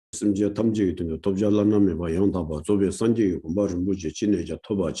심지어 탐지기 된 도자라남에 봐 영다바 조배 산지 공부를 무지 진내자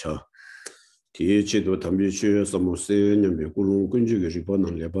토바차 뒤에도 담비시에서 모세님의 꿀ung 근지게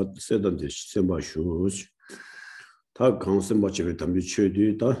리번은 레바 세던데 시세마슈 다 강선마치에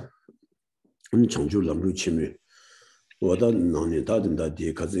담비치에다 정주 람루 치매 와다 나니 다든다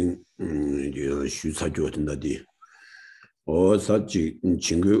디 가진 슈사교 된다디 사지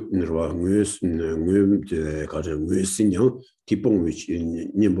친구 너와 뇌 가져 뇌신형 기본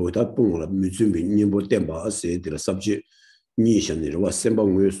님보다 뽕을 무슨 님보 땜바세들 sab지 니션으로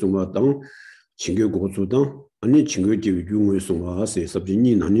와셈방 뇌송마당 친구 고조당 아니 친구 기위 뇌송마세 sab지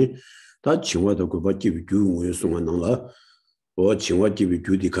니나니 다 친구도 그바 기위 뇌송마나라 친구 기위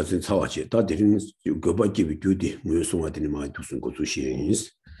규디 가진 사와지 다 드린 그바 기위 규디 뇌송마들이 많이 두슨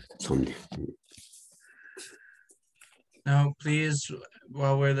고조시인스 something. Now, please,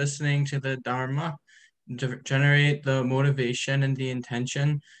 while we're listening to the Dharma, generate the motivation and the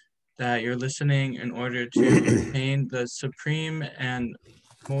intention that you're listening in order to attain the supreme and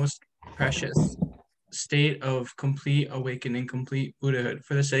most precious state of complete awakening, complete Buddhahood,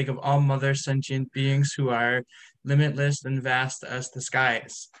 for the sake of all mother sentient beings who are limitless and vast as the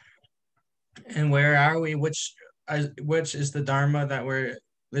skies. And where are we? Which is the Dharma that we're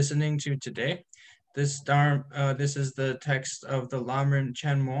listening to today? This is the text of the Lamrim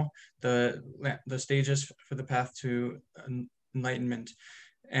Chenmo, the stages for the path to enlightenment.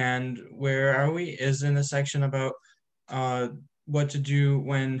 And where are we is in the section about what to do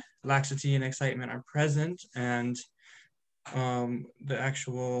when laxity and excitement are present, and the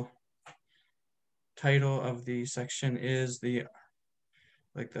actual title of the section is the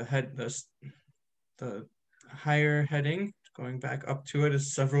higher heading. Going back up to it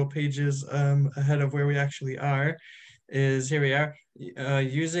is several pages ahead of where we actually are, is here we are,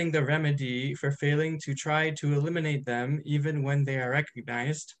 using the remedy for failing to try to eliminate them even when they are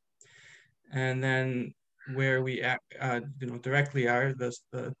recognized. And then where we directly are,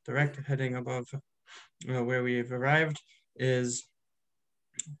 the direct heading above where we've arrived is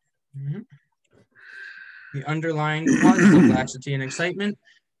the underlying causes of laxity and excitement,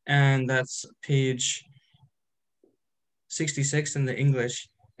 and that's page 66 in the English,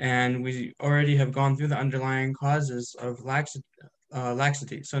 and we already have gone through the underlying causes of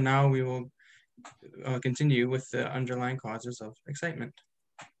laxity. So now we will continue with the underlying causes of excitement.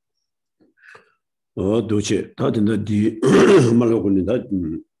 도체 다든다 디 말로군다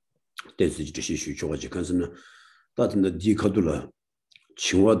데스지 지시 쇼가지 간스나 다든다 디 카둘라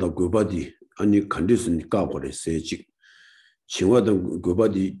칭와다 고바디 아니 컨디션 까고레 세지 칭와다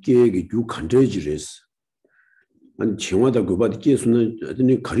고바디 깨기 주 컨데지레스 아니 칭와다 고바디 깨수는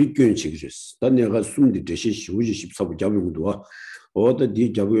아니 가리교인 식이랬어. 단 내가 숨디 대시 시우지 14부 잡용도와 어디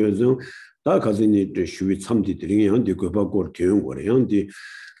디 잡여서 다 가진이 슈위 참디 드링이 한디 고바고 대용 거래 한디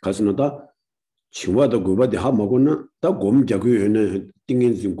가스나다 칭와다 고바디 하마고나 다 곰자고에는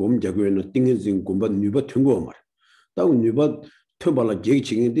띵인진 곰자고에는 띵인진 곰바 뉴바 튕고 말. 다 뉴바 튀발라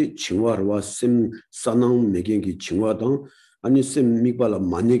계기칭인데 칭와와 심 사낭 매경기 칭와당 아니 심 미발라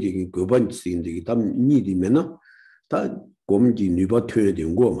만내기 고반스인데 다 니디면나 다 곰기 뉴바 튀어야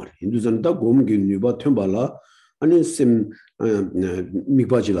되는 거 말. 인도선 다 곰기 뉴바 튀발라 아니 심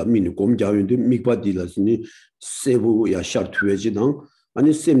미바지라 미니 곰자윈데 미바디라스니 세부야 샤르트웨지당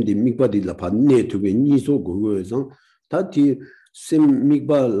아니 셈디 미바디라 반네 두게 니소 고고에서 다티 셈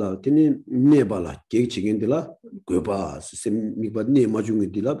미발라 테니 네발라 계치겐들라 고바 셈 미바 네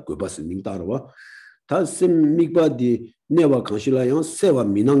마중이들라 고바스 민다라와 다 셈 미바디 네와 kan시라양 세와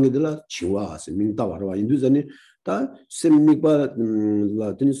미낭게들라 치와 민다와라와 인두자니 다 셈 미바라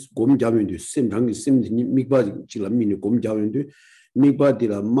테니 곰자면도 셈 당기 셈 미바디 지라 미니 곰자면도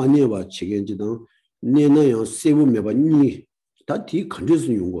미바디라 마네와 치겐지당 네나양 세부 메바 니 다티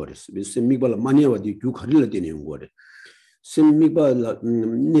컨디션 용거랬어. 셈미발라 마니아와디 주 가릴라 되는 용거래. 셈미발라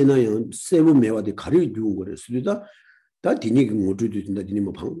네나양 세부 메와디 가릴 주 용거랬어. 다 디니기 모두도 된다. 디니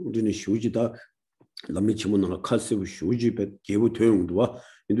뭐 방전에 쇼지다. 남미치문나 카세부 쇼지 배 개부 토용도와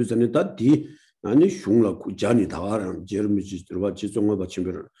인도전에 다디 아니 슝라 구자니 다와랑 제르미지 들어와 지종과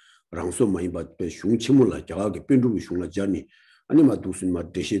받침별 랑소 많이 받배 슝치문라 자가게 빈두고 슝라 자니 아니 마 두신 마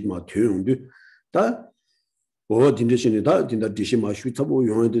대시 마 토용도 다 딘데신이다 딘다 디시마 슈타보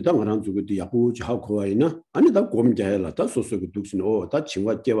용한데 당하는 주고도 야부지 하고와이나 아니다 곰자야라 다 소소고 둑신 다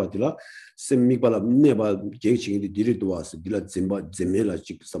칭와 깨와들라 셈미발라 네바 계칭이 디리도 와서 딜라 젬바 젬멜라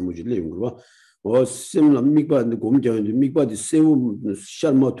직 사무질레 용거와 셈라 미바데 곰자인데 미바디 세우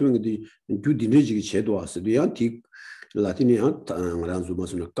샤르마 투응디 주디네지기 제도 와서 리안티 라틴이야 당하는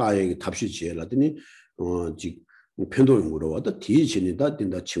주마스나 까에 탑시 제라더니 직 편도 용거로 왔다 디신이다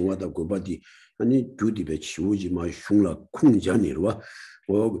딘다 칭와다 고바디 아니 주디베 치우지 마 흉라 쿵자니로와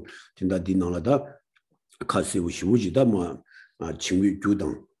tinda di nalada kasewu shiwuji da ma chingwi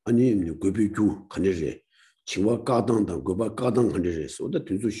gyudang ani gobi gyu kanere chingwa kadang dang goba kadang kanere so da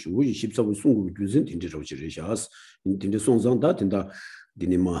tinzu shiwuji shibsabu sungu gyuzin tinda rawchire shas tinda songzang da tinda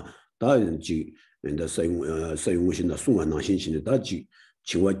dinima da ji inda sayungushin da sunga nangshin shin da ji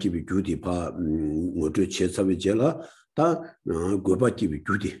chingwa gibi gyudi pa ngoto che sabe jela 다 고바 gibi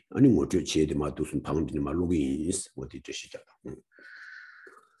gyudi ani ngoto che de ma dusun pangdi ma logi is what it is.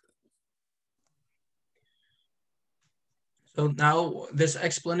 So now this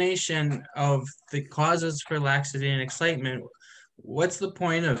explanation of the causes for laxity and excitement, what's the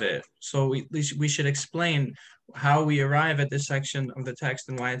point of it? So we should explain how we arrive at this section of the text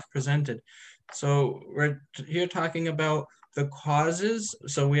and why it's presented. So we're here talking about the causes.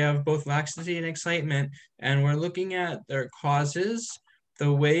 So we have both laxity and excitement, and we're looking at their causes,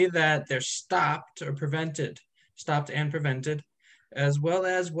 the way that they're stopped and prevented, as well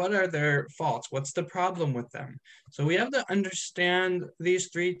as what are their faults, what's the problem with them. So we have to understand these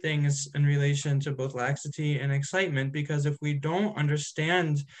three things in relation to both laxity and excitement, because if we don't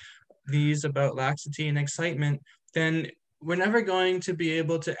understand these about laxity and excitement, then we're never going to be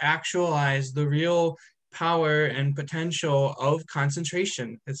able to actualize the real power and potential of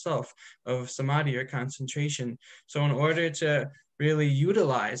concentration itself, of samadhi or concentration. So in order to really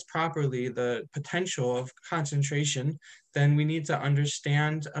utilize properly the potential of concentration, then we need to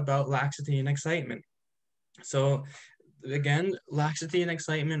understand about laxity and excitement. So again, laxity and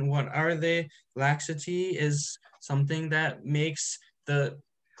excitement, what are they? Laxity is something that makes the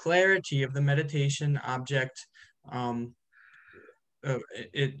clarity of the meditation object,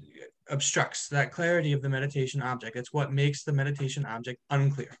 it obstructs that clarity of the meditation object. It's what makes the meditation object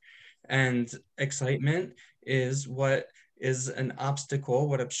unclear. And excitement is what is an obstacle,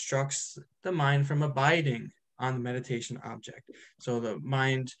 what obstructs the mind from abiding on the meditation object. So the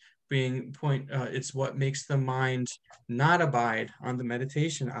mind being it's what makes the mind not abide on the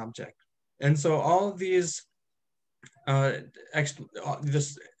meditation object. And so all of these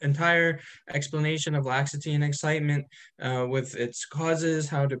this entire explanation of laxity and excitement with its causes,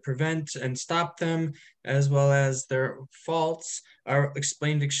 how to prevent and stop them, as well as their faults, are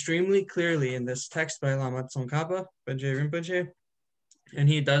explained extremely clearly in this text by Lama Tsongkhapa, Bajie Rinpoche. And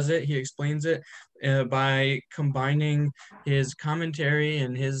he explains it by combining his commentary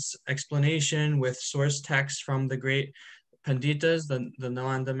and his explanation with source texts from the great Panditas, the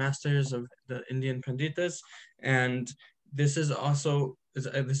Nalanda masters of the Indian Panditas. And this is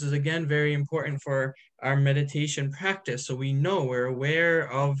again very important for our meditation practice. So we're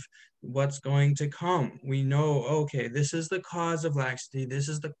aware of what's going to come. We know, okay, this is the cause of laxity, this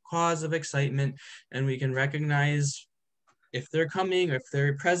is the cause of excitement, and we can recognize if they're coming, or if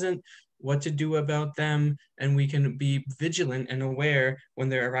they're present, what to do about them, and we can be vigilant and aware when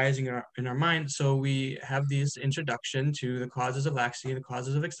they're arising in our mind. So we have this introduction to the causes of laxity, the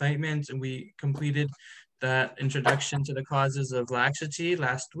causes of excitement, and we completed that introduction to the causes of laxity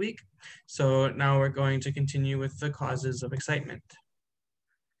last week. So now we're going to continue with the causes of excitement.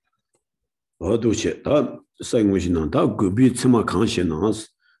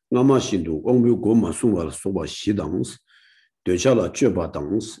 Döchala Choba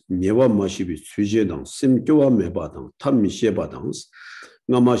Dance, Newa Mashibi Suje Dance, Sim Joa Meba Dance, Tammi Sheba Dance,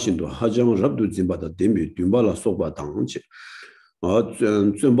 Namashindo Hajang Rabdu Zimbada Demi, Dumbala Soba Dance,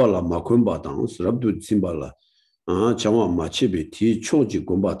 Zumbala Makumba Dance, Rabdu Zimbala, Chawa Machibi Ti Choji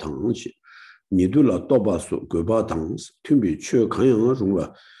Gomba Dance, Nidula Toba Goba Dance, Tumbi Cho Kanyang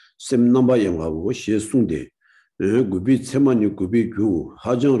Runga, Sim Namba Yanga, Woshi Sunde, Gubi Semani Gubi Gu,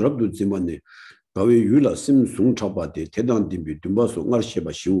 Hajang Rabdu Zimbani. Gawe yula sim sung chapa de tedang dimbi dumba so ngar sheba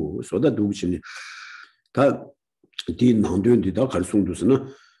shiwu so da dugchini ta di nangdyon di da kalsung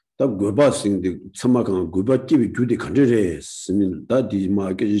dusna ta goba sing de tsama kang goba tibi gyudi kanjere simin da di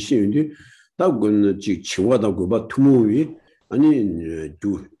ma ge shin di ta gun ji chingwa da goba tumuwi ani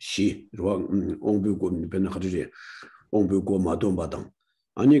du shi ro ongbu go ben khajire ongbu go ma don badang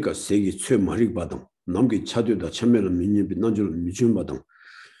ani ka segi chwe mari badang namge chadyo da chammer minni bi nanjul mijun badang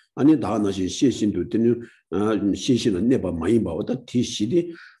아니 다나시 시신도 되는 시신은 내봐 많이 봐. 어다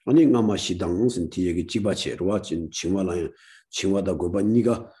티시디 아니 가마 시당은 티에게 지바체로 와진 칭와라야 칭와다 고바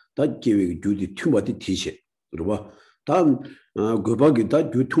니가 다 계획 주디 튜바디 티시. 그러봐. 다음 고바기 다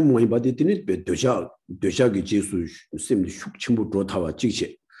유튜브 많이 받더니 되샤기 제수 셈 숙침부 좋다와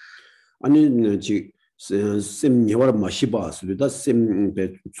직시. 아니 셈 니와 마시바스도 다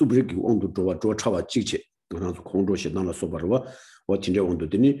셈베 수브릭 온도 좋아차와 직시. 그래서 공조시 나라 소바르와 진짜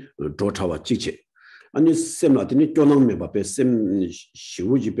온도더니 조차와 직체 아니 셈라더니 쪼낭메 바페 셈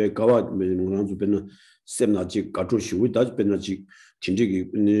시우지베 가와 메는랑주베는 셈나지 가조 시우다 베나지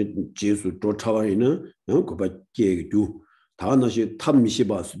진저기 제수 쫓아와이는 고바 계획도 다나시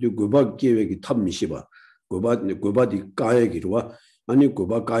탐미시바스도 고바 계획이 탐미시바 고바디 가액이로와 아니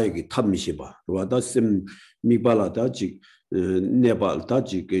고바 가액이 탐미시바 로다 심 미발라다 지 네발다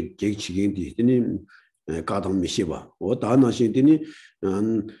지 계획치긴디 되니 가당 미시바 오 다나시더니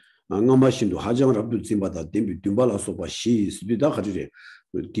ngama신도 하장을 앞둘 짐바다 dem비 듬발아서 바시 스비다 가지래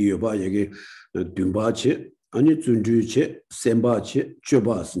뒤에봐 여기 듬바치 아니 준주체 셈바치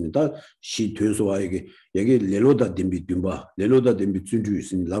쮸바스니다 시 퇴소와에게 여기 레로다 dem비 듬바 레로다 dem비 준주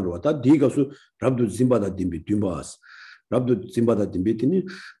있으니 라로다 디가수 랍두 짐바다 dem비 듬바스 랍두 짐바다 dem비티니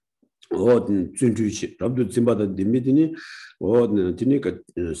오 준주치 랍두 짐바다 dem비티니 오 디니까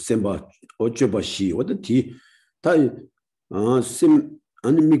셈바 오쮸바시 오다티 다심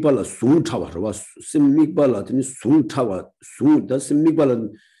아니 미발라 숭타와 심 미발라 드니 숭타와 숭다 심 미발라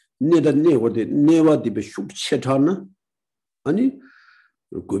네다 네고데 네와디베 슉체타나 아니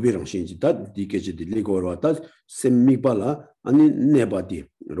고비랑 신지다 디케지디 리고로다 심 미발라 아니 네바디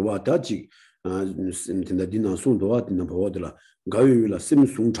로와다지 심틴다 디나 숭도와 디나 보들라 가위라 심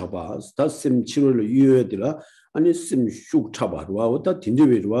숭타바 다심 치료를 유여들라 아니 심 슉타바 로와다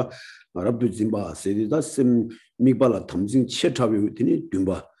딘제베로와 아랍도 짐바 세디다 심 미발라 탐진 체타비 되니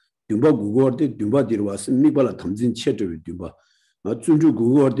듬바 구고르데 듬바 디르와 심 미발라 탐진 체타비 듬바 준주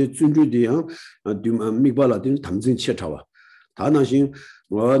구고르데 준주디야 미발라 디 탐진 체타와 다나신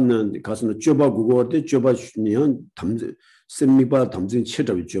와는 가서는 쩌바 구고르데 쩌바 니한 탐진 심 미발라 탐진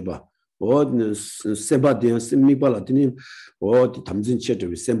체타비 쩌바 어는 세바디야 심 미발라 디니 어디 탐진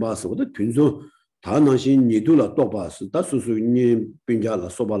체타비 셈바스 오다 균소 다나신 니둘라 또바스 다수수니 빈자라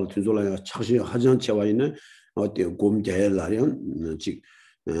소발라 튼솔라 차시 하장 체와이네 어때 곰자엘라련 즉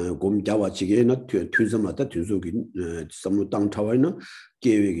곰자와 지게나 튼섬마다 튼속이 섬로 땅 타와이나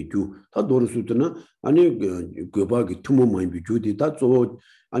계획이 주다 도르수드나 아니 그바기 투모마이 비주디다 저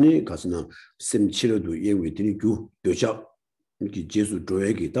아니 가스나 셈치려도 예외들이 주 도샤 이렇게 제수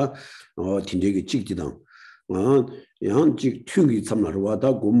조액이다 tinde기 찍지당 양직 튀기 참나로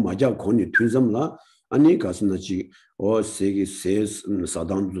와다 곰 맞아 권이 튼섬라 아니 가스나 지 세기 세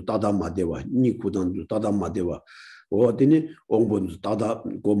사단도 다다 마데와 니쿠단도 다다 마데와 어디니 옹본도 다다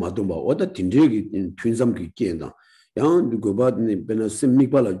고마도마 어다 딘데기 튼섬기 깨나 양 누고바니 베나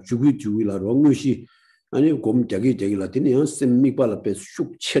심미발라 주기주위라 롱무시 아니 곰 자기 자기라더니 양 심미발라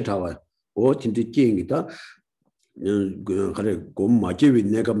베슉 쳇타와 딘데 깨ing이다 그래 곰 맞게위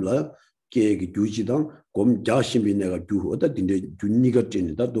내감라 계획이 주지당 곰 자신이 내가 주어다 딘데 준니가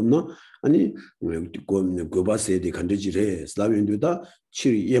찐다 돕나 아니 곰 고바세디 간데지레 슬라벤도다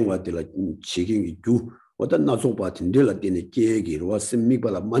치 영화들라 지경이 주 어다 나속바 딘데라 딘데 계획이로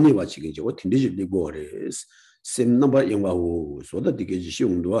왔습니까 많이 와치게 저 딘데지 리고레스 셈 넘버 영화고 소다 디게지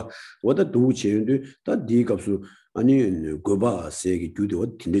시용도와 어다 두체인데 다 디갑수 아니 고바세기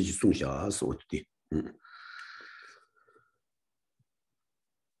주도 딘데지 숭샤서 어디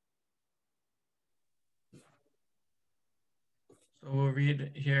So we'll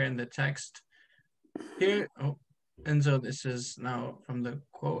read here in the text here. And so this is now from the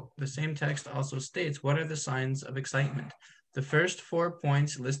quote. The same text also states, what are the signs of excitement? The first 4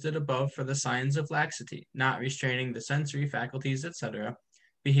 points listed above for the signs of laxity: not restraining the sensory faculties, etc.,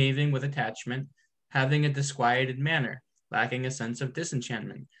 behaving with attachment, having a disquieted manner, lacking a sense of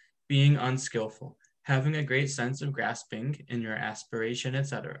disenchantment, being unskillful, having a great sense of grasping in your aspiration,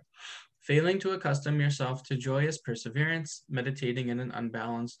 etc., failing to accustom yourself to joyous perseverance, meditating in an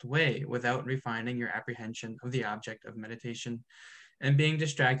unbalanced way without refining your apprehension of the object of meditation, and being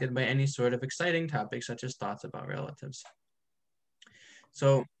distracted by any sort of exciting topic such as thoughts about relatives.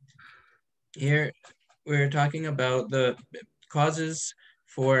 So here we're talking about the causes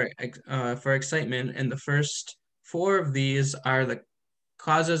for excitement, and the first 4 of these are the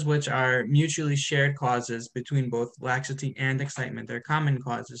causes which are mutually shared causes between both laxity and excitement. They're common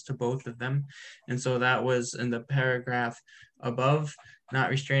causes to both of them. And so that was in the paragraph above: not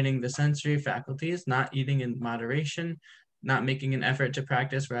restraining the sensory faculties, not eating in moderation, not making an effort to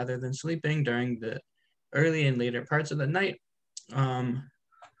practice rather than sleeping during the early and later parts of the night.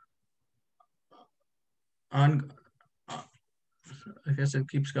 I guess it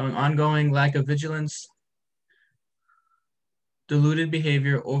keeps going. Ongoing lack of vigilance, deluded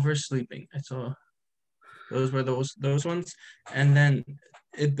behavior, oversleeping. So those were those ones. And then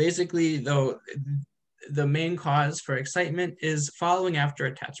it basically, though, the main cause for excitement is following after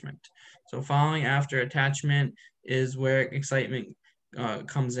attachment. So following after attachment is where excitement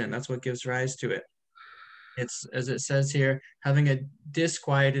comes in. That's what gives rise to it. It's, as it says here, having a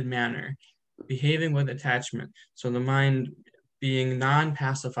disquieted manner, behaving with attachment. So the mind being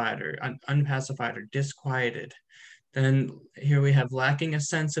non-pacified or unpacified or disquieted. Then here we have lacking a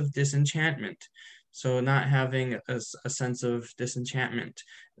sense of disenchantment. So not having a sense of disenchantment,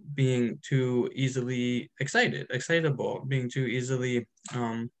 being too easily excitable, being too easily,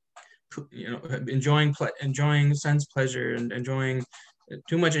 enjoying sense pleasure and enjoying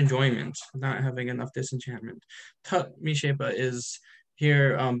too much enjoyment, not having enough disenchantment. Ta mishepa is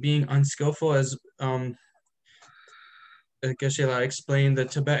here being unskillful, as Geshe explained the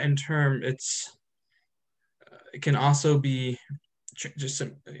Tibetan term. It can also be just so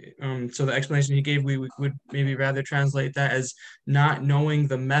the explanation he gave, we would maybe rather translate that as not knowing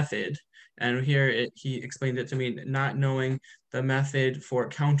the method. And here he explained it to me, not knowing the method for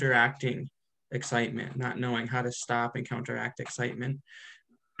counteracting excitement, not knowing how to stop and counteract excitement.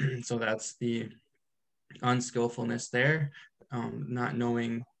 So that's the unskillfulness there, not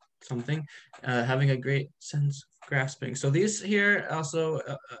knowing something, having a great sense of grasping. So these here also,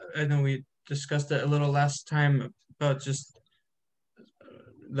 I know we discussed it a little last time about just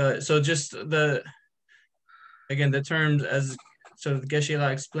again, the terms, as sort of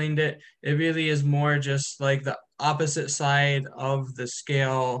Geshe explained it, it really is more just like the opposite side of the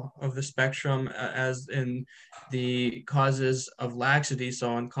scale of the spectrum, as in the causes of laxity.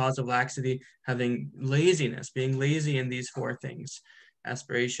 So in cause of laxity, having laziness, being lazy in these four things: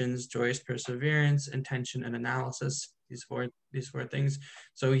 aspirations, joyous perseverance, intention, and analysis. These four things.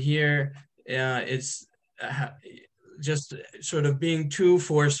 So here it's just sort of being too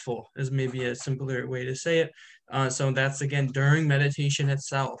forceful is maybe a simpler way to say it. So that's again during meditation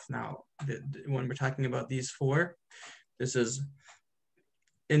itself. Now, when we're talking about these four, this is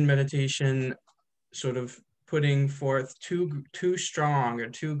in meditation, sort of putting forth too strong or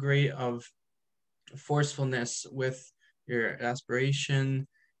too great of forcefulness with your aspiration,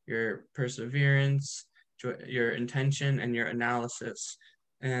 your perseverance, your intention, and your analysis.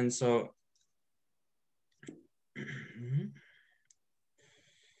 And so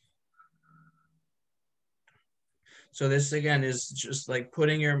so this again is just like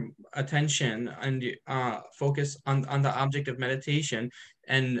putting your attention and focus on the object of meditation,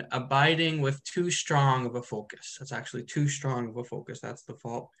 and abiding with too strong of a focus. That's actually too strong of a focus. That's the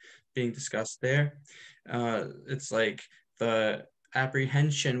fault being discussed there. It's like the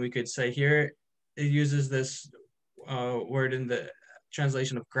apprehension, we could say here. It uses this word in the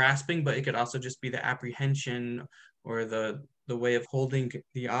translation of grasping, but it could also just be the apprehension, or the way of holding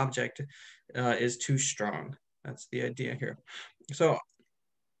the object is too strong. That's the idea here. So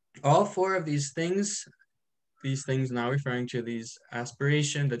all four of these things now referring to these: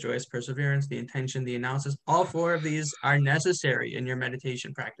 aspiration, the joyous perseverance, the intention, the analysis, all four of these are necessary in your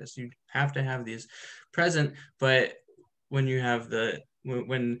meditation practice. You have to have these present. But when you have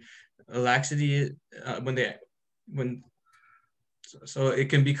when laxity, so it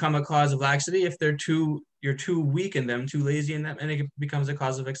can become a cause of laxity if you're too weak in them, too lazy in them, and it becomes a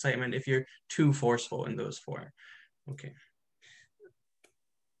cause of excitement if you're too forceful in those four. Okay.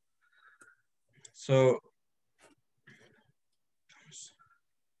 So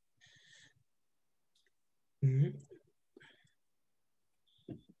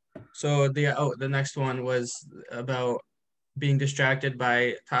so the next one was about being distracted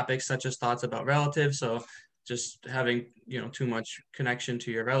by topics such as thoughts about relatives. So just having too much connection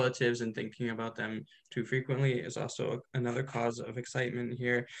to your relatives and thinking about them too frequently is also another cause of excitement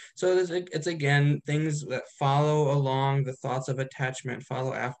here. So it's again things that follow along the thoughts of attachment,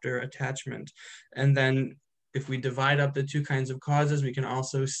 follow after attachment. And then if we divide up the two kinds of causes, we can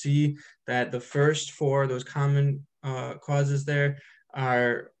also see that the first four, those common causes there,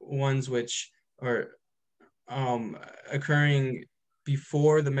 are ones which are occurring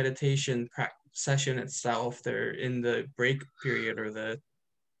before the meditation session itself. They're in the break period, or the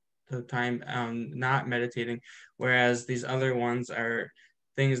time not meditating, whereas these other ones are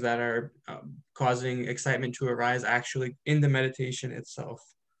things that are causing excitement to arise actually in the meditation itself.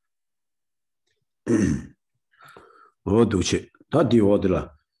 도치 다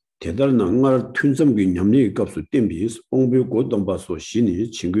디오드라 대달 낭말 튠섬기 냠니 값수 땜비스 옹비 고동바소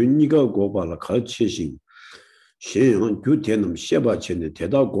신이 친구니가 고발라 가치신 신은 규태는 셰바체네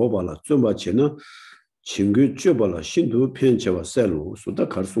대다 고발라 좀바체는 친구 쥐발라 신도 편체와 셀로 수다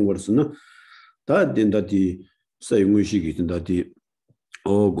갈송거스는 다 된다디 사용의식이 된다디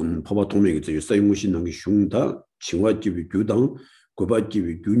어군 파바 동맹이 사용의식 게 흉다 칭화집이 규당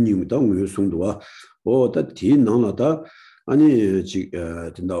고바집이 균님당 외송도와 다 뒤나나다 아니 지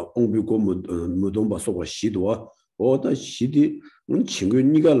된다 옹비고 무동바 소고 시도와 다 시디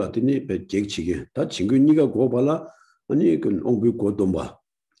친구니가 라더니 백객치게 다 친구니가 고발라 아니 그 옹비고 돈바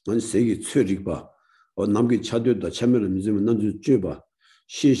아니 세기 최릭바 남기 차되다 참여를 믿으면 난주 쥐바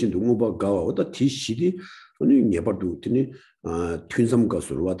시신 동호바 가와 다 뒤시디 아니 예바도 되니 튠섬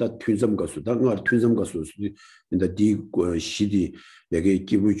가수로 왔다 튠섬 가수다 나 튠섬 가수 근데 디 시디 내게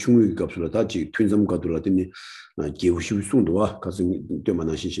기부 중위 값으로 다지 튠섬 가도라더니 기부시 송도와 가서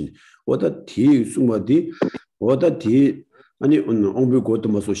되만한 신신 왔다 디 숨마디 왔다 디 아니 옹비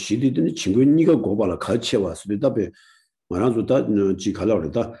고도마서 시디더니 친구 니가 고발라 같이 왔을 답에 말아줬다 지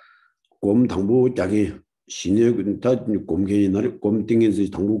갈라오다 곰 당부 자기 신의 다 곰견이 날 곰띵에서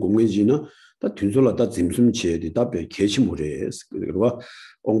당부 공연지나 다 튼솔라다 짐숨치에디 답에 계시모래 그리고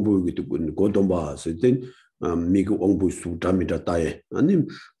옹부기도 고동바서 된 미국 옹부 수담이다 따에 아니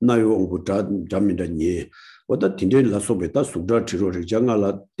나요 옹부 담이다 니 어다 딘데라 소베다 수다 지로를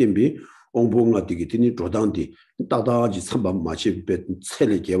장알라 템비 옹부가 되기더니 조당디 따다지 삼반 마치 배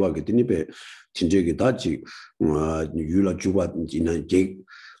체를 개와기더니 배 진짜게 다지 유라 주바 지나 게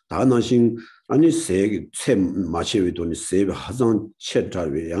다나신 아니 세 마치에 돈이 세 하장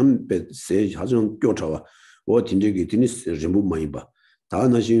체자외 양배 세 하장 교차와 뭐 진짜게 드니 전부 많이 봐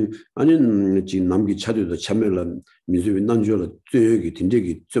다나신 아니 지금 남기 차도도 참여를 민주위 난주를 저기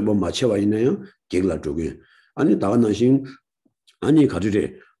진짜게 저번 마치와 있네요 개라 쪽에 아니 다나신 아니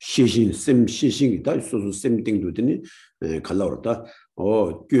가르래 시신 셈 시신이다 소소 셈 땡도더니 갈라오다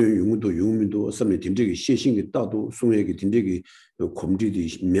용도 용민도 섬에 딘적이 시신이 따도 송에게 딘적이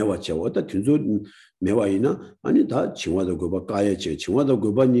곰지디 매와쳐 왔다 딘조 매와이나 아니 다 징화도 그바 까야지 징화도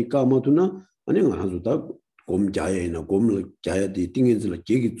그바니까 아무도나 아니 하서다 곰자야이나 곰을 자야디 띵인들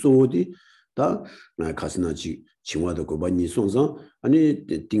계기 쪼디 다 가스나지 징화도 그바니 송상 아니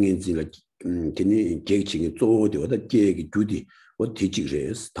띵인들 괜히 계획이 쪼디 왔다 계획이 주디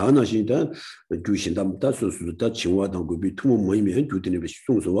어디지그레스 다나신다 주신담다 소수다 징화당 급이 투모 모임에 주드네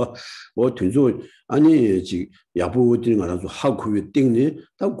송소와 튼조 아니 지 야부드는 거라서 하쿠에 띵네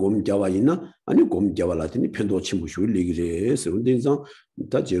다 곰자와 있나 아니 곰자와라더니 편도 침무쇼 리그레스 근데서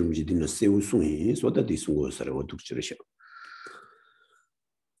다 제rum지디는 세우송이 소다디 송고서를 어둑지르셔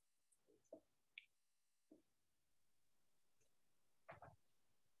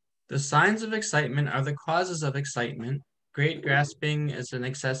The signs of excitement are the causes of excitement. Great grasping is an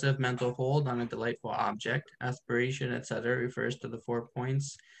excessive mental hold on a delightful object. Aspiration, etc., refers to the 4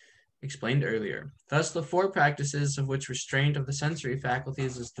 points explained earlier. Thus, the 4 practices of which restraint of the sensory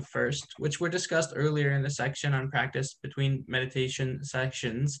faculties is the first, which were discussed earlier in the section on practice between meditation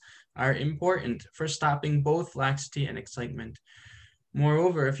sessions, are important for stopping both laxity and excitement.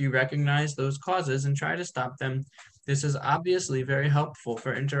 Moreover, if you recognize those causes and try to stop them, this is obviously very helpful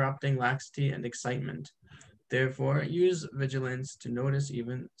for interrupting laxity and excitement. Therefore, use vigilance to notice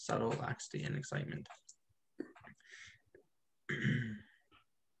even subtle laxity and excitement.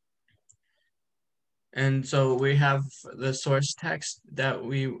 And so we have the source text that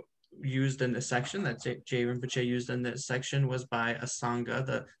we used in this section, that J. Rinpoche used in this section, was by Asanga,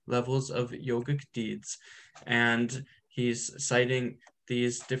 the levels of yogic deeds. And he's citing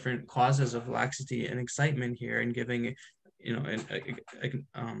these different causes of laxity and excitement here and giving,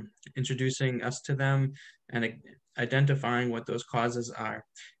 introducing us to them and identifying what those causes are.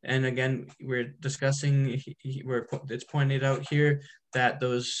 And again, we're discussing, it's pointed out here that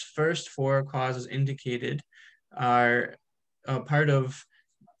those first 4 causes indicated are part of,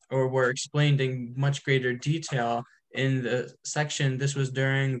 or were explained in much greater detail in the section. This was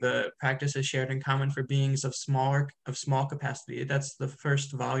during the practices shared in common for beings of small capacity. That's the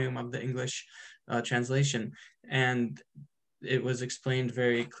first volume of the English translation. And it was explained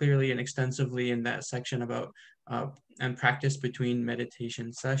very clearly and extensively in that section about and practice between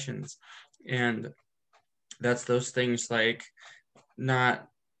meditation sessions. And that's those things like not,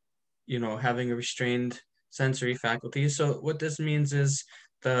 having a restrained sensory faculty. So what this means is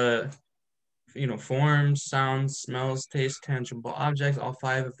the, forms, sounds, smells, taste, tangible objects, all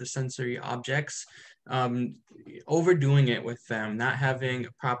 5 of the sensory objects, overdoing it with them, not having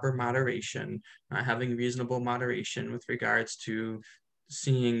proper moderation, not having reasonable moderation with regards to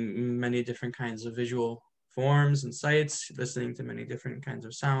seeing many different kinds of visual forms and sights, listening to many different kinds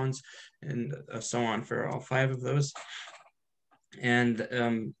of sounds, and so on for all 5 of those. And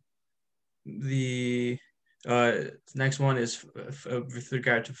the next one is with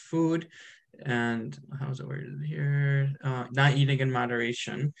regard to food. And how's it worded here? Not eating in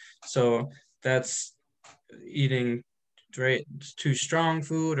moderation. So that's eating too strong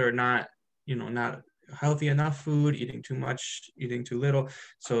food, or not, not healthy enough food, eating too much, eating too little.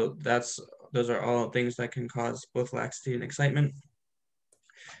 So those are all things that can cause both laxity and excitement.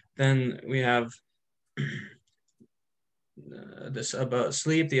 Then we have this about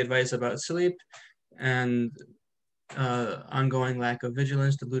sleep, the advice about sleep, and ongoing lack of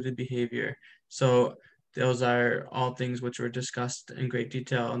vigilance, deluded behavior. So those are all things which were discussed in great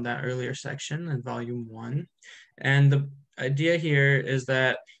detail in that earlier section in volume 1. And the idea here is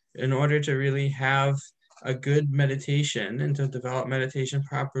that in order to really have a good meditation and to develop meditation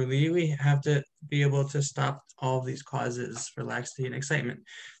properly, we have to be able to stop all of these causes for laxity and excitement.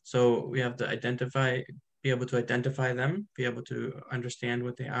 So we have to be able to identify them, be able to understand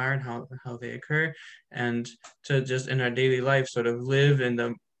what they are and how they occur, and to just in our daily life sort of live in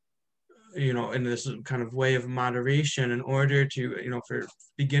the, in this kind of way of moderation in order to, for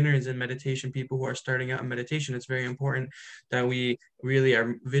beginners in meditation, people who are starting out in meditation, it's very important that we really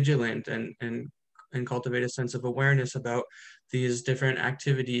are vigilant and cultivate a sense of awareness about these different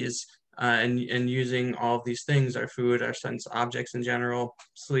activities and using all of these things, our food, our sense objects in general,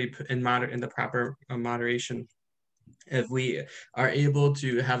 sleep in the proper moderation. If we are able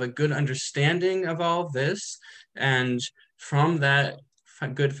to have a good understanding of all of this, and from that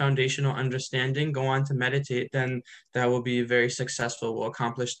good foundational understanding go on to meditate, then that will be very successful, will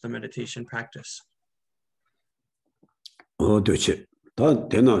accomplish the meditation practice. 对起，다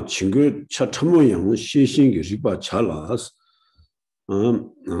되나 친구 차 참모양 시신이 리바 잘라스.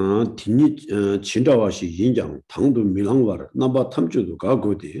 디니 진짜와시 인장 당도 밀랑와라 나바 탐주도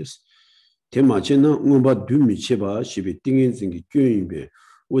가고데스. 대마체는 응바 두미체바 시비 띵인생기 교인베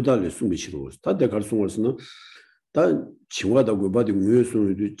오달레 숨미치로 다데 갈송을스는 다 칭화다고 바디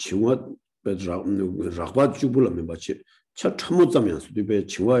뇌송도 칭화 라바 주불라면 바치 차 참모자면서 되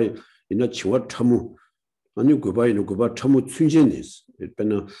칭화 이나 칭화 참모 아니 고바이노 고바 참모 춘제니스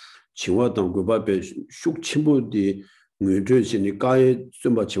베나 칭화당 고바베 슉 침보디 뇌저신이 가에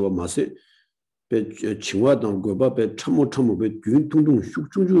좀바치와 마세 배 칭화당 고바베 참모베 균통동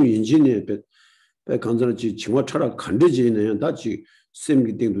슉중중 인진에 배 간절지 칭화 차라 간대지네 다지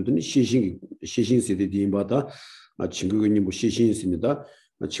셈기 땡도더니 시신세대 디임바다 친구가 뭐 시신입니다.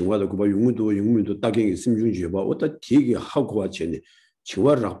 칭화도 고바 용문도 딱게 심중지에 봐. 어다 되게 하고 와체네.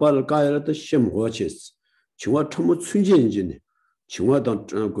 칭화 락바를 까야라도 셈고체스. 칭화 참모 춘진인지네. 칭화당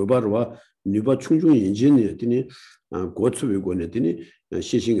고바르와 니바 충중 인진이 되니 고츠위고네 되니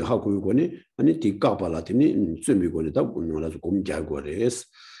시신이 하고 있고니 아니 디까발라 되니 쯤이고니다. 오늘라서 공자고레스.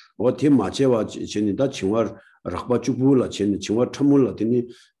 어디 마체와 전이다 칭화 락바 주불라 chen 칭화 참물라 되니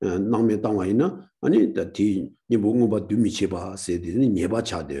남매 당와이나 아니 다디 니 뭔가 두미체바 세디니 네바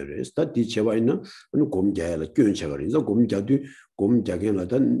차데레스 다디 체바이나 아니 곰자야라 꾼체가리서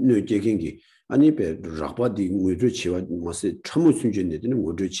곰자게라다 뇌제겐기 아니 베 락바디 무드 치와 마세 참무 순전내드는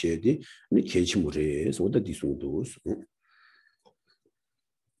무드 치에디 아니 개치무레스 오다 디송도.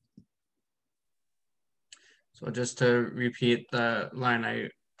 So just to repeat the line I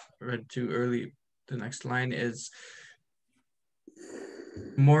read too early, the next line is,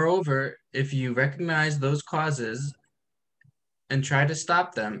 moreover, if you recognize those causes and try to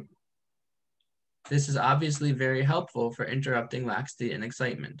stop them, this is obviously very helpful for interrupting laxity and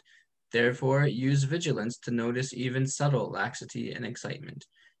excitement. Therefore, use vigilance to notice even subtle laxity and excitement.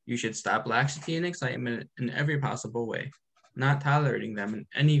 You should stop laxity and excitement in every possible way, not tolerating them in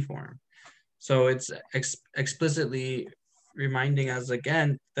any form. So it's explicitly reminding us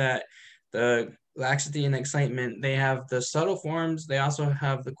again that the laxity and excitement, they have the subtle forms, they also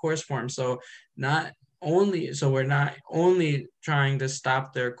have the coarse forms. So we're not only trying to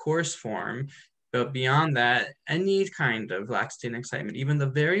stop their coarse form, but beyond that, any kind of laxity and excitement, even the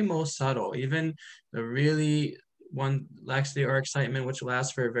very most subtle, even the really one laxity or excitement which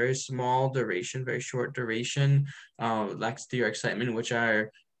lasts for a very small duration, very short duration, laxity or excitement which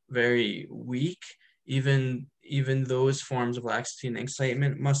are very weak, even those forms of laxity and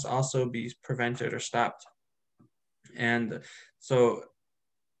excitement must also be prevented or stopped. And so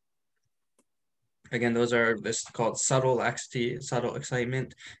again, those are this called subtle laxity, subtle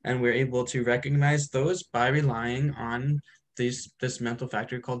excitement, and we're able to recognize those by relying on this mental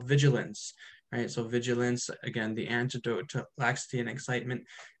factor called vigilance, right? So vigilance, again, the antidote to laxity and excitement.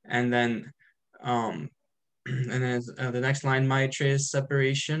 And then the next line, Maitreya's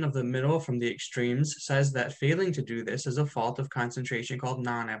separation of the middle from the extremes says that failing to do this is a fault of concentration called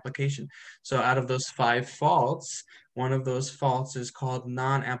non-application. So out of those 5 faults, one of those faults is called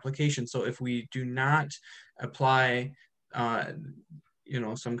non-application. So if we do not apply,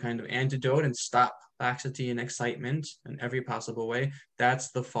 some kind of antidote and stop laxity and excitement in every possible way, that's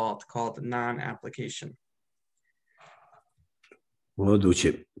the fault called non-application.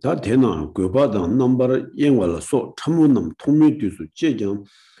 어두치 다 되나 고바다 넘버 영월서 참문놈 통미뒤수 제정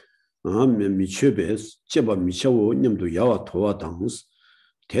미체베스 제바 미샤오 님도 야와 도와 당스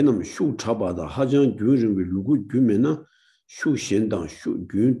대놈 슈 차바다 하정 규르위 루구 규메나 슈 신당 슈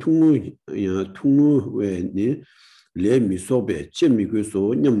균통의 통의니 레미소베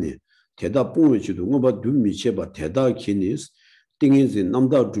제미괴소 님니 대다 뽕외치도 뭐봐 눈미체봐 대다 기니스 띵인지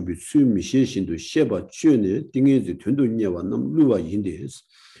남다 주비 수미셰신도 셰바 쥐네 띵인지 된도니와 남루와 인데스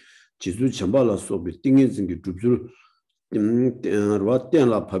지수 전발라 소비 띵인지 주줄 와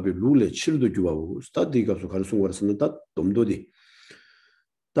땡라 파비 룰레 칠도 주바고 스타디가 소 가르송 거라서는 다 dom도디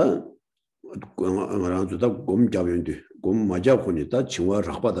다 아마라도다 곰 잡연데 곰 맞아 보니다 칭와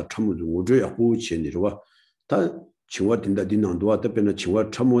락바다 참무도 오저야 호치니르와 다 칭와 된다 디난도와 답변은 칭와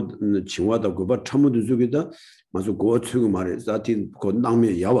참무 칭와다 고바 참무도 주기다 마서 고츠고 말에 자티 고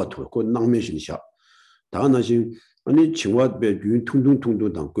낭메 야와토 고 낭메신샤 다나신 아니 칭와베 균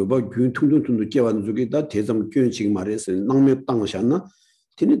퉁퉁퉁도 당 고바 균 퉁퉁퉁도 깨완 주기다 대점 균 지금 말해서 낭메 땅샤나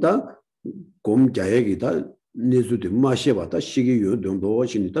티니다 곰 자액이다 내수도 마셔봤다 시기 요동도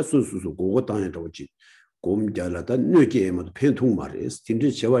신이다 수수수 고거 당해도지 곰자라다 뇌게에도 팬통 말이스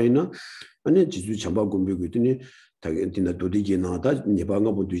진짜 제와이나 아니 지주 참바 공부고 있더니 다겐티나 도디게 나다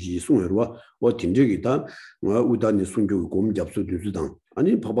니방가 보듯이 송여와 와 진저기다 와 우단이 순교 곰 잡수 주당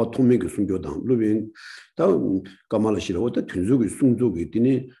아니 바바 통맥의 순교당 루빈 다 까말시로 왔다 튼족이 순족이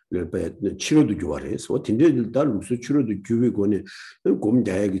있더니 내 치료도 좋아해서 와 진저들 루스 치료도 주위고네 곰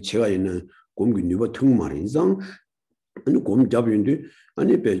자액이 제가 있는 곰기 누가 통말인상 아니 곰 잡인데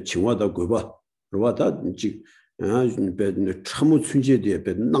아니 배 칭와다 거봐 로와다 지 배 참무 춘제에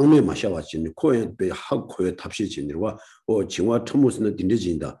배 낭매 마셔왔지 코에 배 하코에 탑시진들와 어 칭와 참무스는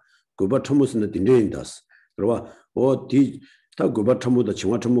딘데진다 거봐 참무스는 딘데인다스 로와 어디다 거봐 참무다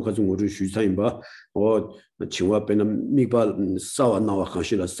칭와 참무 가지고 우리 주사인 봐어 칭와 배는 미발 싸와 나와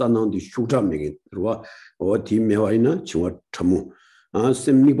가시라 싸나운디 슈자메게 로와 어디 메와이나 칭와 참무 아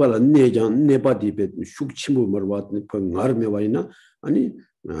셈미발라 내장 내바디베 슉치무 머와 펑가르메 와이나 아니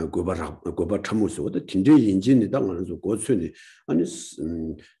고바 참무서도 진짜 인진이다 하면서 고스니 아니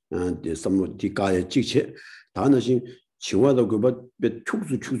데 삼로디 가에 직체 다나신 지와도 고바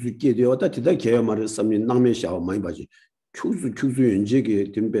축수 깨되었다 디다 개야 말을 삼니 낭매샤 많이 봐지 축수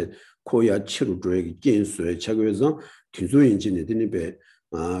연제게 된베 코야 치루 조에게 gen수에 차고에서 튼수 인진이 되니베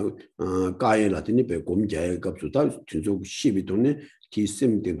가에라 되니베 곰자에 값수다 튼수 12돈에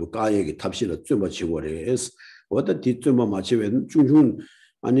디셈데도 가에게 탑실을 좀 맞추고래스 어디 뒤쯤 맞추면 중중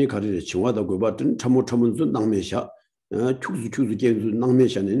아니 가리에 정화다 고바든 참모참문수 낭매샤 축수 gen수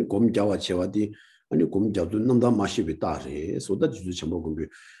낭매샤는 곰자와 제와디 아니 곰자도 남다 마시비 따래 소다 주주 전부 공부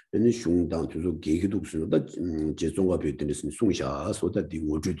아니 슝당 주주 계기도 수다 제종과 배드는 송샤 소다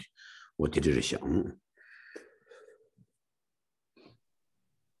디고주 어디를 想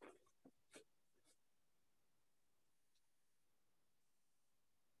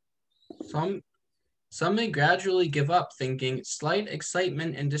Some may gradually give up, thinking slight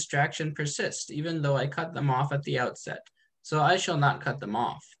excitement and distraction persist, even though I cut them off at the outset. So I shall not cut them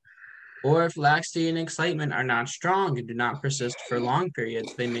off. Or if laxity and excitement are not strong and do not persist for long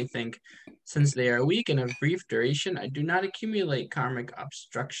periods, they may think, since they are weak and of brief duration, I do not accumulate karmic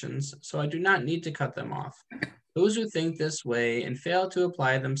obstructions, so I do not need to cut them off. Those who think this way and fail to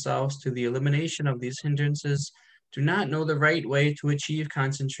apply themselves to the elimination of these hindrances do not know the right way to achieve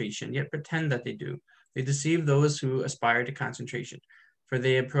concentration, yet pretend that they do. They deceive those who aspire to concentration, for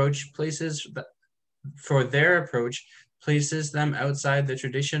their approach places them outside the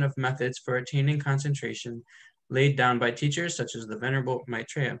tradition of methods for attaining concentration laid down by teachers such as the Venerable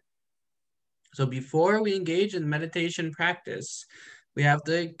Maitreya. So before we engage in meditation practice, we have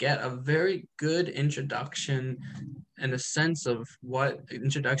to get a very good introduction and a sense of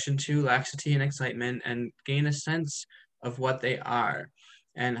introduction to laxity and excitement, and gain a sense of what they are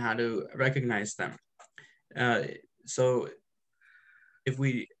and how to recognize them. So if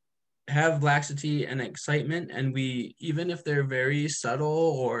we have laxity and excitement, and we, even if they're very subtle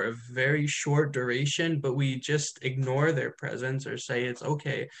or very short duration, but we just ignore their presence or say it's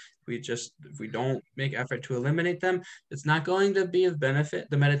okay, if we don't make effort to eliminate them, it's not going to be of benefit.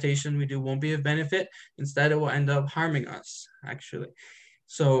 The meditation we do won't be of benefit. Instead, it will end up harming us, actually.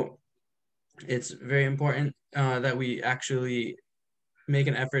 So it's very important that we actually make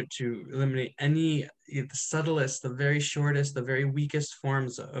an effort to eliminate the subtlest, the very shortest, the very weakest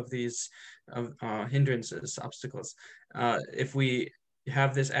forms of these hindrances, obstacles. If we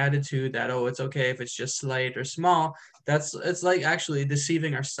have this attitude that, oh, it's okay if it's just slight or small, it's like actually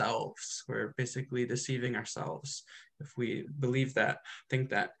deceiving ourselves. We're basically deceiving ourselves if we think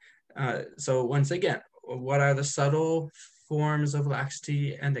that. So once again, what are the subtle forms of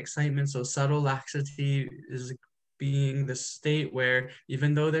laxity and excitement? So subtle laxity is being the state where,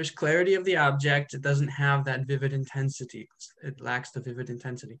 even though there's clarity of the object, it doesn't have that vivid intensity. It lacks the vivid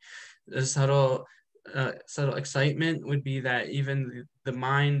intensity. The subtle excitement would be that even the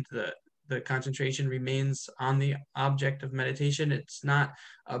mind, the concentration remains on the object of meditation. It's not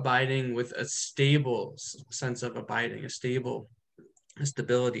abiding with a stable sense of abiding, a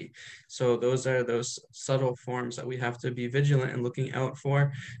stability. So those are those subtle forms that we have to be vigilant and looking out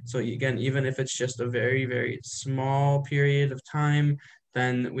for. So again, even if it's just a very, very small period of time,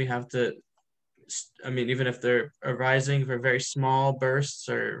 then we have to, I mean, even if they're arising for very small bursts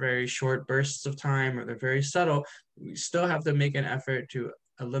or very short bursts of time, or they're very subtle, we still have to make an effort to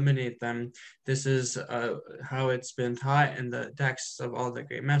eliminate them. This is how it's been taught in the texts of all the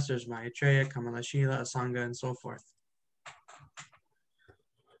great masters, Maitreya, Kamalashila, Asanga, and so forth.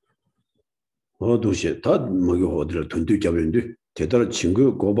 도시 다 뭐가 어디를 돈도 잡는데 대달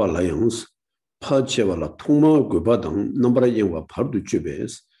친구 고발라 양스 파체발라 통마 고바당 넘버라 영화 바로도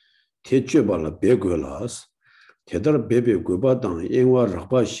주베스 대주발라 베고라스 대달 베베 고바당 영화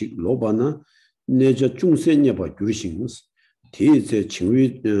라바식 로바나 내저 중세녀바 주르싱스 대제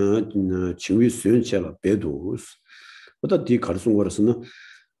친위 친위 수연체라 베도스 보다 디 가르송 거라서는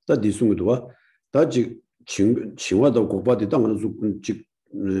다 디숭도와 다지 친와도 고바디 당하는 직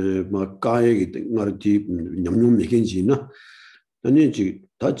막 가야기 말이 냠냠 매겐지나 아니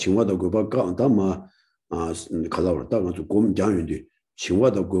지다 칭와다 고바 가다마 가다버다 가지고 곰 장윤데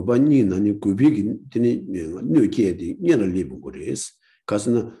칭와다 고바니 나니 고비기 되니 뇌게디 년을 리본 거레스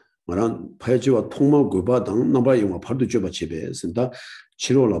가스나 말한 파야지와 통마 고바당 넘바 영화 팔도 줘봐 집에 쓴다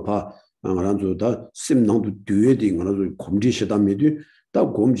치료라 봐 말한 조다 심낭도 뒤에디 말아서 곰지시다미디 다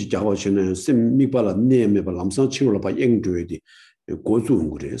곰지 자와시는 심 미발라 네메바 람상 치료라 봐 eng조에디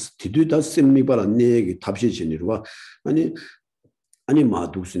고주운 그래서 뒤뒤다 셈미바라 내게 탑시지니로와 아니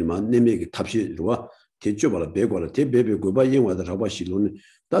마두스니마 내메게 탑시로와 대줘봐라 배고라 대배배 고바 영화다 라바시로는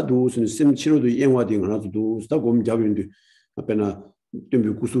다두스니 셈치로도 영화된 하나도 다 곰잡인데 앞에나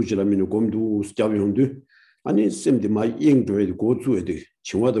좀 구수지라면 곰도 잡용도 아니 셈디마 영도에 고주에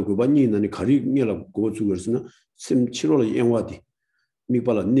칭화도 고바니 나니 가리냐라 고주 그래서는 셈치로로 영화디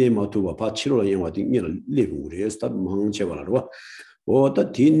미발라 네마토바 바치로라 영화디 녀라 레붕으레스 다 망체발라와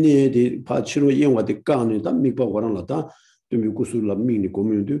오다 디네디 바치로 영화디 까는다 미바고랑라다 좀 구술라 미니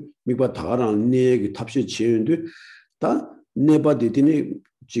고민도 미바 다랑 네기 탑시 지은데 다 네바디디니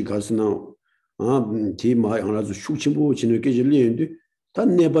지가스나 디마 하나도 슈침보 지는게 질리는데 다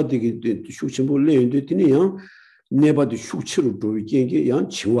네바디기 슈침보 레인데 디니야 네바디 슈치로 도이게 양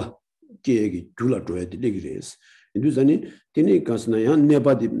치와 계획이 둘러줘야 되기래스 인도자니 되니 가스나야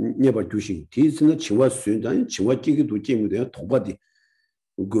네바디 네바 주신 디스나 치와 수연단 치와 끼기도 끼무대야 도바디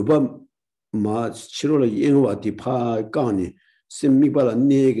그바 마 치로라 영화디 파 까니 셈미발라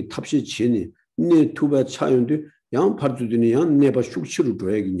네기 탑시 지니 네 투바 차연데 양 파르주드니 양 네바 슈치로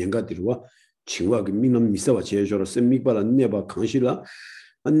줘야기 년가들와 치와기 미남 미사와 제조라 셈미발라 네바 강실라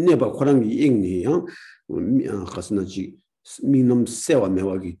네바 코랑이 잉니 양 가스나지 미남 세와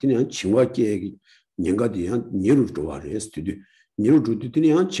메와기 되니 치와 계획이 년가디한 니를 좋아해스티디 니를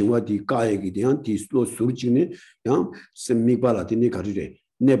주디니 한 칭와디 까에기 대한 디스로 수르지니 양 셈미발라디니 가리레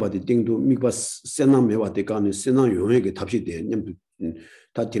네바디 띵도 미바 세나 메와데 까니 세나 용에게 탑시데 냠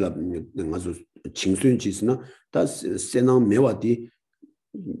다티라 가서 칭순지스나 다 세나 메와디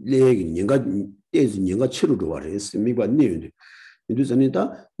레기 년가 에즈 년가 치료 좋아해스 미바 니인데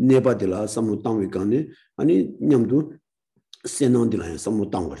이두선이다 네바디라 사무 땅위 까니 아니 냠도 세난디라 사무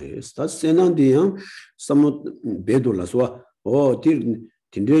땅거레스 다 세난디야 사무 베돌라서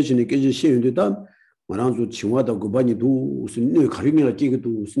딘데지니 깨지 시윤데다 말한주 칭와다 고바니도 무슨 뇌 가리미라 끼기도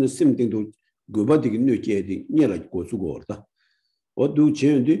무슨 셈딩도 고바디기 뇌게디 녀라 고수고다 어두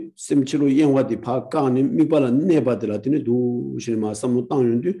제인데 셈치로 영화디 파까니 미발라 네바드라드네 두실마 사무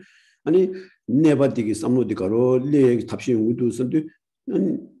땅윤데 아니 네바디기 사무디가로 레 탑시 우두선데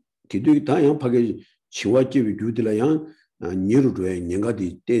디도 다양 파게 칭와끼비 두들라양 니르도에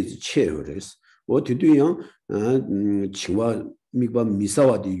년가디 때지 체어레스 어디도요 치와 미바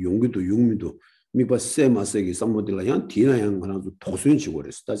미사와디 용기도 용미도 미바 세마세기 삼모들라양 디나양 하나도 도순지고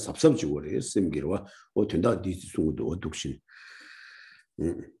그랬어 다 삽삽지고 그랬어 셈기로와 된다 디스송도 어둑신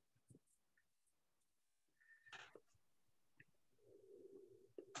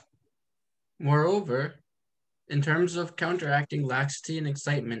Moreover, in terms of counteracting laxity and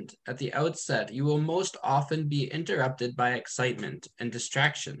excitement, at the outset, you will most often be interrupted by excitement and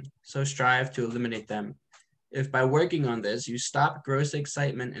distraction, so strive to eliminate them. If by working on this, you stop gross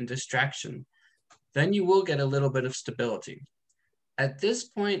excitement and distraction, then you will get a little bit of stability. At this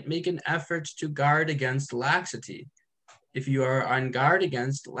point, make an effort to guard against laxity. If you are on guard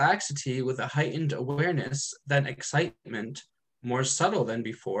against laxity with a heightened awareness, then excitement, more subtle than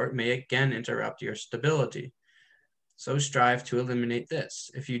before, may again interrupt your stability. So strive to eliminate this.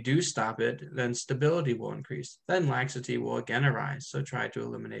 If you do stop it, then stability will increase. Then laxity will again arise. So try to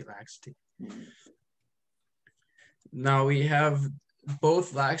eliminate laxity. Now we have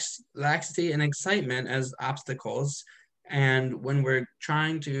both laxity and excitement as obstacles. And when we're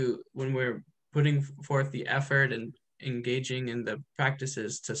putting forth the effort and engaging in the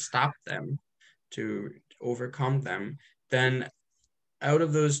practices to stop them, to overcome them, then out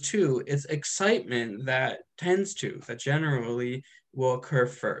of those two, it's excitement that generally will occur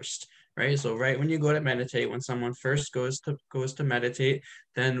first, right? So right when you go to meditate, when someone first goes to meditate,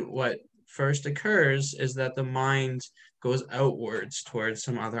 then what first occurs is that the mind goes outwards towards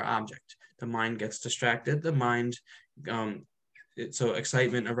some other object. The mind gets distracted, so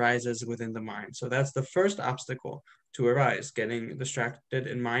excitement arises within the mind. So that's the first obstacle to arise, getting distracted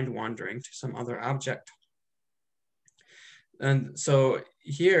and mind wandering to some other object. And so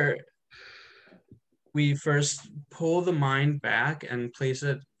here, we first pull the mind back and place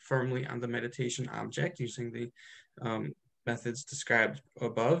it firmly on the meditation object using the methods described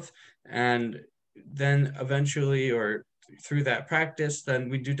above. And then eventually, or through that practice, then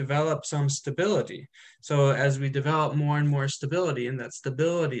we do develop some stability. So as we develop more and more stability, and that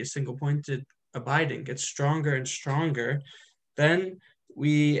stability, single-pointed abiding, gets stronger and stronger, then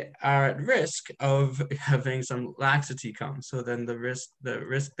we are at risk of having some laxity come. So then the risk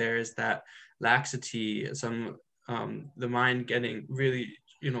there is that laxity, the mind getting really,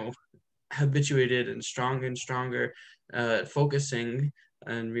 habituated and stronger, focusing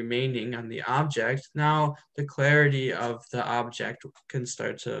and remaining on the object. Now the clarity of the object can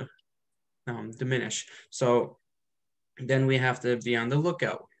start to diminish. So then we have to be on the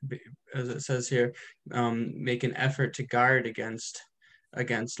lookout, as it says here, make an effort to guard against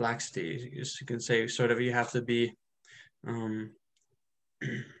laxity. You can say sort of you have to be,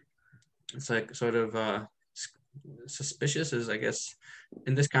 it's like sort of suspicious is, I guess,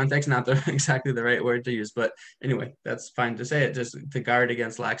 in this context, not exactly the right word to use, but anyway, that's fine to say it, just to guard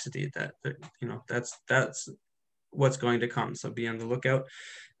against laxity, that that's what's going to come. So be on the lookout.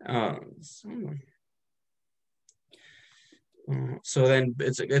 So then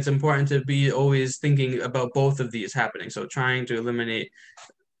it's important to be always thinking about both of these happening. So trying to eliminate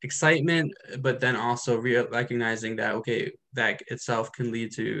excitement, but then also recognizing that, okay, that itself can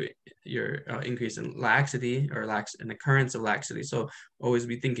lead to your increase in laxity or an occurrence of laxity. So always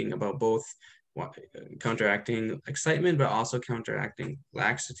be thinking about both counteracting excitement, but also counteracting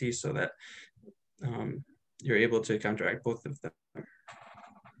laxity, so that you're able to counteract both of them.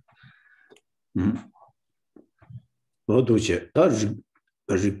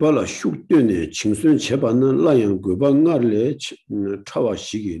 Ripala shukdune chingsun chebanan layang goba ngarle chawa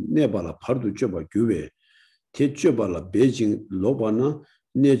shigi nebala pardu choba gyube te chobala Beijing lobana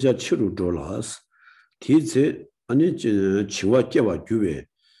neja chiru dolas tize ani chiwa kewa gyube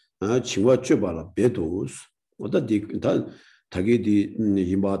chiwa chobala bedos oda di tagi di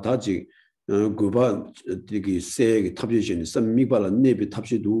yimba taji goba digi se tabjishini samibala nebi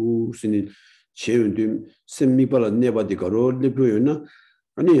tabshidu sini cheundim samibala nebadi garo lebroyona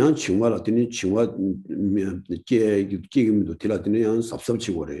아니 한 칭와라 되니 칭와 깨기기도 들라더니 한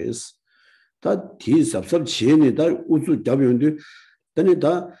삽삽치고 그래서 다뒤 삽삽치에니 다 우주 잡는데 근데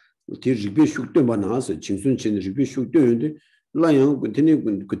다 뒤집에 슉도 많아서 칭순치는 집에 슉도 있는데 라양 근데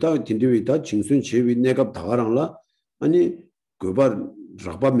그다 딘디위다 칭순 제비 내가 다가랑라 아니 그바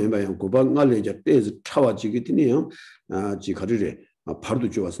라바 멤버양 그바 알레자 때에서 차와지게 되니요 지 가르래 바로도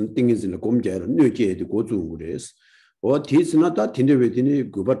좋아서 땡기는 곰자를 뇌게도 고주 그래서 디스나 다 딘데베디니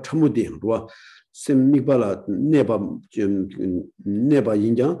그바 참무딩과 셈미발라 네바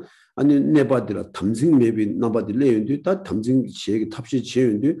인장 아니 네바들아 탐징 맵이 나바들 레인데 다 탐징 지역이 탑시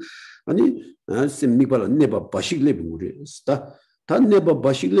지역인데 아니 셈미발라 네바 바식 레비 우리스다 다 네바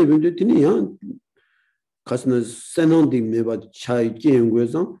바식 레비인데 디니야 가스나 세논디 네바 차이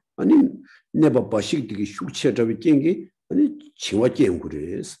게임고에서 아니 네바 바식 되게 슉체잡이 게임기 아니 칭화 게임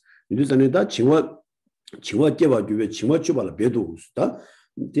그래서 이제는 다 칭화 깨봐 주에 칭화 줘봐라 배도 us다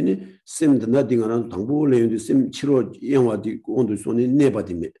디니 셈드 나딩하는 당부레인데 셈 치료 영화디 온도 손이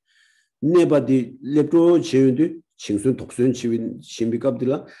네바디메 네바디 lepto 제인데 칭순 독순 지윈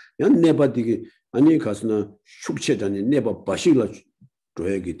신비갑들라 연 네바디기 아니 가스나 슉체잖니 네바 바시라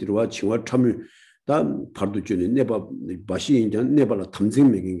줘야기 들어와 칭화 참을 다 바로 주니 네바 바시 인장 네바라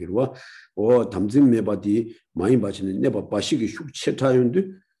탐징 매긴 게와 탐징 네바디 많이 바시는 네바 바시기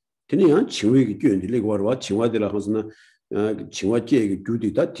슉체타인데 그냥 지위기 교인들이 거와 지와들라 하서나 지와계의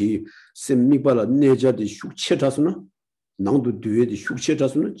규디다 디 셈미발라 내자디 슉체다스나 낭도 뒤에도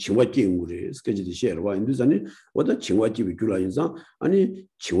숙체자수는 칭화기 응우래 스케지디 셰르와 인도자니 오다 칭화기 비줄라 인상 아니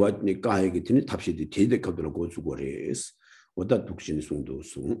칭화니 까하게 되니 탑시디 대대카도로 고주고래스 오다 독신이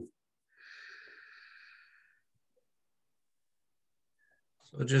송도송.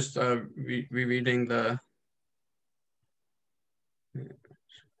 So just rereading the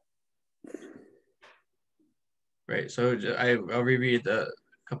right. So I'll reread a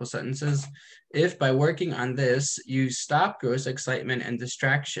couple sentences. If by working on this, you stop gross excitement and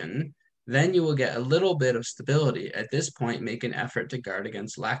distraction, then you will get a little bit of stability. At this point, make an effort to guard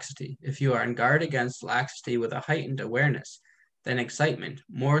against laxity. If you are on guard against laxity with a heightened awareness, then excitement,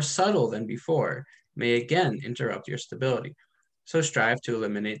 more subtle than before, may again interrupt your stability. So strive to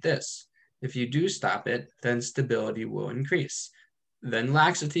eliminate this. If you do stop it, then stability will increase. Then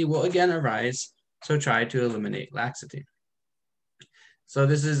laxity will again arise. So try to eliminate laxity. So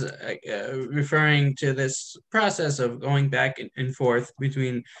this is referring to this process of going back and forth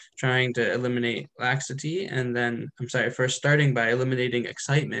between trying to eliminate laxity and then, first starting by eliminating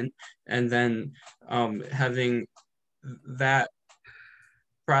excitement and then having that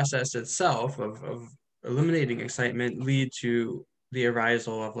process itself of eliminating excitement lead to the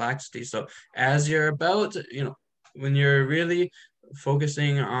arisal of laxity. So as you're about, when you're really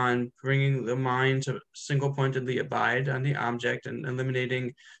focusing on bringing the mind to single-pointedly abide on the object and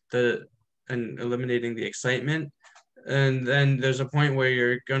eliminating the excitement, and then there's a point where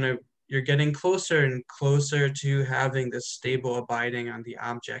you're getting closer and closer to having this stable abiding on the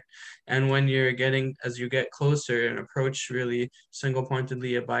object. And when as you get closer and approach really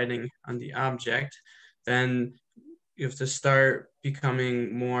single-pointedly abiding on the object, then you have to start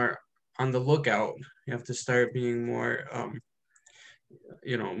becoming more on the lookout. You have to start being more,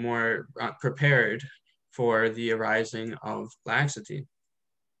 more prepared for the arising of laxity.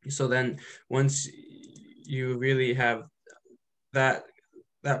 So then once you really have that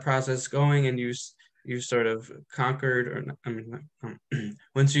process going and you sort of conquered,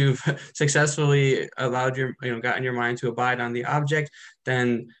 once you've successfully allowed gotten your mind to abide on the object,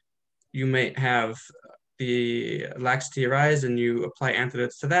 then you may have the laxity arise and you apply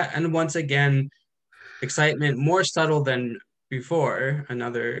antidotes to that. And once again, excitement more subtle than before,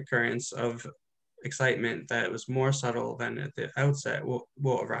 another occurrence of excitement that was more subtle than at the outset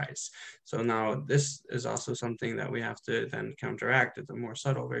will arise. So now this is also something that we have to then counteract at the more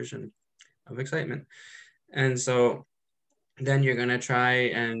subtle version of excitement. And so then you're going to try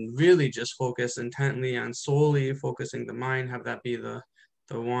and really just focus intently on solely focusing the mind, have that be the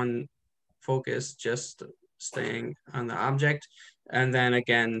one focus, just staying on the object. And then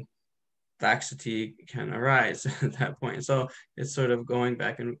again, laxity can arise at that point. So it's sort of going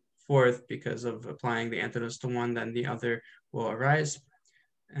back and forth because of applying the antidotes to one, then the other will arise.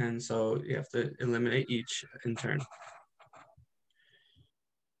 And so you have to eliminate each in turn.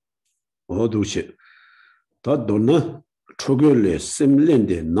 어두시 다도나 초결레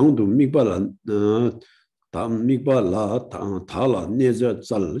심렌데 낭도 미발라 다 미발라 다라 내자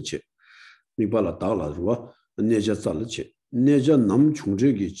잘르치 미발라 다라르와 내자 잘르치 내자 남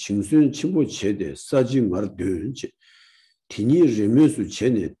중적이 칭순 친구 제대 사지 말든지 티니 레메수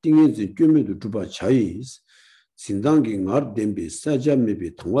제네 띵에지 규메도 두바 차이스 신당기 나르덴비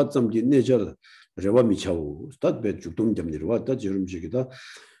사자메비 통화점기 내자 레와 미차우 스타트베 죽동점니와 다 지름지기다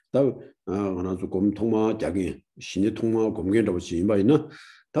다 하나도 곰 통마 자기 신의 통마 공견도 없이 이마이나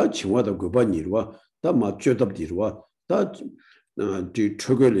다 칭화도 그반이와 다 맞춰답디와 다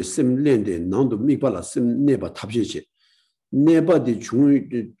최고의 심련데 난도 미발라 심 네바 탑시지 네바디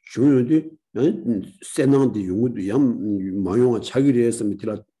중요한데 세난디 용도 양 마용아 차기를 했으면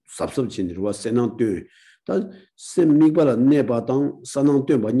들어 삽섭진이와 세난도 다 심미발라 네바당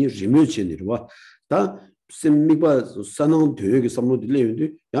사난도 많이 리묘진이와 다 심미바 사난 되게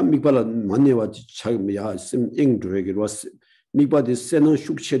삼로들레인데 야 미발라 만네와 차야 심 잉드레기로 미바디 세난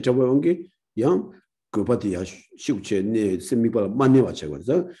숙체 잡아온 게양 그바디야 숙체 네 심미발라 만네와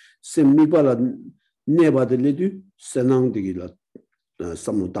차거든 심미발라 네바들레도 세난디기라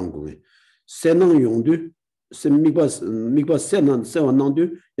삼로 당고에 세난 용도 심미바 세난 세완난도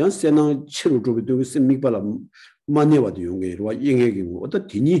양 세난 치료 주비도 심미발라 만네와도 용게로 잉해기 어떤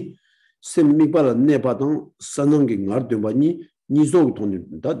디니 semmigbala nebadang sanangi ngardubani nizo toni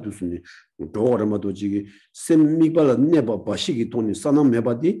da dusuni doramado jigi semmigbala neba bashigi toni sanam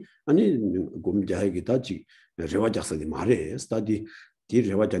mebadi ani gomjaigi da ji rewajaksadi mare stadi di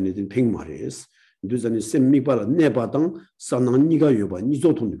rewajani din peng mare dusani semmigbala nebadang sanangiga yoba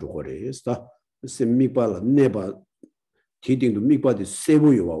nizo toni dogore sta semmigbala neba tiding도 미과디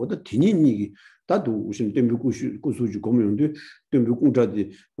세보요와 어디 디니니 다도 우신 땜비 구수주 고명도 땜비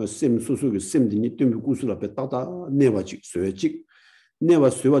공자디 셈 소소의 셈디니 땜비 구수라 앞에 따다 내와지 쇠지 내와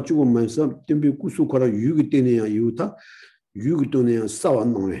쇠와 죽으면서 땜비 구수 거라 유기 때내야 이유다 유기 때내야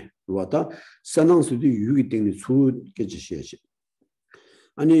싸웠노에 와다 산앙수도 유기 때문에 수게 지시야지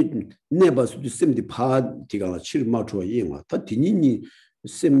아니 내바수도 셈디 파디가 칠 맞춰 이행와 다 디니니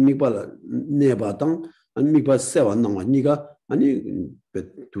셈미발 내바당 아니 미바 세완나와 니가 아니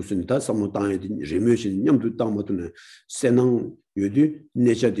두순다 삼모당에 리메신 냠도 땅모도네 세낭 요디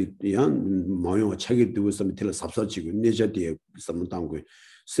내자디야 마용아 차기 두고 섬텔 삽사지고 내자디에 삼모당고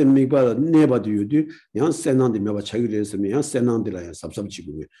셈미바 내바도 요디 양 세낭데 메바 차기를 했으면 양 세낭데라야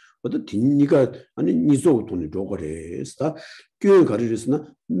삽삽지고 어디 디니가 아니 니소 돈이 로거레스다 교회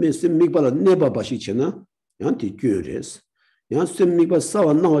가르쳤으나 셈미바 내바바시 쳤나 양디 교회레스 양 셈미바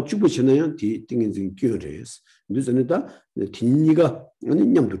싸워 나와 죽으시나 양디 띵인진 교회레스 누선이다 디니가 아니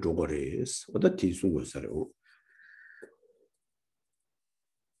냠도 로거레스 어디 디순 거사요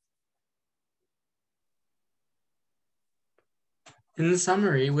In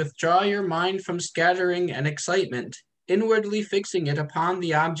summary, withdraw your mind from scattering and excitement, inwardly fixing it upon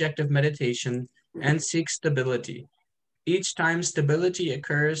the object of meditation, and seek stability. Each time stability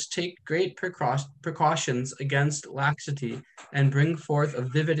occurs, take great precautions against laxity and bring forth a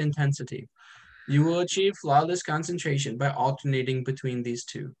vivid intensity. You will achieve flawless concentration by alternating between these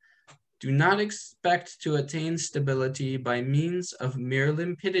two. Do not expect to attain stability by means of mere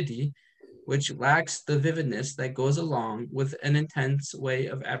limpidity, which lacks the vividness that goes along with an intense way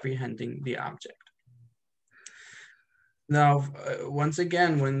of apprehending the object. Now, once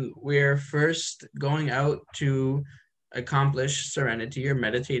again, when we're first going out to accomplish serenity or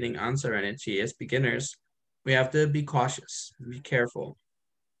meditating on serenity as beginners, we have to be cautious, be careful.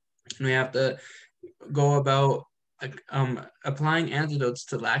 And we have to go about applying antidotes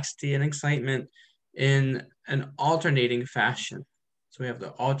to laxity and excitement in an alternating fashion. So we have to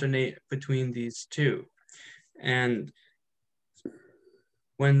alternate between these two. And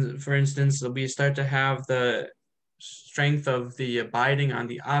when, for instance, we start to have the strength of the abiding on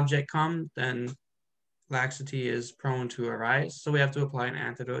the object come, then laxity is prone to arise. So we have to apply an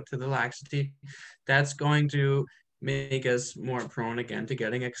antidote to the laxity. That's going to make us more prone again to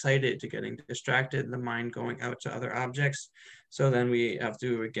getting excited, to getting distracted, the mind going out to other objects. So then we have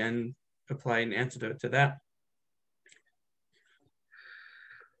to again apply an antidote to that.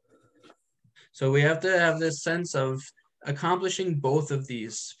 So we have to have this sense of accomplishing both of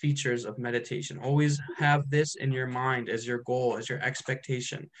these features of meditation. Always have this in your mind as your goal, as your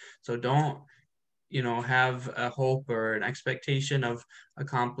expectation. So don't, have a hope or an expectation of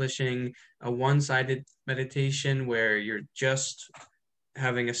accomplishing a one-sided meditation where you're just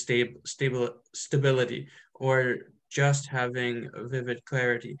having a stability or just having a vivid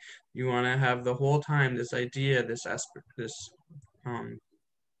clarity. You want to have the whole time this idea, the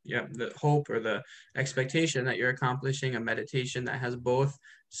hope or the expectation that you're accomplishing a meditation that has both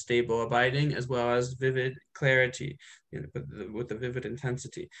stable abiding as well as vivid clarity, with the vivid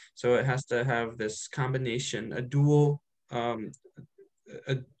intensity. So it has to have this combination, a dual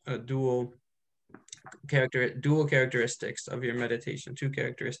characteristics of your meditation, two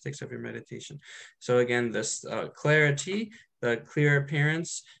characteristics of your meditation. So again, this clarity, the clear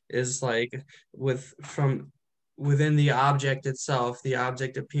appearance is like from within the object itself, the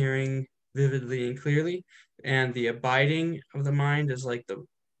object appearing vividly and clearly, and the abiding of the mind is like the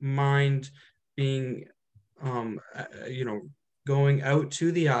mind being, going out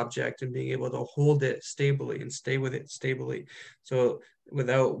to the object and being able to hold it stably and stay with it stably. So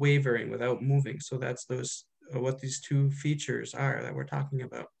without wavering, without moving. So that's what these two features are that we're talking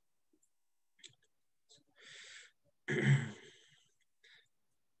about.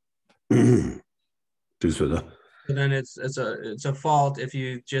 So then it's a fault if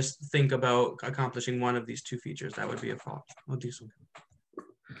you just think about accomplishing one of these two features. That would be a fault. I'll do something.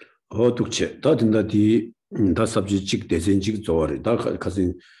 독체 다든다 다 subject 대전직 조아리 다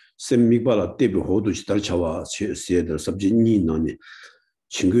가진 셈미발라 대비 호도 시달 차와 시에들 subject 니노니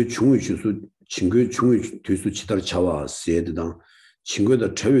친구 중의 주수 친구 중의 뒤수 지달 차와 시에들당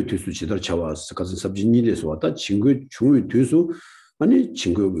친구의 최외 뒤수 지달 차와 가진 subject 니에서 왔다 친구 중의 뒤수 아니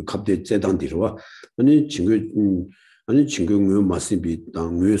친구 갑대 재단디로와 아니 친구 뭐 마시비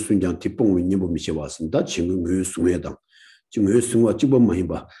당의 순장 뒷봉 님보 미시 왔습니다. 친구 수매당 지금 수와 집은 많이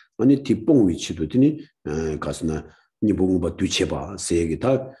봐. 아니 뒷봉 위치도 되니 가스나 니봉바 뒤쳐봐. 세게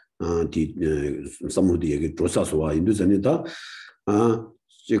다뒤 삼모디 얘기 조사소와 인도전이다.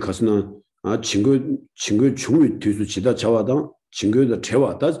 제 가스나 친구 중위 뒤수 지다 자와다 친구의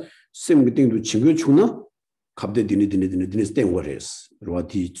채와다 셈그 땡도 친구 중나 갑대 디니 스땡워레스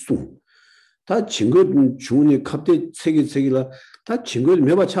로아티 숭 다 증거 중에 갑대 세계라 다 증거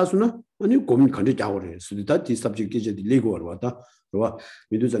매바 차수나 아니 고민 간지 자고래 수도 다 디스աբ젝트 이제 리고 왔다 그와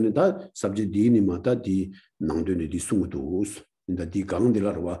미도전에 다 sabject 디니마다 디 낭도네 디 숨도 인다 디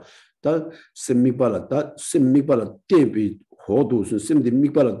강들라와 다 셈미발라 다 셈미발라 때비 호도스 셈디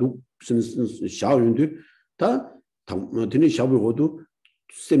미발라도 샤운드 다 당드니 샤부고도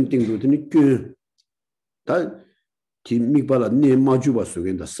셈띵도 드니 그다 팀미발라 네 마주바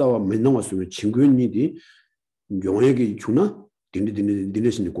속엔다 싸와 맨나와 속에 친구인이디 용액이 주나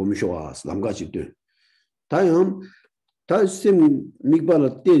딘디신이 고미쇼와 남가지들 다음 다심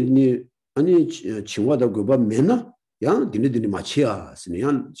미발라 때니 아니 친구다 그바 맨나 야 딘디니 마치야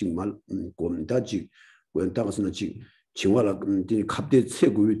스니한 정말 곰다지 원다가서는 지 친구라 디 갑대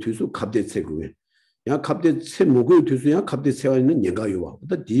세구위 뒤수 갑대 세구위 야 갑대 세 목을 뒤수야 갑대 세가 있는 얘가요와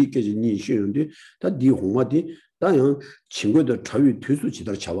다 디께지 니 쉬는데 다디 홍마디 다양 친구들 차위 뒤수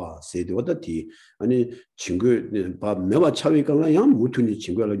지달 차와 세대보다 디 아니 친구 바 매와 차위가 양 무튼이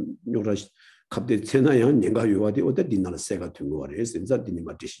친구를 요라 갑대 세나야 내가 요와디 어디 디나라 세가 된 거래 진짜 디니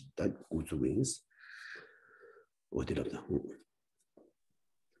마티시 다 우주윙스 어디라다.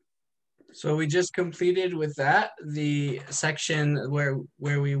 So we just completed with that the section where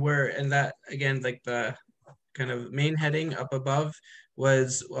we were, and that again, like the kind of main heading up above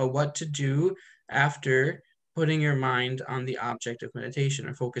was what to do after putting your mind on the object of meditation,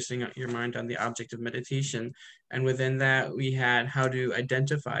 or focusing your mind on the object of meditation. And within that, we had how to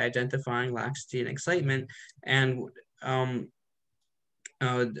identifying laxity and excitement, and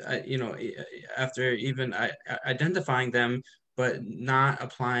after even identifying them, but not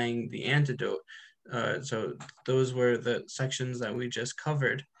applying the antidote. So those were the sections that we just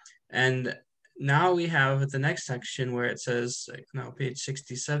covered. And now we have the next section where it says, now page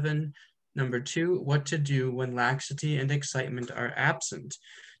 67, number 2, what to do when laxity and excitement are absent.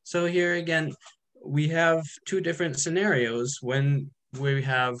 So here again, we have two different scenarios when we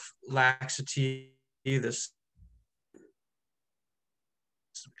have laxity, this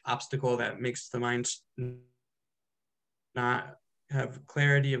obstacle that makes the mind not have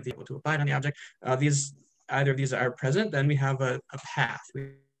clarity of the able to abide on the object. Either of these are present, then we have a path.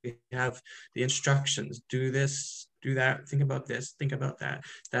 We have the instructions, do this, do that, think about this, think about that.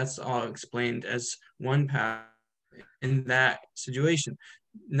 That's all explained as one path in that situation.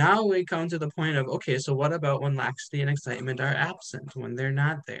 Now we come to the point of, okay, so what about when laxity and excitement are absent, when they're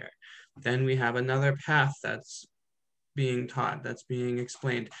not there? Then we have another path that's being taught, that's being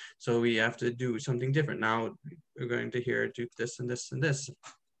explained. So we have to do something different. Now we're going to hear do this and this and this,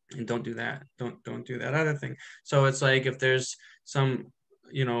 and don't do that. Don't do that other thing. So it's like if there's some,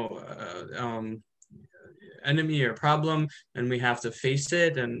 enemy or problem, and we have to face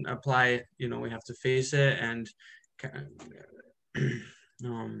it and apply. We have to face it, and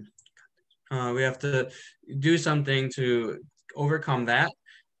we have to do something to overcome that.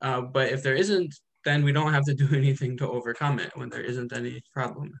 But if there isn't, then we don't have to do anything to overcome it when there isn't any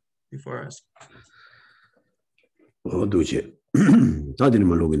problem before us. 도대체 다들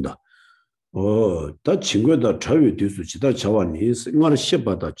말로긴다. 다 친구다 차위 뒤수 지다 자원이 생활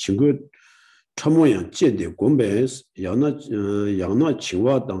시바다 친구 참모양 제대 공배 야나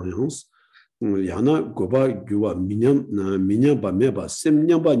친구와 당형스 야나 고바 규와 미념바 메바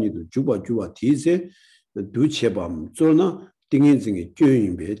셈념바니도 주바 디세 두체밤 쪼나 띵인증이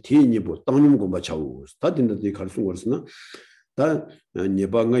교인배 디니보 땅님고바 차우 다딘데 갈수 거스나 다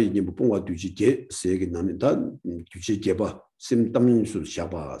네방가 이게 뭐 봉화 뒤지게 세게 나는 다 뒤지게바 심땅수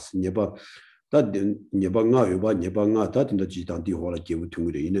샤바 네바 다 네방가 요바 네방가 다 된다 지당 디호라 개부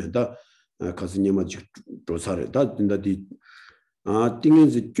통으로 이네 다 가스님아 조사를 다 된다디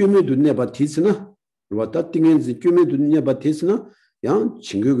띵인지 교매도 네바 티스나 왔다 띵인지 교매도 네바 티스나 양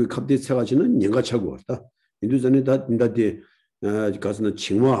친구가 갑대 쳐가지는 년가 차고 왔다 인도전에 다 된다디 가스나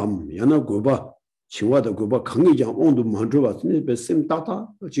칭화함 야나 고바 칭화다 고바 강의장 온도 만들어 봤으니 베셈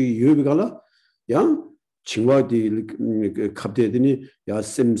따다 지 요비가라 양 칭화디 갑대더니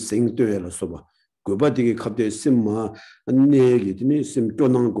야셈 생도에라서 봐 고바디게 갑대 셈마 안내기더니 셈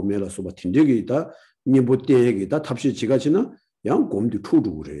쪼난 고메라서 봐 틴데기다 니보때기다 탑시 지가지나 양 곰디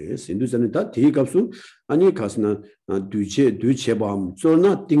투두 그래 인도전에 다 대값수 아니 가스나 뒤체밤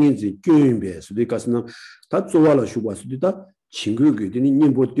쫄나 띵인지 교인배 수도 가스나 다 쪼와라 슈바 수도다 친구들이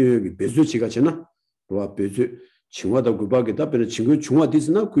님보때기 배수지가잖아 와 배수 친구다 그바게다 배는 친구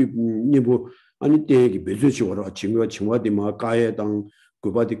중화디스나 그 님보 아니 때기 배수지워라 친구가 친구디마 가에당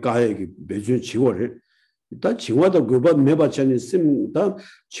그바디 가에기 배수지워를 다 친구다 그바 매바찬이 심다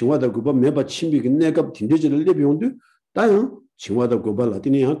친구다 그바 매바 침비기 내가 딘데지를 내비온데 다요 친구다 그바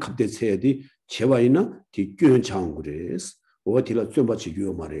라디니야 갑대세디 제와이나 뒤교연 장그레스 어디라 좀 받치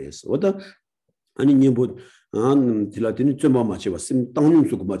요 말레스 어다 아니 님보 딜라티니 좀 맞춰 심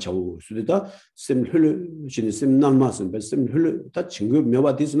땅님수고 맞춰 수리다 심 흘 신이 심 남마스 심 흘다 친구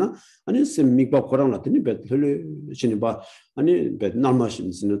몇바 디스나 아니 심 미바 코랑 라티니 베흘 신이 봐 아니 베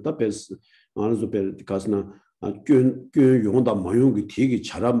남마신스는 다 베스 안에서 베 가스나 균 용다 마용이 되게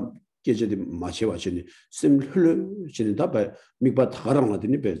잘함 깨져디 맞춰 와시니 심 흘 신이 다베 미바 타랑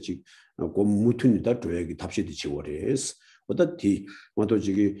라티니 베지 고 무튼이다 줘야기 답시디 지워레스 어떻게 뭐도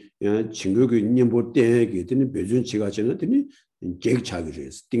저기 친구가 님보 때게 되는 배준 지가 전에 되니 계획차기를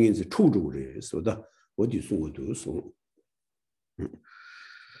해서 띵인지 투주를 해서 다 어디 숨어도 소.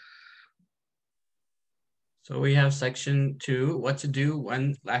 So we have section 2, what to do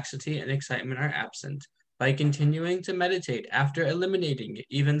when laxity and excitement are absent. By continuing to meditate after eliminating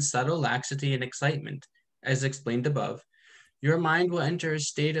even subtle laxity and excitement, as explained above, your mind will enter a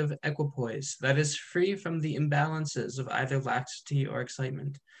state of equipoise that is free from the imbalances of either laxity or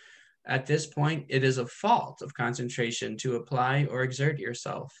excitement. At this point, it is a fault of concentration to apply or exert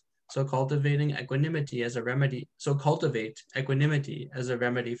yourself. So cultivate equanimity as a remedy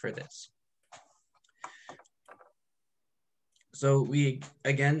for this. So we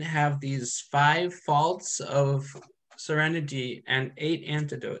again have these 5 faults of serenity and 8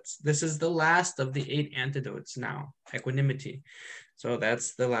 antidotes. This is the last of the 8 antidotes now, equanimity. So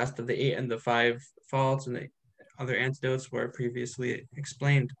that's the last of the 8, and the 5 faults and the other antidotes were previously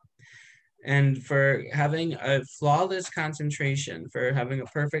explained. And for having a flawless concentration, for having a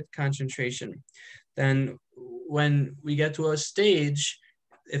perfect concentration, then when we get to a stage,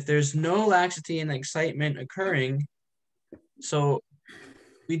 if there's no laxity and excitement occurring, so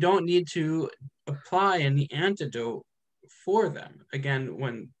we don't need to apply any antidote for them. Again,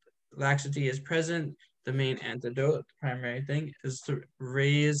 when laxity is present, the main antidote, the primary thing, is to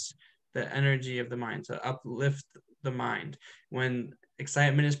raise the energy of the mind, to uplift the mind. When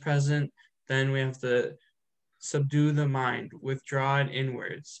excitement is present, then we have to subdue the mind, withdraw it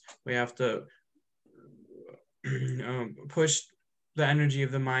inwards. We have to push the energy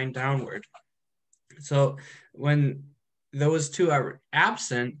of the mind downward. So when those 2 are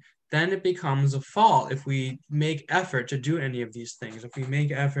absent, then it becomes a fault if we make effort to do any of these things. If we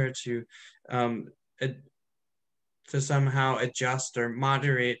make effort to somehow adjust or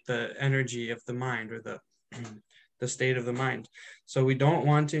moderate the energy of the mind, or the state of the mind. So we don't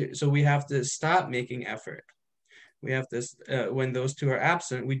want to, so we have to stop making effort. We have this, when those 2 are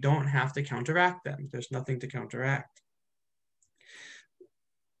absent, we don't have to counteract them. There's nothing to counteract.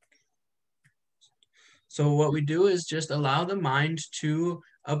 So what we do is just allow the mind to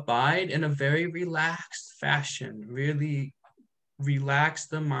abide in a very relaxed fashion, really relax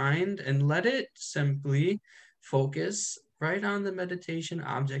the mind and let it simply focus right on the meditation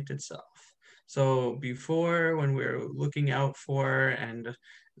object itself. So before, when we're looking out for and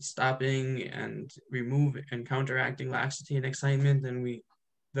stopping and removing and counteracting laxity and excitement, then we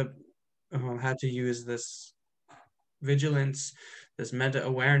had to use this vigilance, this meta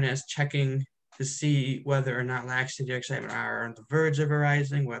awareness, checking to see whether or not laxity or excitement are on the verge of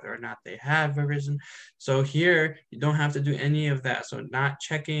arising, whether or not they have arisen. So here, you don't have to do any of that. So not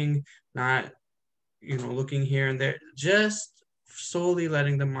checking, not looking here and there, just solely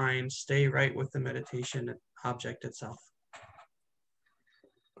letting the mind stay right with the meditation object itself.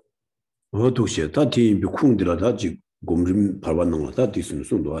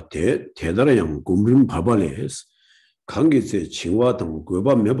 관계세 칭화 등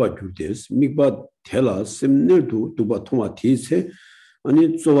고바 매바 줄데스 미바 텔라 셈늘도 두바 토마 디세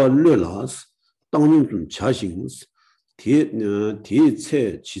아니 쪼와르라스 땅님 좀 자신스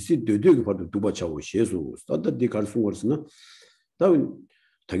디체 지시 되되게 봐도 두바 차고 예수 스타드디 갈승 거스나 다음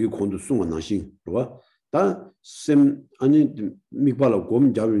자기 콘도 숨어 나신 봐. 다셈 아니 미발라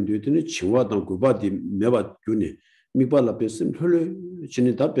곰 잡은 되더니 칭화 등 고바디 매바 줄니 미발라 베셈 털레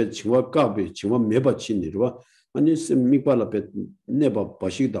진이다 베 칭화 까베 칭화 매바 친니로 아니 미발라베 네바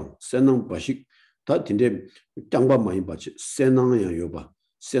바식당 세낭 바식 다 딘데 땅바 많이 바치 세낭야 요바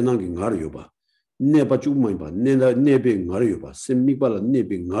세낭기 가르 요바 네바 쭉 많이 바 네나 네베 가르 요바 미발라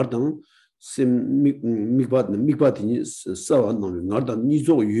네베 가르당 미바디니 사와 나미 가르당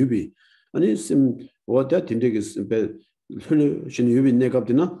니조 유비 아니 와다 딘데게 베 흘 신 유비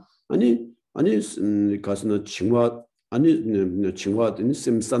네갑디나 아니 가스나 칭화 아니 칭화드니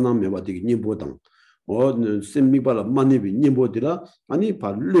사낭 메바디 니보당 셈미발라 마니비 님보디라 아니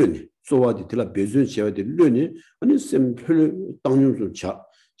발르니 소와디 들라 베준 샤와디 르니 아니 셈플 땅용수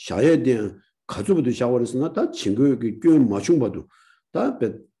샤야에 대한 가족부터 샤워했으나 다 친구에게 꽤 맞춤봐도 다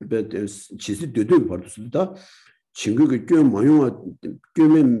지시 되도 받았다 친구에게 꽤 마용아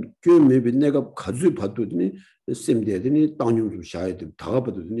꽤매비 내가 가족 받더니 셈되더니 땅용수 샤야에 다가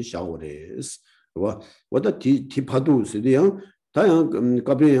받더니 샤워레스 我的提爬度是的样，他样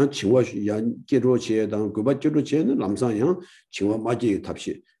隔壁样青蛙样接着去当古巴接着去那南上样青蛙马街塔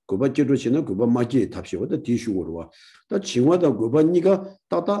皮，古巴接着去那古巴马街塔皮，我的地区我了，但青蛙的古巴你个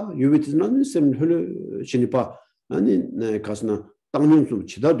大有位置那你什么了心里吧，你那开始呢，当年做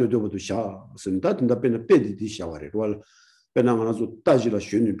其他都不下，什么他等他变成别的下来了，完了，变成那说大级了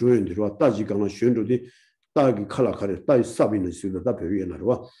选举主任的是吧？大级刚刚选举的。大个卡拉卡的，大啥边的时候，大表演了是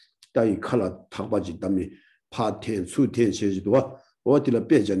吧？大一卡拉他把几他们爬天、出天些的话，我对了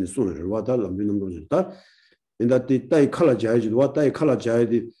别讲的算了是吧？他那边那么多人，他人家对大一卡拉家的话，大一卡拉家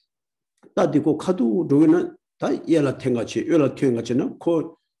的，大的个卡都这个呢，他越来天个去，越来天个去呢，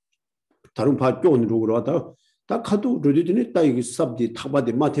可다른 파 교원 로그로 하다 다 카도 로디드니 다 이게 삽디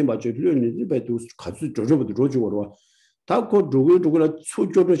타바디 마테마죠 르니 베도 가수 조조부터 로주고로 다고 로그로라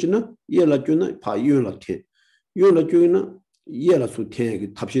초조로지나 예라주나 파 이용라테 이용라주나 예라수天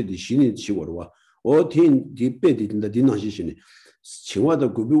그 탑시디 신이 지고로 와 어틴 디베디인다 디나시시니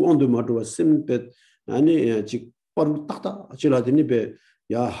칭와다 구비 온도 마도와 심베 아니 지 바로 딱딱 지라드니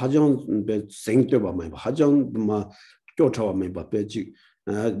베야 하정 베 생때 봐 하정 마 쫓아와 봐 베지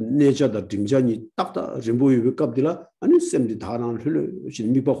내자다 등장이 딱다 림보이 갑디라 아니 셈디 다랑 흘러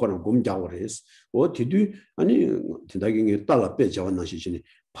신미바kho랑 곰자고레스 어 디디 아니 진다경에 따라 빼자왔나 시시니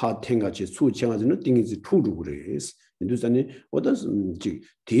파텐같이 수청하지는 띵이지 투루그레스 인도산이 어떤 지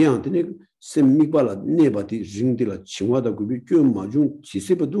디양한테 셈미발라 네바디 링디라 칭와다 구비 좀 마중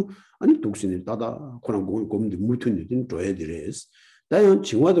지세버도 아니 독신이 따다 코랑 곰디 물튼이 줘야 되레스 다양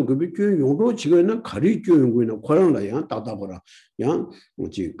칭와도 급이 교육 용도 지금은 가리 교육 연구이나 관련라 양 따다보라 양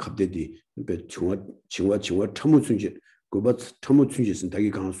뭐지 갑대디 배 칭와 첨무 순지 그바 첨무 순지는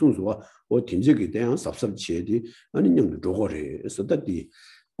다기 강 순수와 어 딘적에 대한 삽삽치에디 아니 냥 저거래 서다디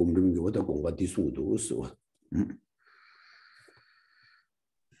공중교보다 공과 디송도 써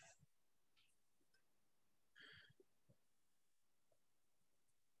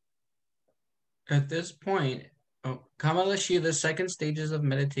At this point, Kamalashi, the second stages of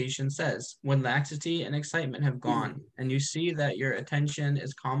meditation says, when laxity and excitement have gone, and you see that your attention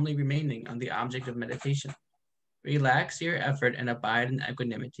is calmly remaining on the object of meditation, relax your effort and abide in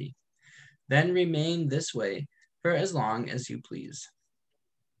equanimity. Then remain this way for as long as you please.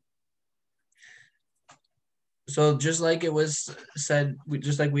 So just like it was said,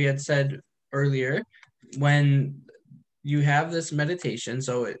 just like we had said earlier, when you have this meditation,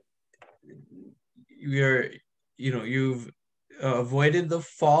 so you've avoided the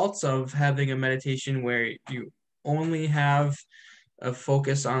faults of having a meditation where you only have a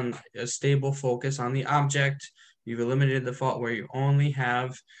stable focus on the object. You've eliminated the fault where you only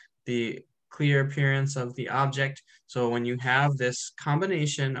have the clear appearance of the object. So when you have this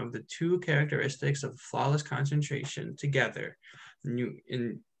combination of the two characteristics of flawless concentration together, and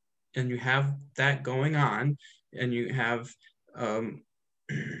you have that going on, and you have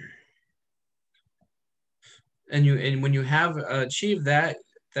and when you have achieved that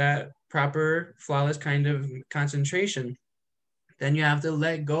proper flawless kind of concentration, then you have to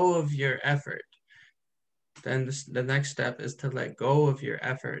let go of your effort. Then the next step is to let go of your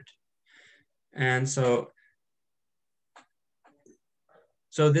effort. And so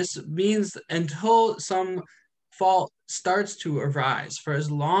this means until some fault starts to arise, for as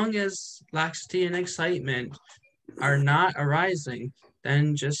long as laxity and excitement are not arising,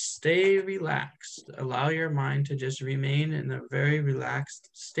 then just stay relaxed. Allow your mind to just remain in a very relaxed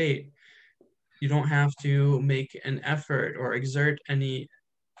state. You don't have to make an effort or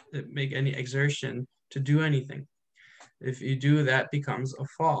make any exertion to do anything. If you do, that becomes a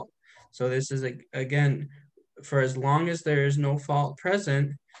fault. So this is, again, for as long as there is no fault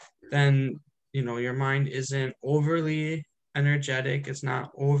present, then, your mind isn't overly energetic. It's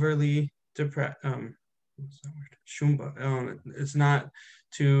not overly depressed. Shumba. It's not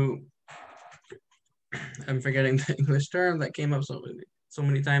too, I'm forgetting the English term that came up so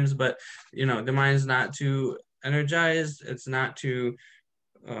many times, but the mind's not too energized. It's not too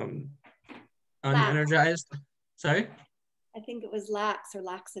unenergized. Sorry? I think it was lax or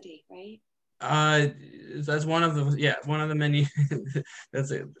laxity, right? That's one of the many.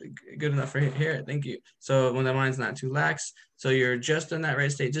 That's good enough for here. Thank you. So when the mind's not too lax, so you're just in that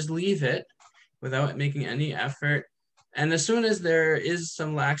right state, just leave it without making any effort. And as soon as there is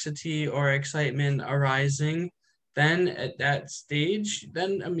some laxity or excitement arising, then at that stage,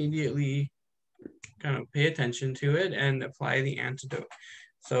 then immediately kind of pay attention to it and apply the antidote.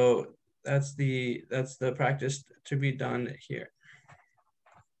 So that's the practice to be done here.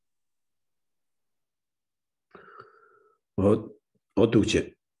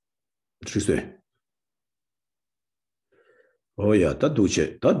 어두체 주세 어야 다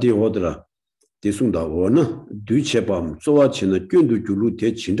두체 다 디오더라 대송다 원나 뒤체밤 조와치는 균도 줄로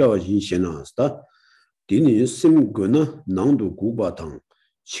대 진짜와 인신나스다 디니 심거나 낭도 구바당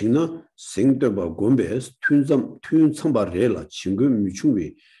칭나 생더바 곰베스 튠sam바레라 칭거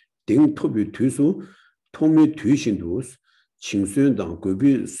미충비 딩토비 뒤수 통미 뒤신도스 칭수연당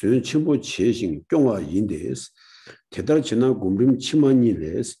급이 수연 첨부 제신 경화 인데스 대달 지나 곰림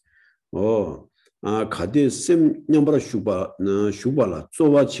치만이레스 가데 셈 냠바라 슈바라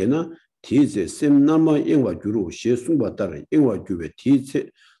조와 제나 티제 셈 남아 인와 주로 시송바 따라 인와 주베 티제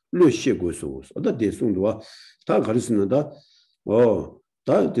르시고소 어다 대송도와 다 가르스는다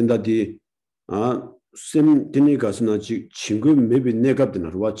다 된다디 셈 드니 가스나 지 친구 매비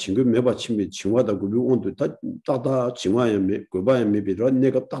내갑드나와 친구 매바 친미 친와다 그 온도 다 따다 친와야 매 고바야 매비로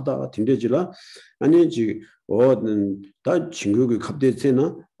내가 따다 딘데지라 아니 지 다 친구가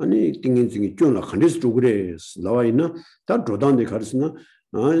갑대세나 아니 띵인증이 쫀라 간데스 쪽으로 나와 있나 다 조단데 가르스나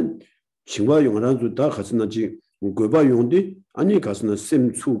친구와 용어란도 다 가스나 지 고바 용디 아니 가스나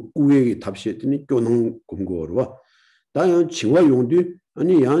셈추 구에게 답시했더니 쫀는 공고로 다양 친구와 용디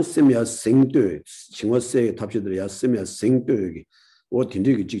아니 양sem야 생도 칭와세 답시들 야sem야 생도 여기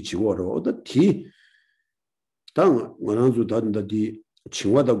딘데기 지고로 당 원한주 다든다디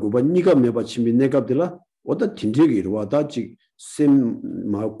칭와다 고바 니가 매바 침비 내갑들라 딘데기 이러와다 지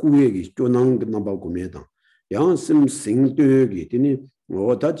셈마 구에기 쪼낭 나바 고메다 양셈 생도 여기 되니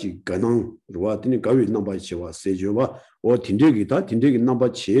지 가능 로와드니 가위 나바 치와 세조와 딘데기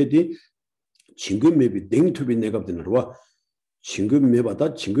나바 치에디 친구 매비 땡투비 내갑들라 친구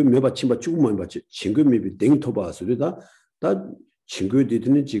매바다 친구 매바 침바 조금만 받지 친구 매비 땡토바스다 다 친구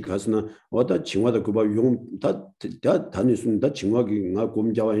되더니 지 가스나 칭와다 그바 용다 다니순다 칭와기 나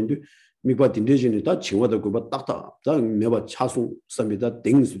곰자와 인데 미바 딘데진이 다 칭와다 그바 딱다 다 매바 차송 쌈이다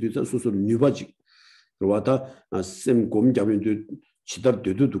땡스도 수수 뉴바지 그러다 셈 곰자빈도 치다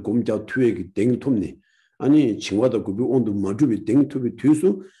되도 곰자 투에기 땡톰니 아니 칭와다 그비 온도 마주비 땡토비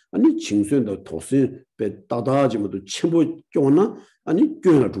뒤수 아니 칭선도 도스 배 따다지 모두 첨부 쪼나 아니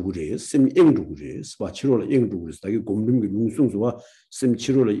쪼나 두구리 심 앵두구리 스바 치로라 앵두구리 다기 곰림기 뭉송수와 심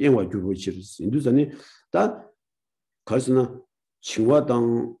치로라 앵와 주고 치르스 인도전에 다 가스나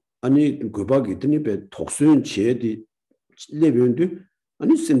칭와당 아니 그박이 드니 배 독수연 제디 레변도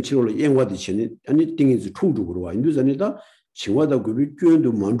아니 심 치로라 앵와디 치니 아니 띵이지 투두구로 와 인도전에다 칭와다 그비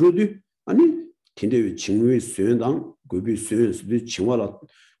쪼도 만조도 아니 딘데 칭외 수연당 그비 수연스도 칭와라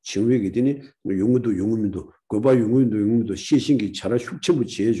칭외기 되니 용문도 고바 용문도 시신기 차라 흉체부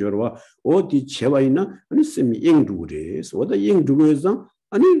지해줘라 어디 제와 있나 아니 쌤이 앵두그래서 어디 앵두그래서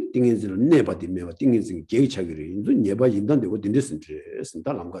아니 띵인지를 내바디 메바 띵인지 계차기를 인도 내바 인단데 어디 됐는지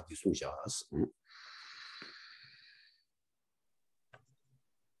쓴다 남가디 송샤스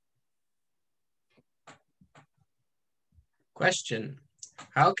Question: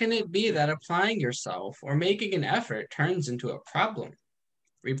 How can it be that applying yourself or making an effort turns into a problem?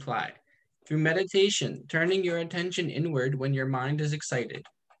 Reply: Through meditation, turning your attention inward when your mind is excited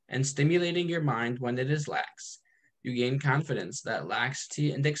and stimulating your mind when it is lax, you gain confidence that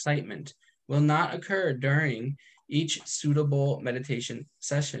laxity and excitement will not occur during each suitable meditation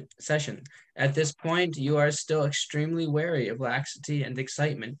session. At this point, you are still extremely wary of laxity and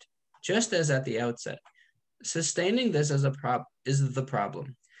excitement, just as at the outset. Sustaining this is the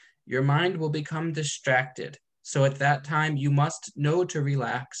problem. Your mind will become distracted. So at that time, you must know to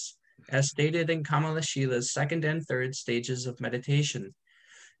relax, as stated in Kamalashila's second and third stages of meditation.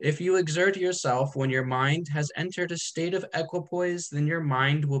 If you exert yourself when your mind has entered a state of equipoise, then your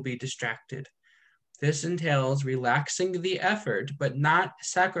mind will be distracted. This entails relaxing the effort, but not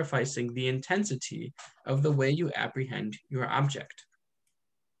sacrificing the intensity of the way you apprehend your object.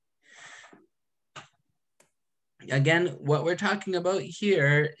 Again, what we're talking about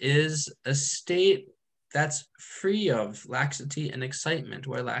here is a state that's free of laxity and excitement,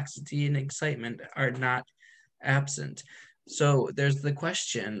 where laxity and excitement are not absent. So there's the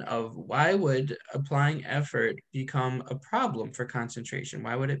question of why would applying effort become a problem for concentration?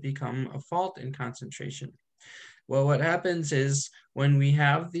 Why would it become a fault in concentration? Well, what happens is when we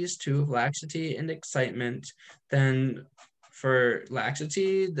have these two, laxity and excitement, then for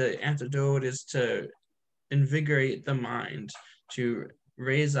laxity, the antidote is to invigorate the mind, to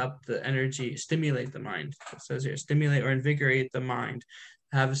raise up the energy, stimulate the mind. It says here, stimulate or invigorate the mind,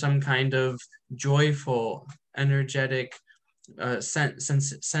 have some kind of joyful, energetic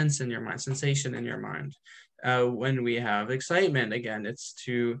sense in your mind, sensation in your mind. When we have excitement, again, it's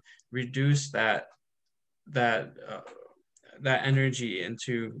to reduce that energy and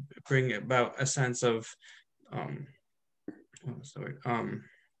to bring about a sense of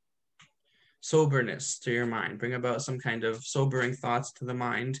soberness to your mind, bring about some kind of sobering thoughts to the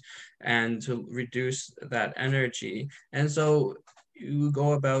mind, and to reduce that energy. And so you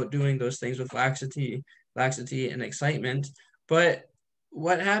go about doing those things with laxity and excitement. But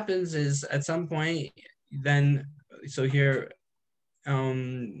what happens is at some point, then, so here,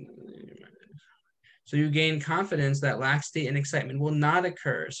 so you gain confidence that laxity and excitement will not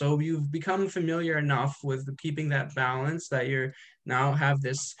occur. So you've become familiar enough with keeping that balance that you're now have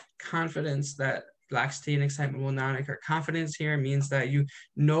this confidence that laxity and excitement will not occur. Confidence here means that you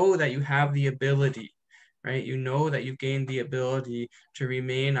know that you have the ability, right? You know that you've gained the ability to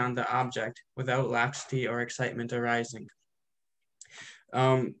remain on the object without laxity or excitement arising.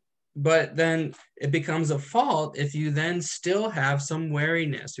 But then it becomes a fault if you then still have some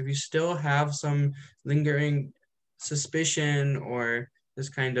wariness, if you still have some lingering suspicion or this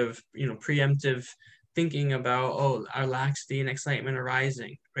kind of, preemptive thinking about, oh, our laxity and excitement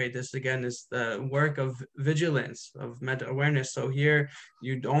arising, right? This again is the work of vigilance, of meta awareness. So here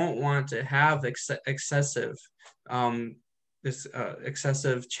you don't want to have excessive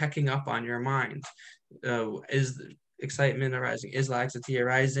checking up on your mind. Is excitement arising? Is laxity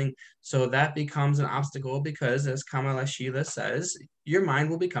arising? So that becomes an obstacle because, as Kamala Sheila says, your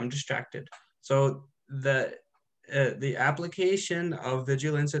mind will become distracted. So the application of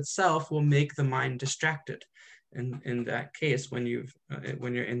vigilance itself will make the mind distracted. And in that case, when you're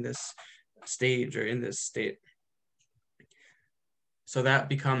in this stage or in this state. So that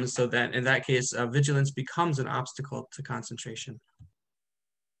becomes, so that in that case, vigilance becomes an obstacle to concentration.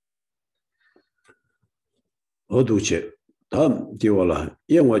 어두체 다음 디와라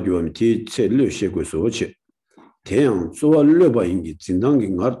영화주엄 디체르 셰고소체 태양 조알르바 인기 진당기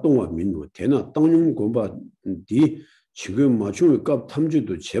활동과 민노 대나 땅용 공바 디 지금 맞춤 값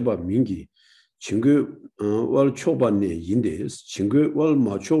탐주도 제바 민기 친구 월 초반에 인데 친구 월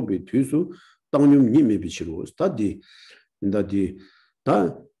맞춰비 뒤수 땅용 님이 비치로 스타디 인다디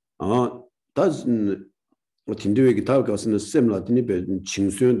다다스 어틴데기 다가서는 셈라드니 배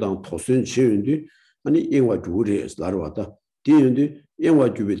칭수연당 토순 지연디 아니 영화 주리에 라르와다 디연디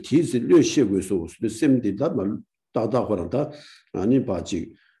영화 주베 티스 르셰고서 셈디다 말 다다고란다 아니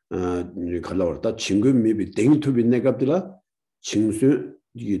바지 갈라왔다 친구 미비 땡투비 내갑들아 칭수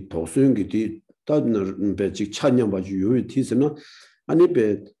이 도순기디 다는 배직 찬양 바지 요이 티스나 아니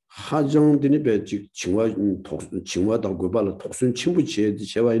배 하정드니 배직 칭화다 고발로 독순 친구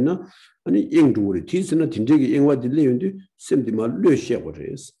제와 있나 아니 영주리 티스나 딘데기 영화들리인데 셈디말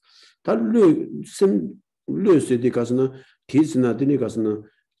르셰고레스 달르 심 르세디 가스나 티스나 드니 가스나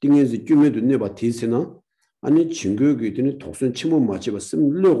띵에지 쭈메도 네바 티스나 아니 친구기 드니 독순 친구 맞지바 심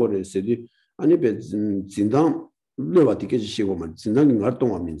르고레세디 아니 배 진당 르와 디게지시고만 진당이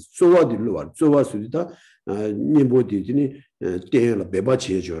활동하면 쪼와딜로와 쪼와수디다 니보디드니 땡을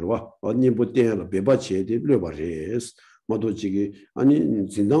베바치해줘와 니보 땡을 베바치해디 르바레스 모두지기 아니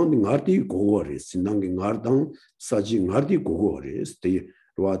진당이 나르디 고고레스 진당이 나르당 사지 나르디 고고레스 데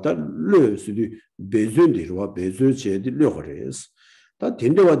로아다 르스디 베존디 로아 베존체디 르고레스 다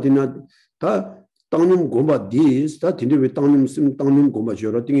덴데와디나 다 땅님 고마 디스 다 딘데베 땅님 심 땅님 고마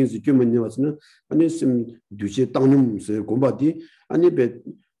저러 띵에서 주문이 왔으나 아니 심 두제 땅님 세 고마디 아니 베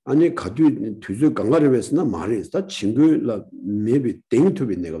아니 가두 두제 강가를 했으나 말이스 다 친구라 메비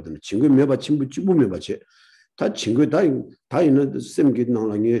땡투비 내거든 친구 메바 친구 찌부 메바체 다 친구 다 있는 심기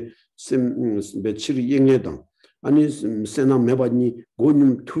나랑에 심 며칠이 영예당 아니 세나 메바니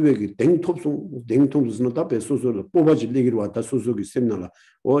고님 투백이 땡톱송은 답에 소소를 뽑아질 얘기로 왔다 소소기 셈나라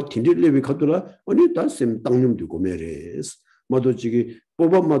딘딜레비 가더라 아니 다셈 땅님도 고메레스 마도지기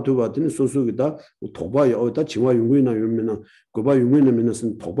뽑아마도 받는 소소기다 도바야 어다 지와 용구이나 요면은 그바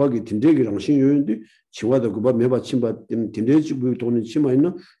용구이나면은 도박이 딘데기랑 신요인데 지와도 그바 메바 침바 딘데지 부 돈은 치마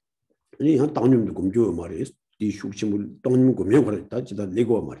있나 아니 한 땅님도 공조 말이스 이 숙침을 땅님 고메 거랬다 지다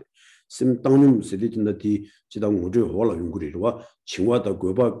내고 말이 심 땅님 세디진다디 지당 우주 올라 용구리와 칭와다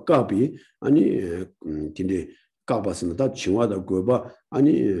고바 까비 아니 딘데 까바스나다 칭와다 고바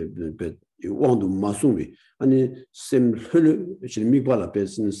아니 왕도 마송비 아니 심 흘 미발라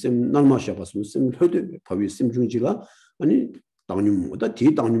베스는 심 날마샤바스 심 흘 파비 심 중지라 아니 땅님보다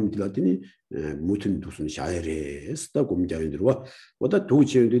뒤 땅님들한테니 무튼 두순 샤에레스다 공자인들과 보다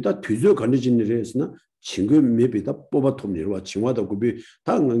도지에다 뒤져 가르진 일에서나 친구 맵이다 뽑아 톱니와 칭와다 고비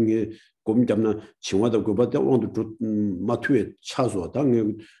당에 곰잡나 칭와다 고바다 원도 마투에 차서 당에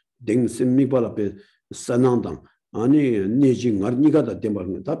댕심 미발라베 산난당 아니 네지 나르니가다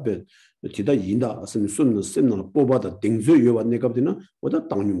덴바는 답베 디다 인다 asem sunna sem나 뽑아다 땡저 요와 내가드나 보다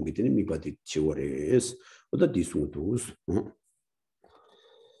땅님게 되는 미바디 지워레스 보다 디숭도스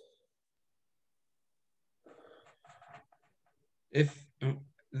If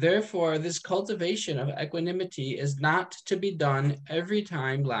Therefore, this cultivation of equanimity is not to be done every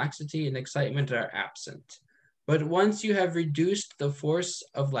time laxity and excitement are absent, but once you have reduced the force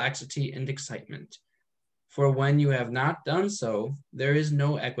of laxity and excitement. For when you have not done so, there is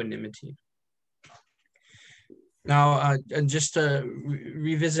no equanimity. Now, just to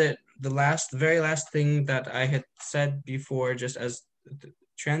revisit the very last thing that I had said before, just as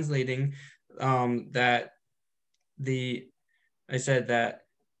translating, that I said that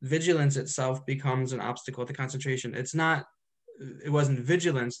vigilance itself becomes an obstacle to concentration. It wasn't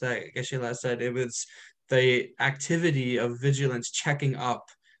vigilance that Geshe said, it was the activity of vigilance checking up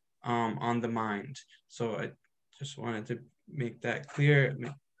on the mind. So I just wanted to make that clear.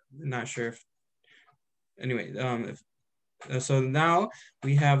 I'm not sure if, anyway, so now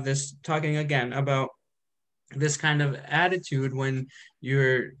we have this talking again about this kind of attitude when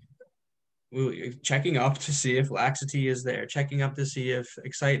you're checking up to see if laxity is there, checking up to see if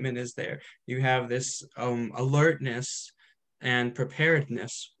excitement is there. You have this alertness and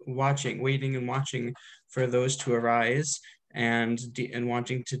preparedness, waiting and watching for those to arise and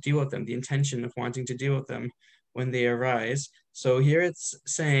wanting to deal with them, the intention of wanting to deal with them when they arise. So here it's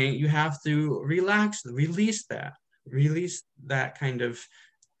saying you have to release that kind of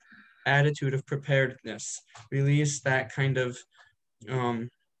attitude of preparedness, release that kind of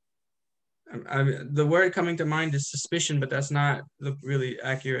the word coming to mind is suspicion, but that's not the really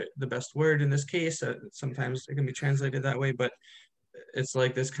accurate, the best word in this case. Sometimes it can be translated that way, but it's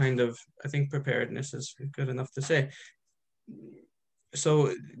like this kind of, I think preparedness is good enough to say.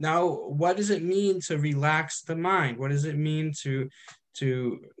 So now, what does it mean to relax the mind? What does it mean to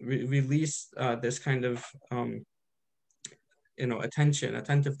release this kind of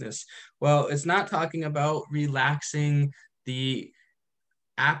attentiveness? Well, it's not talking about relaxing the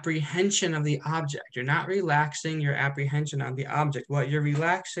apprehension of the object. You're not relaxing your apprehension on the object. What you're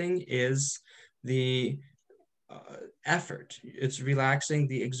relaxing is the effort. It's relaxing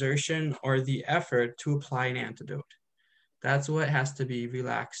the exertion or the effort to apply an antidote. That's what has to be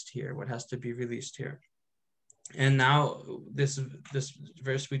relaxed here, what has to be released here. And now this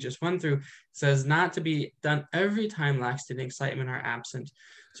verse we just went through says not to be done every time laxity and excitement are absent.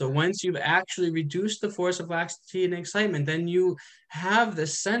 So once you've actually reduced the force of laxity and excitement, then you have the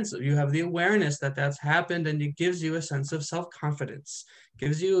sense you have the awareness that that's happened, and it gives you a sense of self-confidence,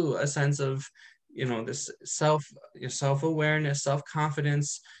 gives you a sense of, this self-awareness,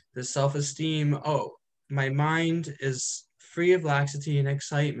 self-confidence, the self-esteem. Oh, my mind is free of laxity and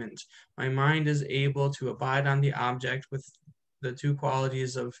excitement. My mind is able to abide on the object with the two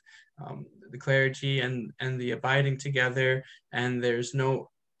qualities of the clarity and the abiding together, and there's no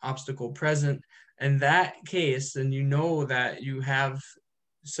obstacle present. In that case, then you know that you have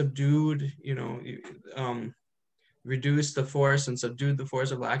subdued, reduced the force and subdued the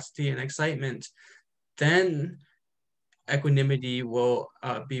force of laxity and excitement. Then equanimity will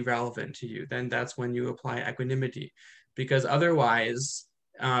be relevant to you. Then that's when you apply equanimity, because otherwise,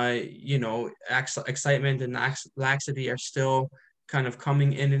 excitement and laxity are still kind of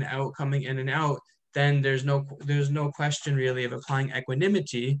coming in and out. Then there's no question really of applying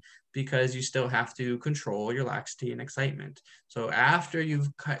equanimity, because you still have to control your laxity and excitement. So after you've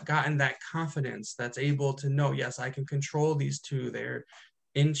gotten that confidence that's able to know, yes, I can control these two, they're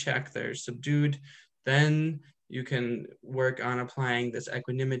in check, they're subdued, then you can work on applying this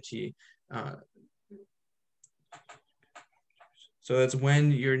equanimity. So that's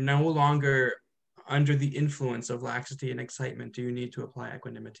when you're no longer under the influence of laxity and excitement do you need to apply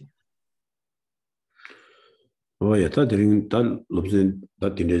equanimity. Oh yeah, that during that lobsen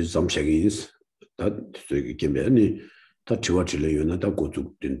that in some shaggies that so you can be that you watch that go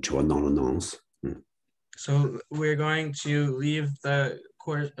to nonce. So we're going to leave the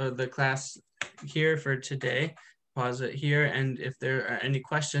course the class here for today. Pause it here, and if there are any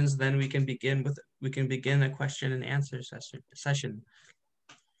questions, then we can begin a question and answer session.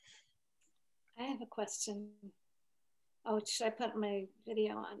 I have a question. Oh, should I put my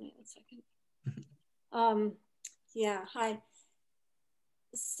video on in a second? Yeah, hi.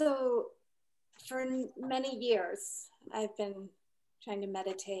 So for many years, I've been trying to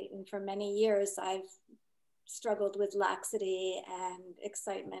meditate, and for many years, I've struggled with laxity and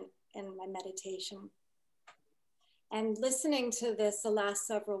excitement in my meditation. And listening to this the last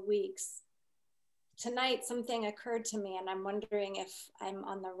several weeks, tonight something occurred to me, and I'm wondering if I'm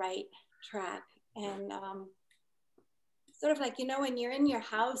on the right track. And sort of like, when you're in your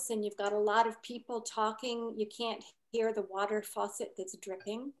house and you've got a lot of people talking, you can't hear the water faucet that's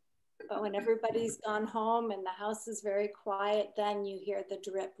dripping. But when everybody's gone home and the house is very quiet, then you hear the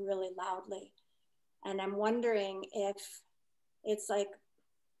drip really loudly. And I'm wondering if it's like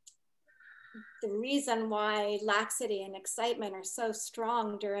the reason why laxity and excitement are so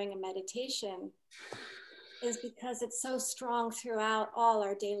strong during a meditation is because it's so strong throughout all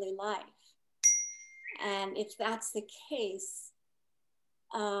our daily life. And if that's the case,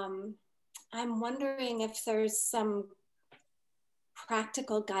 I'm wondering if there's some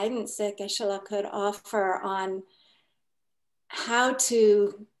practical guidance that Geshe could offer on how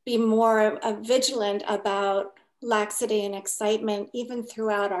to be more vigilant about laxity and excitement even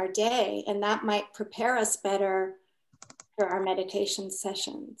throughout our day, and that might prepare us better for our meditation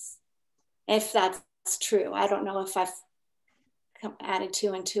sessions. If that's true, I don't know if I've added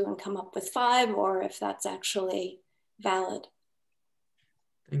 2 and 2 and come up with 5, or if that's actually valid.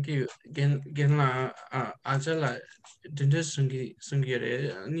 Thank you. Again, Ajala didn't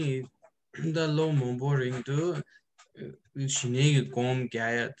sungere ni the low boring to Shinegi gom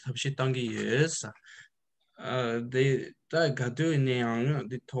gaya tapshi tangi yes. They gadu in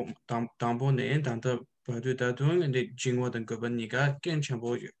the tambo ne tanta padu dadung and the jingo and gobaniga ken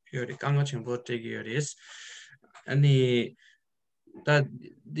chambo yori kanga chambo take yoris. And the that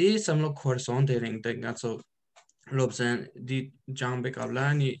these some look course on the ring that got so Lobsen di jambe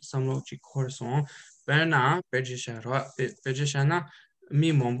kabla ni samlo chi khorson pena pejishana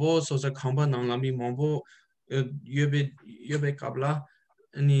mi mombo so za khamba nangla mi mombo yobe kabla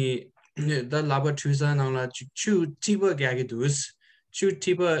ni da laba thusa nangla chu tiba gagi dus chu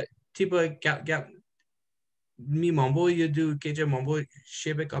tiba gap mi mombo yodu keje mombo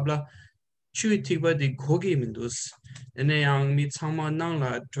shebe kabla chu tiba di gogi mindus ene yang mi chama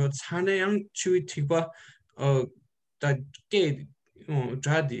nangla tro chane yang chu tiba that gate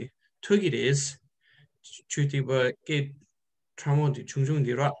jadi tugiris chutiba gate tramodi chungjung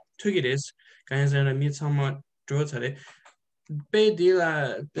di ra tugiris kanzana mi sama drotare be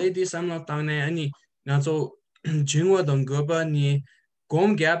di samla tangne ani nazo jingwa dong goba ni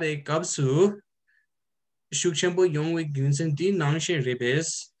gom gabe kapsu shukchenbo yongwe gyunsen di nangshe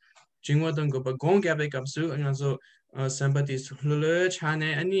rebes jingwa dong goba gom gabe kapsu nazo somebody lule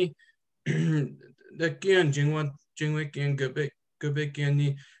chane ani the kian jingwe kian gobe kian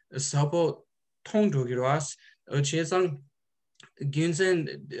ni sabo tongjogiras chesang ginsen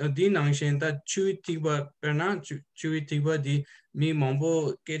di nangshen da chui tiba perna chui tiba di mi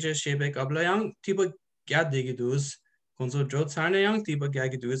mombo keje shebe kablayang tiba kya degidus konso jo tsane yang tiba kya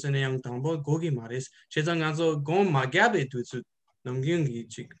gidus ne yang tambo gogi maris chesang ganso gon ma gabe dusu namgyung gi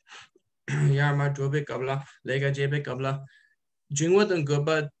chik yar ma jobe kabla lega jebe kabla jingwa dang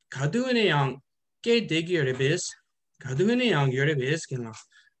goba kadune yang ke degi rebes kadune yang rebes kena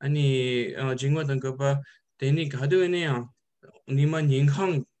ani jingwa dang goba deni kadune yang nima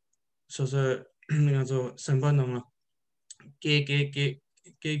ninghang soso ngazo sambanong ke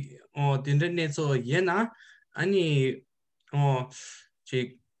dinde nezo yena ani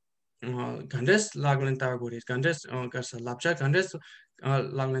chi gandes laglen targoris gandes gas lapcha gandes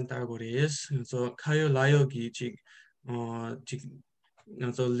laglen targoris so kayo layo gi chi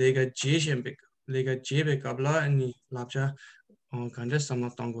so lega jebe kabla ani lapcha gandes samna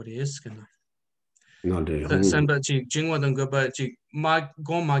tangoris kana Samba chi jingwa dang goba chi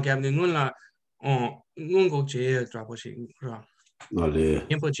ma gab ni ngun la ngun go je drabo shi ra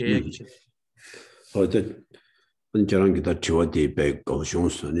yempo je ki 어제 언제랑 기타 지워디 백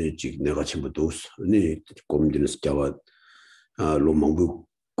고숑스니 지 내가 침부도스 니 곰디는 스자와 로망부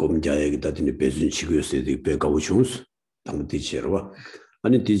곰자에 기타드니 배순 시고였어요 백 고숑스 당디체로와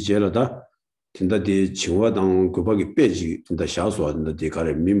아니 디제라다 tinda chingwa kubagi peji tinda shaaswa tinda di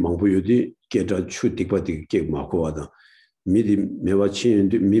kare mi mangpo yodi keta chu tikpa di kek mako wada mi di mewa chin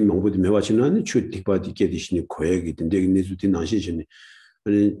mi mangpo di mewa chin nani chu tikpa di keti shini koyagi tinda nizu di nanshin shini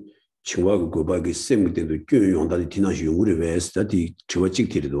chingwa kubagi sem tinda gyun yongda di tinashi yunguri wes da di chiwa chik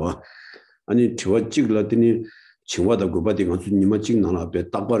tiridwa ani chiwa chikla tini chingwa da kubadi gansu nima chik nana pe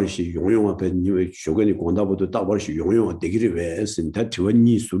takbari shi yongyonga pe nima shogani kondabodo takbari shi yongyonga degiri wes da chiwa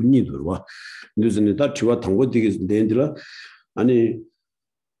ni suru ni durwa 그래서 다 치와 당고 되게 된들라 아니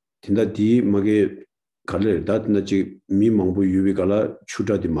tinda di mage kale da tinda ji mi mangbu yubi kala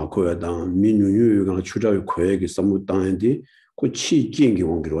chuda di makoya da mi nyunyu yuga chuda yu koya ki samu tangdi ko chi gengi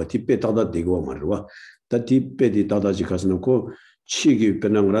wangirwa di pe dada degiwa marwa da di pe di dada ji kasana ko chi ki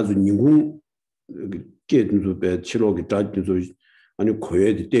penang razu nyingung ge dunzu pe chilo ki da dunzu 아니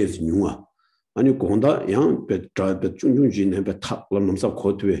koya di dezi nyunga 아니 gonda yang pe chung ji ne pe tak la namsa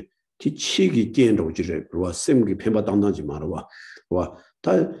kotuwe 티 치기 견도지를 와 샘기 펜바 당당지 말아와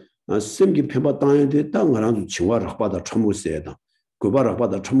와다 샘기 펜바 당인데 땅가랑 지와를 받아 참으세요다 그바락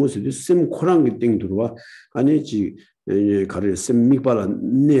받아 참으세요 샘 코랑기 땡들와 아니지 가를 샘 미발아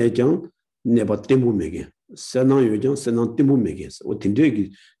내장 내바 때문에게 senang yo장 senang timbu meges o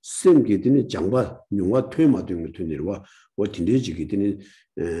tindegi semge dini jangba nyungwa toima dungi tunirwa o tindeji gi dini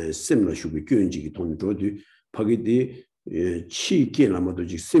semla shubi gyönji gi toni jodi pagi di chi gen lamado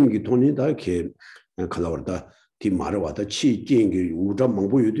ji semgi toni da ke kalawarda di marwa chi gengi uja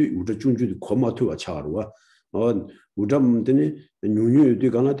mangbo yudu uja junju di koma tuwa chaarwa uja dini nyunyu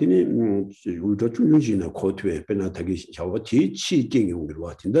yudu gana dini uja junju na kotuwe pena tagi chawa di chi gengi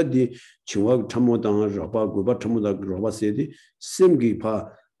ungirwa tinda di chingwa chamodang raba guba chamoda raba sedi semgi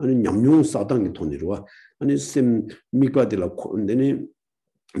pa 아니 냠뇽 사당이 돈이로와 아니 셈 미과들라 dini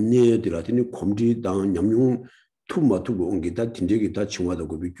네들라 dini 콤지당 냠뇽 투마투고 온게다 딘데기다 칭와도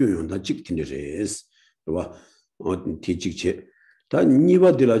고비 교용다 직딘데레스 와 디직체 다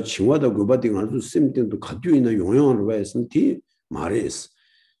니바들라 칭와도 고바딩 아주 셈땡도 가디오이나 용용으로 와서 디 말레스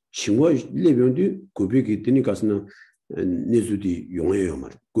칭와 레병디 고비기 드니 가스나 네즈디 용해요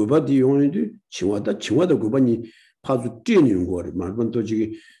말 고바디 용해디 칭와도 고바니 파주 뛰는 거를 말만 또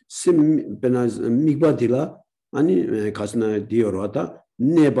지기 심 베나즈 미바디라 아니 가스나 디어로다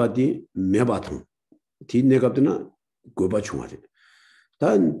네바디 메바통 디 네갑드나 고바 중화리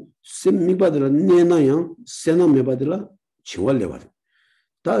단 미바드라 네나양 세나 메바드라 치월레바리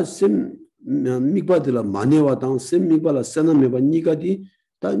다심 미바드라 마네와당 미바라 세나 메바 니가디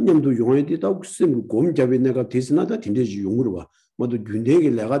단념도 용해디 다심 곰잡이 내가 디스나다 딘데지 용으로 와 모두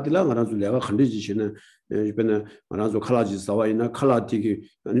균대게 내가들라 말아서 내가 간대지시는 이번에 말아서 칼라지 사와이나 칼라티기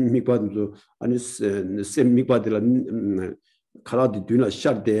아니 미바도 아니 셈 미바들라 칼라디 뒤나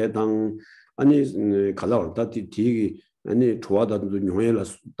샤데 당 아니 칼라다 디기 아니 좋아다도 용해라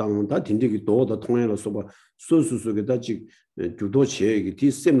당다 딘데기 도다 통해라 소바 소수수게 다지 주도 체기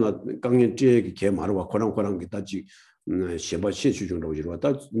디셈나 강연 제기 개 말와 고랑고랑 기다지 셰바 셰주중으로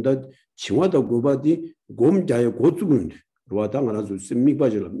이루었다 나 칭와도 고바디 곰자의 고주군 로아당 하나도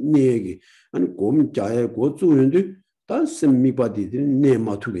셈미바질 네기 아니 곰자의 고주군데 단 셈미바디들이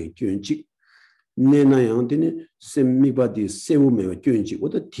네마투게 견직 네나양들이 셈미바디 세우메 견직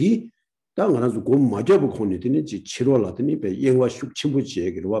오다 디 당하나도 곰 맞아보 코니들이 지 치료라더니 배 영화 숙침부지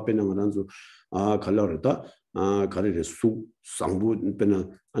얘기를 와 배는 하나도 아 갈라르다 아 가리레 수 상부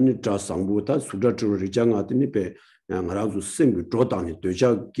배는 아니 자 상부다 수자주로 리장하더니 배 나라도 생기 조당이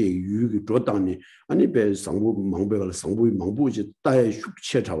되자게 유기 조당이 아니 배 상부 망배가 상부 망부지 따에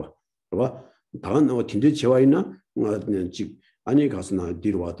숙체 잡아 봐 다른 딘데 제와이나 지 아니 가스나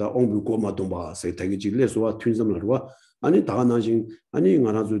뒤로 왔다 옹부 고마도 봐 세탁이 지레서와 튠섬으로 아니 다나진 아니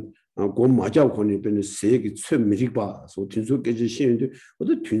나라도 곰 맞아 거니 변에 세기 최미릭 봐서 튠소 깨지 시인데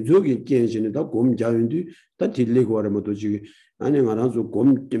어디 튠소기 깨지는다 곰 자인데 다 딜리고 하면도 지 아니 나라도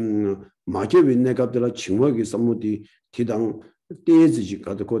곰 마게 윈내갑들아 칭화기 선무디 티당 떼지지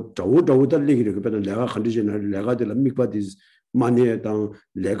가도 저우 달리기를 그 변에 내가 컨디션을 내가 될 미바디 마네당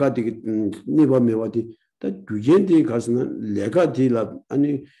내가 되게 니바메와디 다 규jen디 가서는 내가 딜라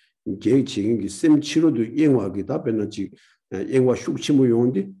아니 제 지금 셈치로도 영화기다 변하지 영화 숙치무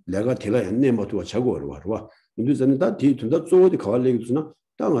용인데 내가 대가 했네 뭐도 자고 와 근데 다 뒤둔다 쪼어디 가발레기도나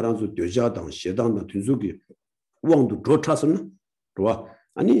땅아랑서 되자당 시당다 둔속이 왕도 조차서는 와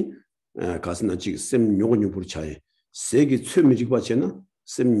아니 가스나 지금 셈 요건이 부르차에 세계 최미직 받잖아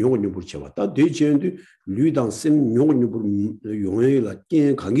셈 요건이 부르차 다 되지는데 류당 셈 요건이 부르 용해라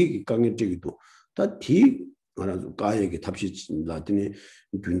깨 강기 강해지기도 다뒤 알아서 가에게 탑시 나더니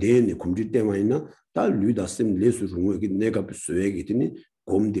균대에 곰질 때만이나 다 류다 셈 레스 중에 내가 수액이 되니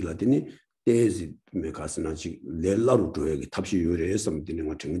곰딜라더니 데지 메 가스나 지 렐라로 줘야게 탑시 요래서 되는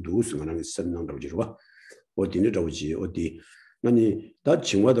거 정도 수가는 선능다고 지르와 어디는 저지 어디 아니 다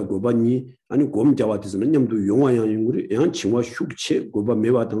칭화도 고바니 아니 곰자와드스는 냠도 용화양 용구리 양 칭화 숙체 고바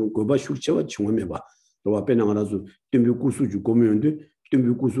메바당 고바 숙체와 칭화 메바 또 앞에는 알아서 뜸비 구수주 고면데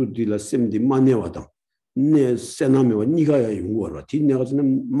뜸비 구수디라 셈디 마네와당 네 세나메와 니가야 용거라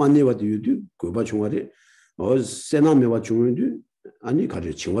뒷내가서는 마네와도 유디 고바 중화리 세나메와 중화리 아니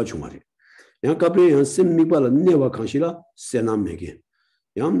가르 칭화 중화리 양 갑에 양 셈미발라 네와 간시라 세나메게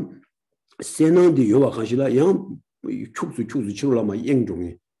양 세나디 요와 간시라 양 축수 치료라마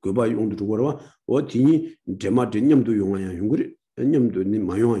영종이 그바 용도 주고라 어디니 제마 전념도 용하야 용거리 전념도 니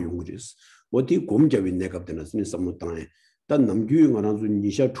마용하 용거리스 어디 곰잡이 내가 되나스니 삼무땅에 단 남규ing 안아서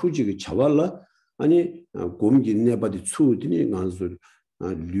니샤 추지기 차발라 아니 곰기 내바디 추드니 간서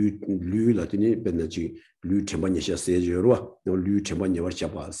류라더니 bennaji 류 쳔바니샤 세저와 류 쳔바니와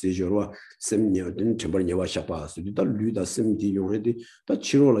샤바 세저와 셈녀든 쳔바니와 샤바 수디다 류다 셈디 용해디 다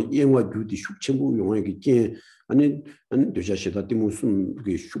치로라 영화 듀디 숙체부 용해기 게 아니 되자시다 디무슨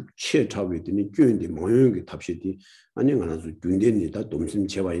그 숙체 차베드니 균디 모형이 탑시디 아니 가나서 균데니다 dom심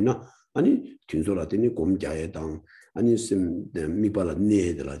제와이나 아니 균소라더니 곰자에당 아니 심 미발라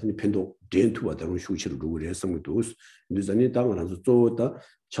네들라 니 펜도 덴투와 다른 슈치를 루르에 성도스 근데 당연히 조다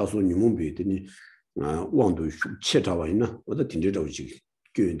차소 니몬비더니 왕도 슈체자와 있나 어디 딘저지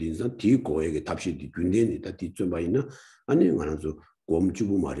교인들선 디고에게 답시 군대니다 뒤좀 있나 아니 말아서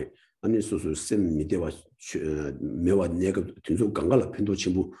곰주부 말이 아니 소소 셈 미대와 매와 내가 등속 강갈라 펜도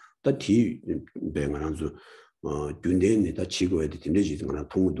친구 다뒤 배가면서 군대니다 지고에 딘저지 거나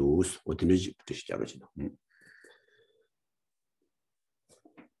통도 어딘지 시작하지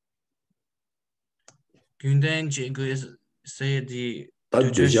Günden jigu say the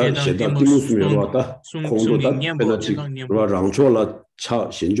다되자 시다 디무스메로 왔다 공도다 페나치 로 랑초라 차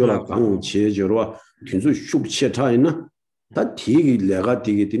신조라 강 제저로 균수 슉체 차이나 다 디기 내가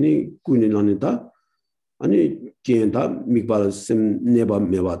디기더니 꾸니라니다 아니 겐다 미발 셈 네바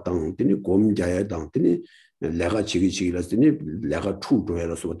메바 땅 드니 곰자야 땅 드니 내가 지기라더니 내가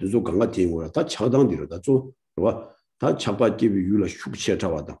추조해라서 저 강가 띵고라 다 차당디로다 저와 다 차바디비 유라 슉체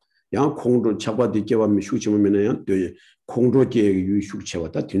차와다 양 공도 차바디 개와미 슉치면은 되 공도 계획 유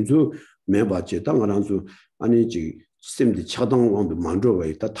슉체와다 딘수 매바제 땅아란수 아니지 셈디 차당왕도 만들어가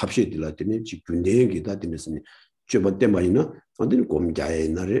있다 탑시들라더니 지 군대기다 되면서 저 때마이나 안들 곰자에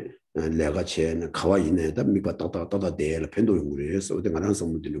날에 내가 제는 가와 있네다 미바 따따따다 대라 펜도 연구해서 어디 가는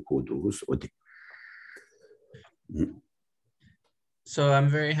선물들이 고도 어디 So I'm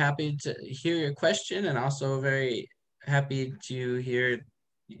very happy to hear your question and also very happy to hear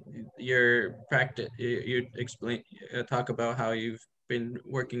your practice, you explain, talk about how you've been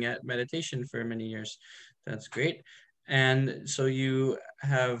working at meditation for many years. That's great. And so you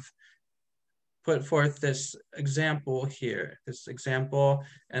have put forth this example here,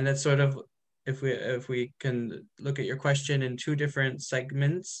 and that's sort of, if we can look at your question in two different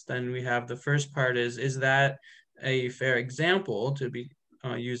segments, then we have the first part is that a fair example to be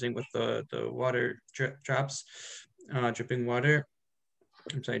using with the water drops, dripping water,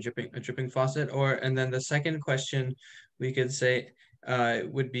 I'm sorry, a dripping faucet, and then the second question we could say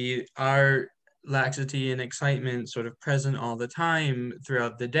would be, are laxity and excitement sort of present all the time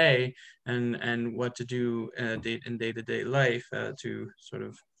throughout the day, and what to do in day-to-day life to sort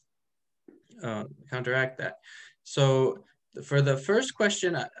of counteract that. So for the first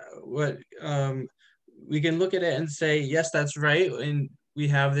question, what we can look at it and say, yes, that's right, and we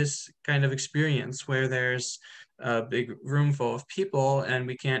have this kind of experience where there's a big room full of people and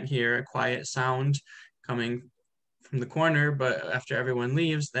we can't hear a quiet sound coming from the corner, but after everyone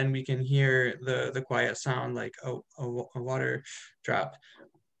leaves, then we can hear the quiet sound like a water drop.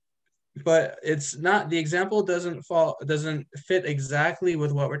 But it's not, the example doesn't fit exactly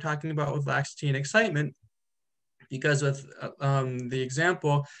with what we're talking about with laxity and excitement, because with the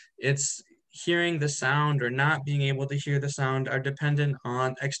example, it's hearing the sound or not being able to hear the sound are dependent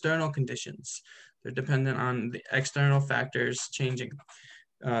on external conditions. They're dependent on the external factors changing.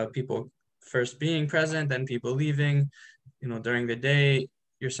 People first being present, then people leaving. You know, during the day,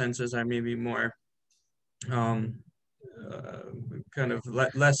 your senses are maybe more kind of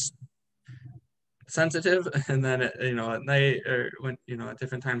less sensitive, and then you know, at night, or when, you know, at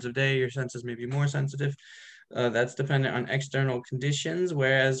different times of day, your senses may be more sensitive. That's dependent on external conditions,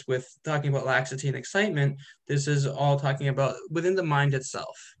 whereas with talking about laxity and excitement, this is all talking about within the mind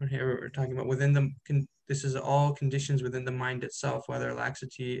itself. Here we're talking about this is all conditions within the mind itself, whether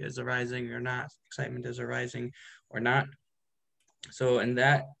laxity is arising or not, excitement is arising or not. So in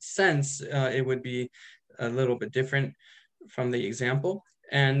that sense, it would be a little bit different from the example.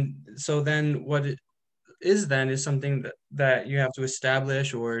 And so then what it is then is something that you have to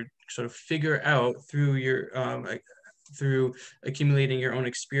establish or sort of figure out through your through accumulating your own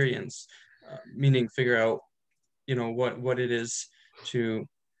experience, meaning figure out, you know, what it is to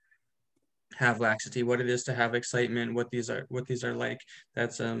have laxity, what it is to have excitement, what these are like.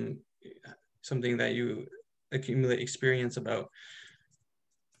 That's something that you accumulate experience about.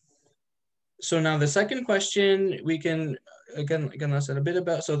 So now the second question we can again I said a bit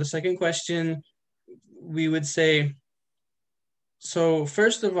about. So the second question we would say, so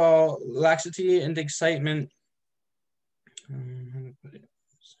first of all, laxity and excitement.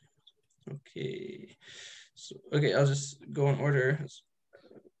 Okay, so I'll just go in order.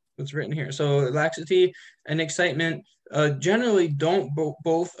 What's written here. So laxity and excitement generally don't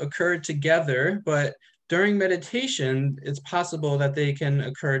both occur together, but during meditation, it's possible that they can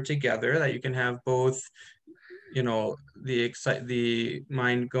occur together, that you can have both, you know, the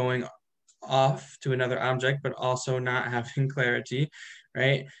mind going off to another object, but also not having clarity,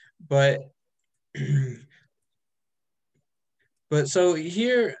 right? But so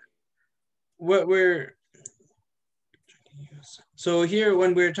here, when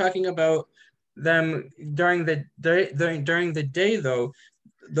we're talking about them during the day, though,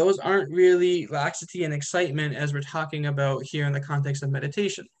 those aren't really laxity and excitement as we're talking about here in the context of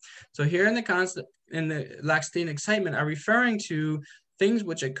meditation. So here in the laxity and excitement are referring to things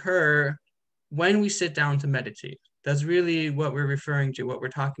which occur when we sit down to meditate. That's really what we're referring to, what we're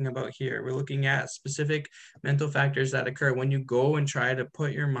talking about here. We're looking at specific mental factors that occur when you go and try to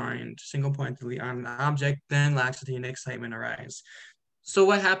put your mind single-pointedly on an object, then laxity and excitement arise. So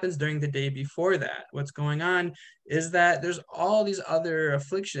what happens during the day before that? What's going on is that there's all these other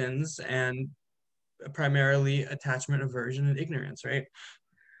afflictions, and primarily attachment, aversion, and ignorance, right?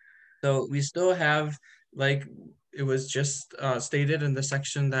 So we still have, like it was just stated in the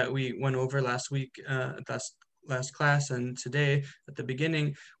section that we went over last week, last class, and today at the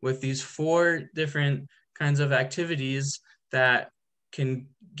beginning, with these 4 different kinds of activities that can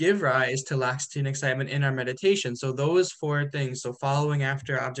give rise to laxity and excitement in our meditation. So those 4 things, so following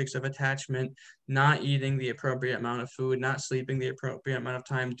after objects of attachment, not eating the appropriate amount of food, not sleeping the appropriate amount of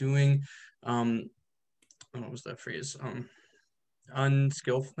time, doing, what was that phrase? Not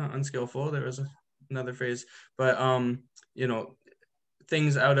unskillful, there was another phrase, but you know,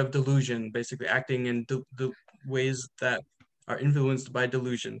 things out of delusion, basically acting in ways that are influenced by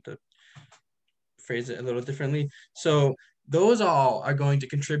delusion, to phrase it a little differently. So those all are going to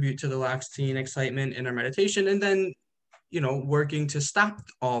contribute to the laxity and excitement in our meditation. And then, you know, working to stop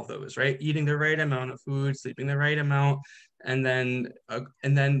all of those, right? Eating the right amount of food, sleeping the right amount, and then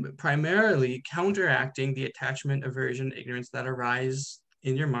primarily counteracting the attachment, aversion, ignorance that arise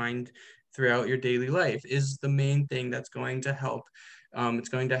in your mind throughout your daily life is the main thing that's going to help. It's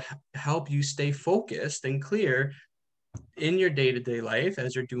going to help you stay focused and clear in your day-to-day life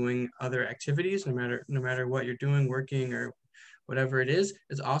as you're doing other activities, no matter what you're doing, working or whatever it is.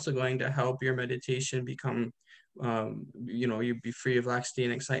 It's also going to help your meditation become, you know, you'd be free of laxity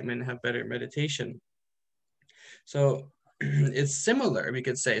and excitement and have better meditation. So it's similar, we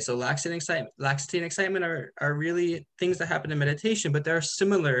could say. So laxity and excitement are really things that happen in meditation, but there are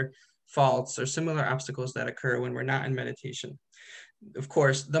similar faults or similar obstacles that occur when we're not in meditation. Of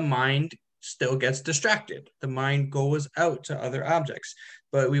course, the mind still gets distracted. The mind goes out to other objects,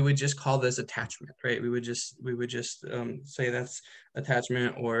 but we would just call this attachment, right? We would just say that's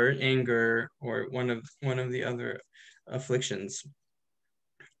attachment or anger or one of the other afflictions.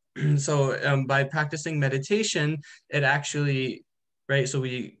 So by practicing meditation, it actually, right? So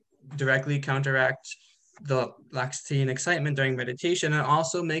we directly counteract the laxity and excitement during meditation. It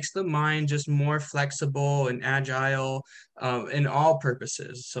also makes the mind just more flexible and agile in all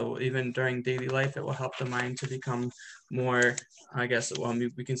purposes. So even during daily life, it will help the mind to become more, I guess, well,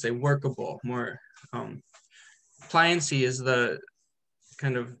 we can say workable, more pliancy is the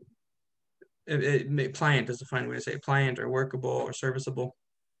kind of, pliant is the fine way to say it, pliant or workable or serviceable.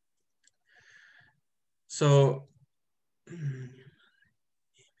 So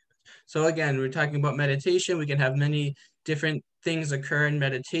again, we're talking about meditation. We can have many different things occur in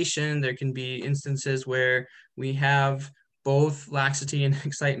meditation. There can be instances where we have both laxity and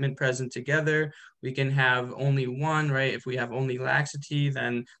excitement present together. We can have only one, right? If we have only laxity,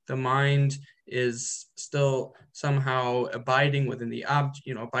 then the mind is still somehow abiding within the object,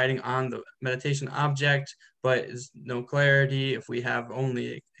 you know, abiding on the meditation object, but is no clarity. If we have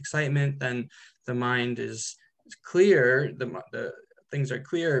only excitement, then the mind is clear, the things are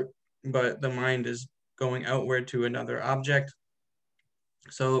clear, but the mind is going outward to another object.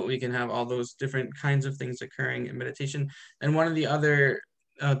 So we can have all those different kinds of things occurring in meditation. And one of the other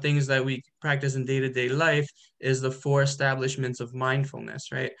things that we practice in day-to-day life is the 4 establishments of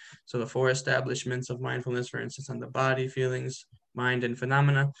mindfulness, right? So the 4 establishments of mindfulness, for instance, on the body, feelings, mind, and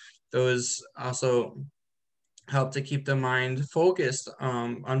phenomena, those also help to keep the mind focused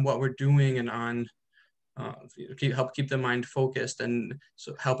on what we're doing and on help keep the mind focused, and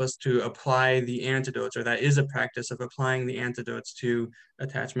so help us to apply the antidotes, or that is a practice of applying the antidotes to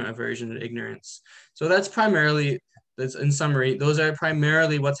attachment, aversion, and ignorance. So that's in summary, those are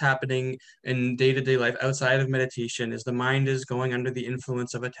primarily what's happening in day-to-day life outside of meditation, is the mind is going under the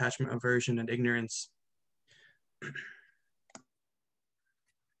influence of attachment, aversion, and ignorance.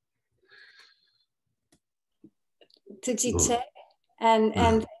 Tujite. And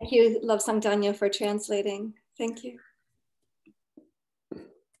thank you, Kalsang Danya, for translating. Thank you.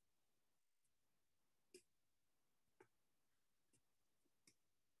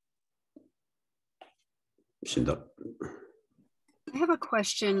 I have a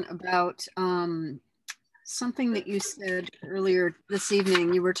question about something that you said earlier this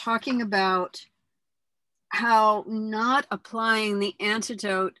evening. You were talking about how not applying the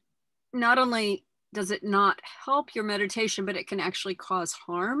antidote, not only does it not help your meditation, but it can actually cause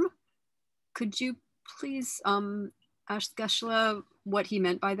harm. Could you please ask Geshe what he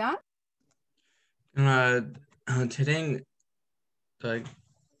meant by that? Today,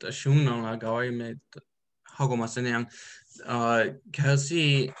 the shung nang la gawai me hago masenang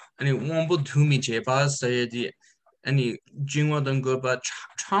kasi ani wombo thumi jeba sayedi ani jingwa dang go ba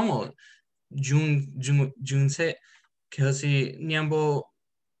chamo jun se kasi nyambo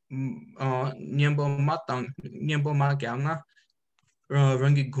matang nyambo ma gamna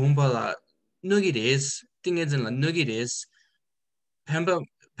rangi gumba la nugi des tingezin la nugi des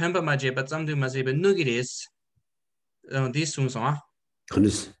pemba ma jeba zamdu ma jeba nugi des this sung song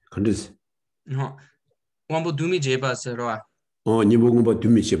Kandis. no wombo dumi jeba sero Nimbo ngomba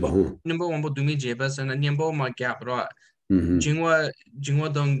dumi jeba nimbo wombo dumi jeba sana nimbo ma gap ro jingwa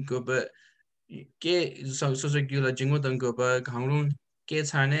dong go ba ke so gula jingwa dong go ba gangrung ke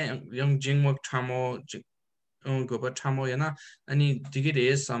chane yang jingwa chamo go ba chamo yana ani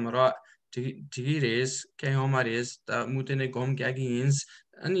digires samra digires ke homares ta mutene gom gagins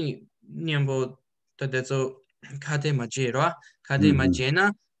ani nimbo tadezo kade majera kade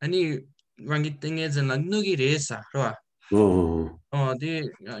majena ani rangi tingezin la nugi resa ro the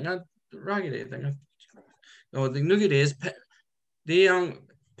야 락이래 내가 the nugi res the young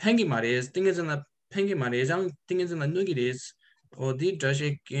pengi mares tingezin pengi mares 장 tingezin la nugi res the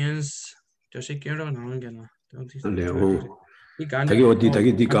Geshe ro 나오는 게 나. 자기 어디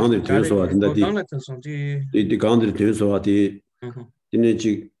자기 디 강들 되어서 왔는데 디 강들 되어서 왔디 이네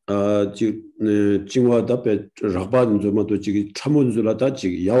지 징와다 배 라바든 좀도 지 참원줄라다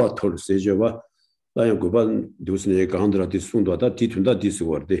지 야와 톨 세져봐 나야 고반 두스네 강들한테 순도다 뒤tun다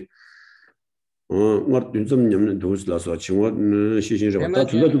디스거데 뭐 좀 냠는 도스라서 징와 시신저 다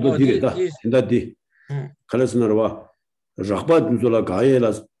둘도 디게다 인다디 칼레스너와 라바든 줄라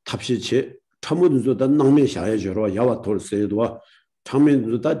가예라 탑시체 참원줄다 낭매 샤야저와 야와 톨 세도와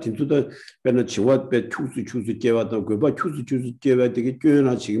참면도 다 진짜도 배는 지와 배 추수 개와도 그바 추수 개와 되게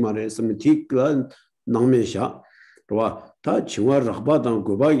꽤나 지금 말했으면 뒤그런 낭매샤 와 다 지와 라바당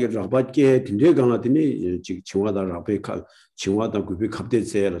그바게 라바게 딘데 강하더니 지금 지와다 라베 지와다 그비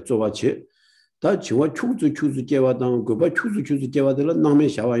갑대세라 쪼바치 다 지와 추수 개와당 그바 추수 개와들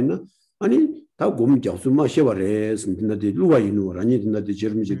낭매샤와 있나 아니 다 곰겨서 마셔버려 선진데 루와 있는 아니 된다데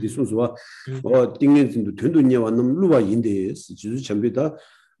저름지 디순수와 띵엔진도 된도냐 왔는 루와인데 지주 전부다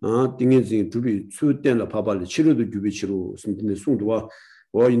띵엔진 두비 수된라 바발리 치료도 주비 치료 선진데 송도와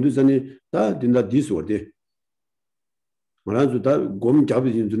인도산이 다 된다 디스워데 말아도 다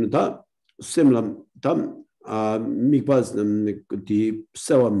곰잡이진들은 다 셈람 담 미바스 디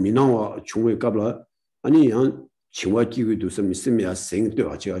세와 미나와 중외 갑라 아니 양 지와 기기도 좀 있으면 생도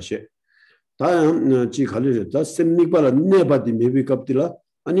하지하시 다음 지 갈리다 셈미바라 네바디 메비캅딜라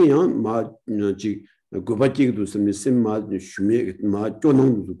아니야 마지 고바기도 셈마 슈메 마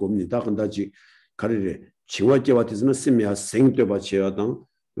쪼능도 겁니다 근다지 가리레 지와께와티스는 셈미야 생도 바치야당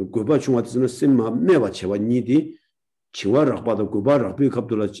고바 중와티스는 셈마 메바체와 니디 지와락바도 고바락비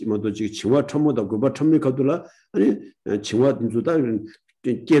캅돌라 지마도 지 지와 첨모다 고바 첨미 캅돌라 아니 지와 인주다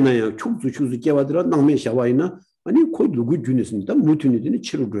깨나야 축수 깨와들아 낭매 샤와이나 아니 코 누구 주냈습니다. 무튼이더니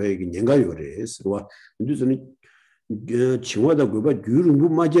치료로에게 년가요래서 와 인도서는 지와다 그바 규를 못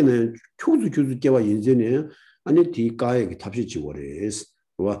맞잖아요. 초수 개와 인전에 아니 뒤가에 탑시 지워래서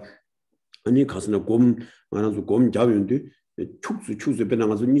와 아니 가서나 곰 만나서 곰 잡는데 축수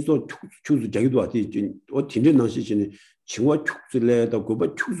배나가서 니서 축수 자기도 왔지 어 딘데 나시시니 지와 축수래다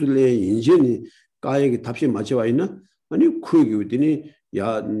그바 축수래 인전이 가에 탑시 맞춰 와 있나 아니 그게 어디니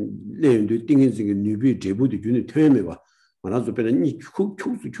야 내인도 띵인생의 뉴비 제보도 주는 퇴메 봐. 만나서 배는 이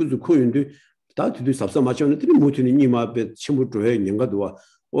축수 코인데 다들 삽사 맞춰는데 못이니 니 마베 침부조에 년가도 와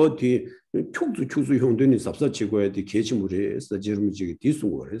어디 축수 형들이 삽사 치고야 돼 개침물에 서지름지게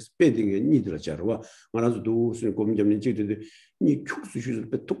뒤숭거려서 배딩에 니들 자르와 만나서 도스 공점님 지들이 니 축수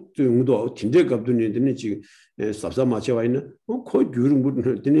배 톡정도 딘데 갑도니들이 지금 삽사 맞춰 와 있는 거 규름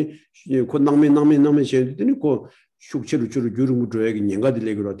붙더니 그 낭매 셔더니 그 숙체로 주로 규름으로에게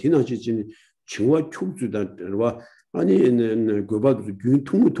년가들에게로 디나시진 중화 축주다와 아니 그바도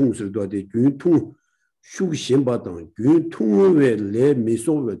균통무통스도 돼 균통 숙신바당 균통의 레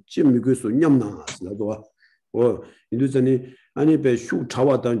미소의 찜미고서 냠나스나도 인도전이 아니 배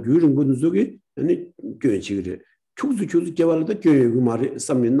숙차와당 규름분 속에 아니 교치그래 축수 개발도 교육 말이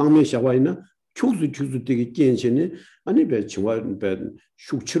삼면 낭매 샤와이나 축수 되게 괜찮네 아니 배 중화 배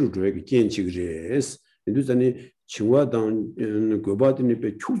숙체로 줘야게 괜찮지그래스 인도전이 중화당 그바드니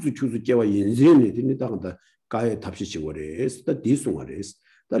배 축수 개와 인생이 되는다가 가에 탑시치고래스 다 디송아래스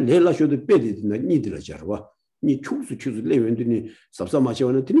다 레라쇼도 빼디나 니들 자르와 니 축수 레웬드니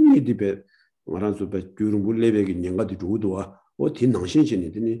삽사마시와는 드니 니디베 말한소 배 규rum부 레베기 년가디 주도와 어디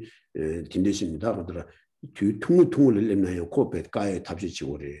낭신신이더니 딘데신이다 하더라. 뒤 통을 내나요 코페 가에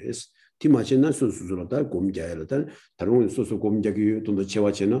답시지고 그래서 디마신은 소수로다 곰자야다 다른 소수 곰자기 돈도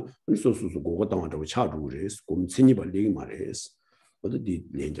채와지는 소수수 고거 당하고 차로 그래서 곰신이 벌리기 말해서 어디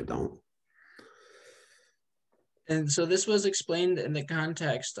렌저당. And so this was explained in the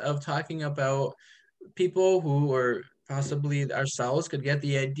context of talking about people who, or possibly ourselves, could get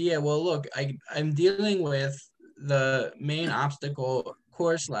the idea, well, look, I'm dealing with the main obstacle,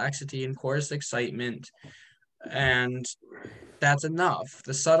 coarse laxity and coarse excitement, and that's enough.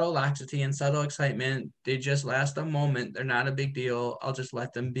 The subtle laxity and subtle excitement, they just last a moment. They're not a big deal. I'll just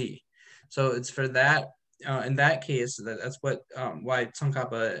let them be. So it's for that, in that case, that's what why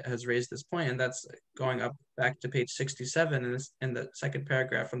Tsongkhapa has raised this point, and that's going up back to page 67 in the second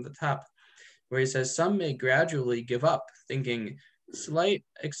paragraph from the top, where he says, some may gradually give up, thinking slight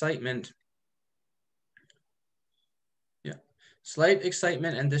excitement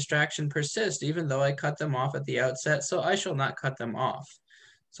and distraction persist, even though I cut them off at the outset, so I shall not cut them off.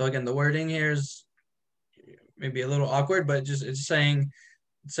 So again, the wording here is maybe a little awkward, but it's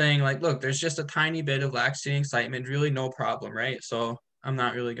saying like, look, there's just a tiny bit of laxity and excitement, really no problem, right? So I'm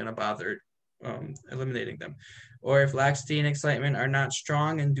not really going to bother eliminating them. Or if laxity and excitement are not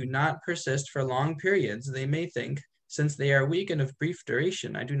strong and do not persist for long periods, they may think, since they are weak and of brief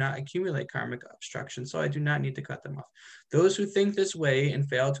duration, I do not accumulate karmic obstruction, so I do not need to cut them off. Those who think this way and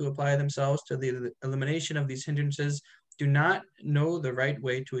fail to apply themselves to the elimination of these hindrances do not know the right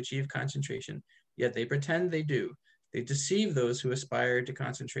way to achieve concentration, yet they pretend they do. They deceive those who aspire to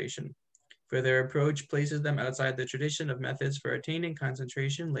concentration, for their approach places them outside the tradition of methods for attaining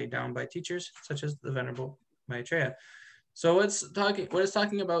concentration laid down by teachers such as the Venerable Maitreya. So what it's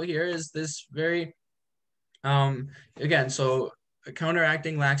talking about here is this very, again, so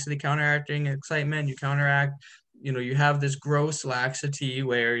counteracting laxity, counteracting excitement, you counteract, you have this gross laxity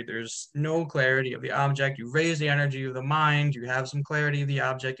where there's no clarity of the object, you raise the energy of the mind, you have some clarity of the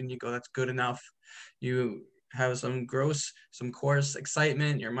object, and you go, that's good enough. You have some coarse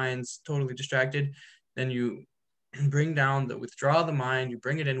excitement, your mind's totally distracted, then you withdraw the mind, you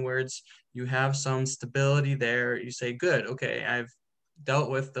bring it inwards, you have some stability there, you say, good, okay, I've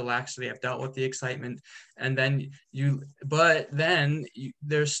dealt with the laxity, I've dealt with the excitement, and then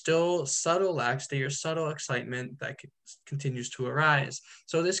there's still subtle laxity or subtle excitement that continues to arise.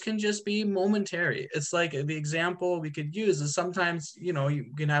 So this can just be momentary. It's like the example we could use is sometimes, you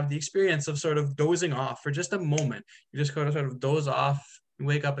can have the experience of sort of dozing off for just a moment. You just go to sort of doze off, you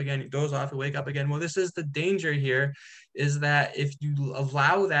wake up again, you doze off, you wake up again. Well, this is the danger here, is that if you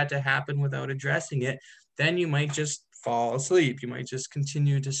allow that to happen without addressing it, then you might just fall asleep. You might just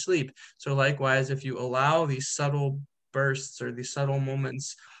continue to sleep. So likewise, if you allow these subtle bursts or these subtle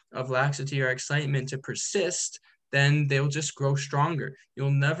moments of laxity or excitement to persist, then they'll just grow stronger. You'll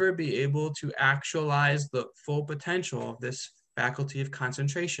never be able to actualize the full potential of this faculty of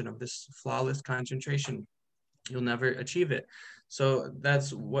concentration, of this flawless concentration. You'll never achieve it. So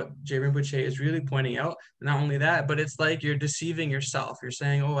that's what J. Rinpoche is really pointing out. Not only that, but it's like you're deceiving yourself. You're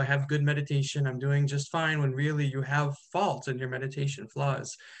saying, oh, I have good meditation, I'm doing just fine, when really you have faults in your meditation,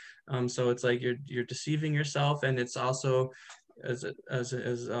 flaws. So it's like you're deceiving yourself, and it's also, as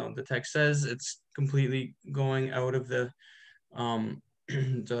the text says, it's completely going out of the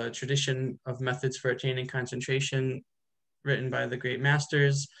the tradition of methods for attaining concentration written by the great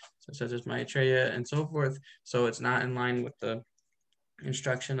masters, such as Maitreya and so forth. So it's not in line with the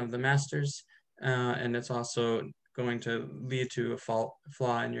instruction of the masters, and it's also going to lead to a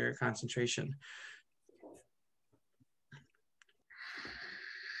flaw in your concentration.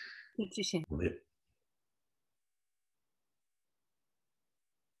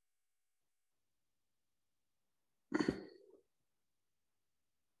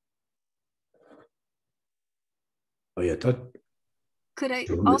 Oh yeah, could I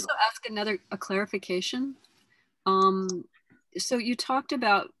also ask a clarification? So you talked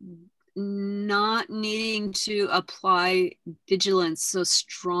about not needing to apply vigilance so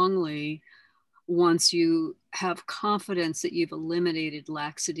strongly once you have confidence that you've eliminated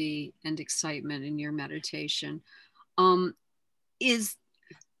laxity and excitement in your meditation. But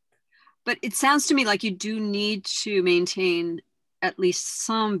it sounds to me like you do need to maintain at least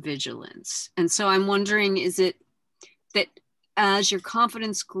some vigilance. And so I'm wondering, is it that as your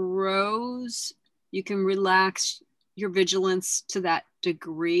confidence grows, you can relax your vigilance to that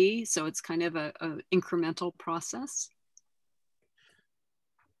degree? So it's kind of a incremental process?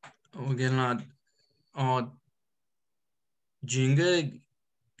 Again, jinga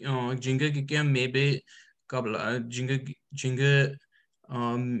maybe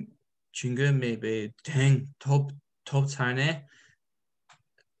jinga maybe dang top top time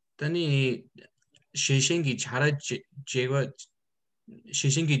then Shishingi Chara Jeva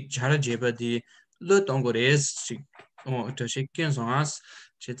Shishingi Chara Jeba the Lutongores to Shikin songs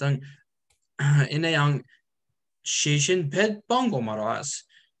Chitan in a young Shishin Pet Bongo Maras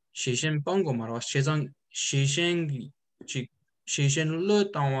Shishin Bongo Maras Chitan Shishin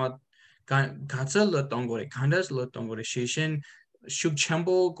Lutong Katsa Lutongore Kandas Lutongore Shishin Shuk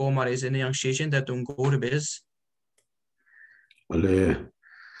Chambo Gomaris in a young Shishin that don't go to biz. 원래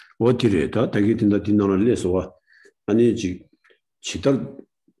어디래다 되게 된다 딘나를 내서 아니 지달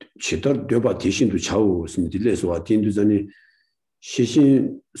되바 대신도 차우 스미딜레서 딘도 전에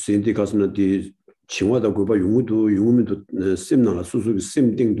시신 센데 가서는 디 칭화다 고바 용우도 용우민도 셈나라 수수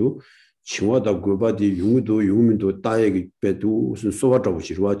셈딩도 칭화다 고바디 용우도 용우민도 따에게 배도 무슨 소와다고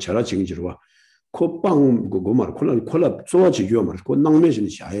지루와 자라 징지루와 코빵 그거 말 콜라 소와지요 말 그 낭매신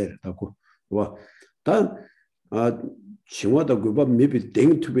샤야라고 와다 칭화다 고바 maybe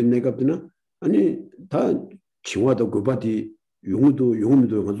땡투비 내가드나 아니 다 칭화다 고바디 용도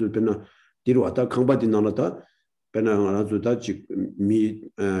용음도 가지고 변나 뒤로 왔다 강바디 나나다 변나 가지고 다 지미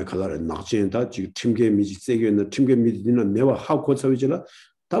칼라를 낙진다 지 팀게 미지 세게는 팀게 미디나 매와 하고 서위지라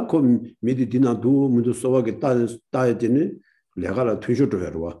다고 미디디나도 문도 소와게 따야 되는 내가라 퇴쇼도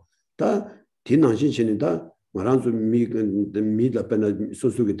해와 다 디난신신이다 말한서 미다 변나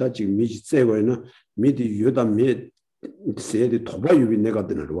소소게 다 지금 미지 세고에는 미디 요다 미 세디 토바 유비 내가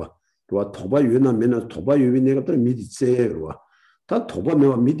되는와 토바 유나 메나 토바 유비 내가 되는 미디 세로와 다 토바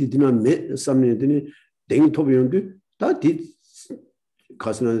메와 미디 디나 메 삼네드니 땡 토비용도 다디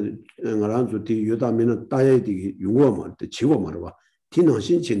가스나 나란조 디 요다 메나 따야디 용어 말때 지고 말와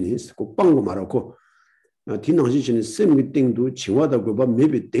디난신신이 꼭 빵고 말하고 디난신신이 셈미 땡도 지와다 고바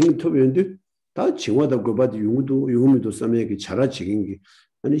메비 땡 토비용도 다 지와다 고바디 용도 용미도 삼에게 자라지긴 게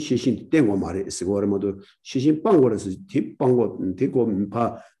아니 시신 땡고 말에 쓰고 모두 시신 빵고라서 뒷 빵고 되고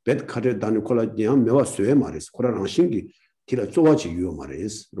파 벳카레 다니 콜라디야 메와 쇠 말에서 코라랑 신기 디라 쪼와지 유어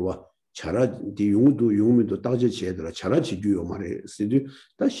말에서 로와 자라 디 용도 용미도 따지 제대로 자라지 유어 말에서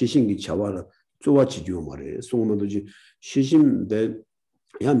다 시신기 자와라 쪼와지 유어 말에 송모도지 시신 배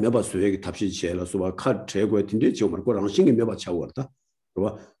야 메바 쇠에 답시 제라서 와카 제고에 딘데 저 말 코라랑 신기 메바 차워다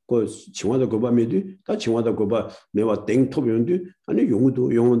로와 그 칭화다 고바메디 다 칭화다 고바 메와 땡토비온디 아니 용우도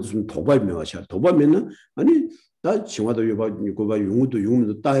좀 도발 메와샤 도바면은 아니 다 칭화다 요바 고바 용우도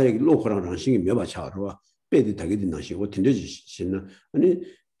용우도 따에 로코랑 신이 메와샤로 빼디 되게 된다시고 틴데지시나 아니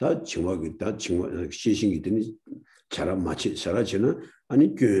다 칭화기 다 칭화 시신이 되니 자라 마치 자라지는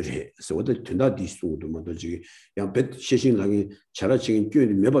아니 교회 서도 된다 디스도 뭐지 양배 시신랑이 자라지는 교회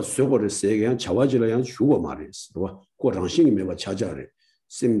메바 쇠고를 세게 한 자와지라 한 주고 말했어 고랑 신이 메와 찾아래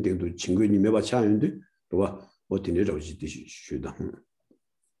셈딩도 친구니 메바 차는데 또 어디 내려오지 쉬다.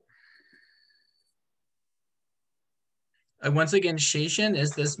 Once again, Shishin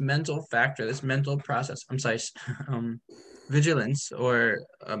is this mental factor, this mental process. I'm sorry, vigilance or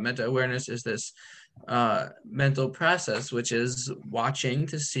meta awareness is this mental process, which is watching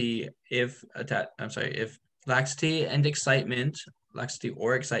to see if if laxity and excitement, laxity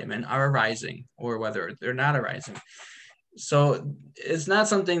or excitement are arising or whether they're not arising. So it's not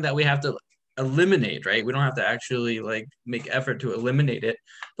something that we have to eliminate, right? We don't have to actually like make effort to eliminate it.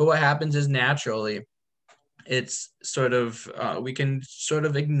 But what happens is naturally, it's sort of, we can sort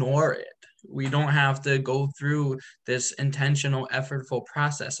of ignore it. We don't have to go through this intentional, effortful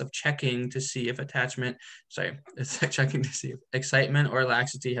process of checking to see if checking to see if excitement or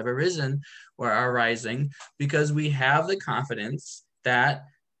laxity have arisen or are rising, because we have the confidence that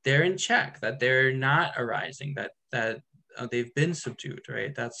they're in check, that they're not arising, that they've been subdued,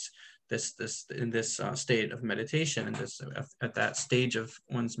 right? That's this in this state of meditation, and this at that stage of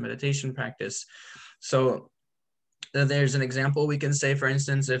one's meditation practice. So there's an example we can say, for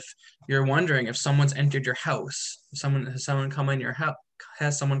instance, if you're wondering if someone's entered your house,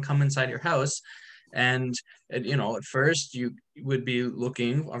 has someone come inside your house, and at first you would be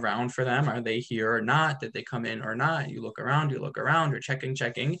looking around for them. Are they here or not? Did they come in or not? You look around, you're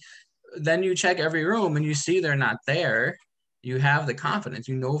checking. Then you check every room and you see they're not there. You have the confidence,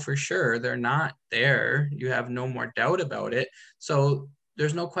 you know for sure they're not there. You have no more doubt about it. So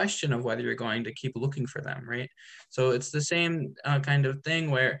there's no question of whether you're going to keep looking for them, right? So it's the same kind of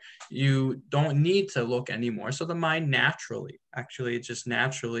thing where you don't need to look anymore. So the mind naturally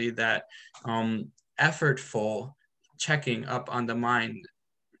that effortful checking up on the mind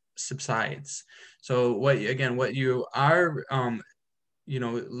subsides. So what you are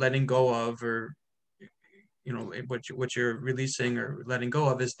letting go of, or what you're releasing or letting go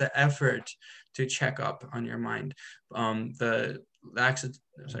of, is the effort to check up on your mind. The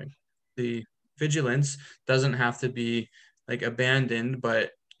vigilance doesn't have to be like abandoned,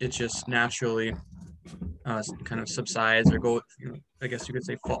 but it just naturally kind of subsides or go, I guess you could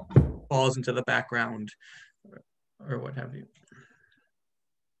say falls into the background or what have you.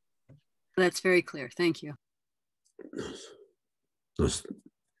 That's very clear. Thank you.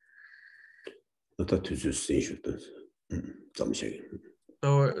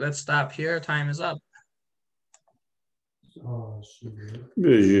 So let's stop here. Time is up.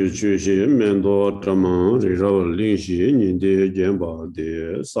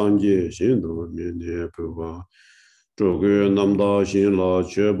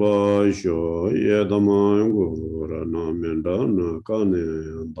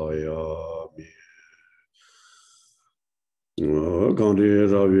 Gandhi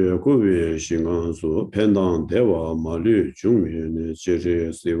Ravi Kuvi Shingansu, Pendant Deva Malu Jungmi, Jiri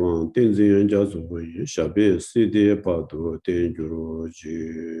Sivan, Tenzin Jazu, Shabi Sidi Patu,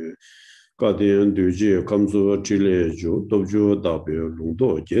 Tenjuji, Gadian Duji, Kamsu Chile Ju, Dobju Dabi,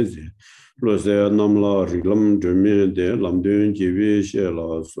 Lungdo Jezi, Lose Namla Rilam Jumi, De Lamdun Jivi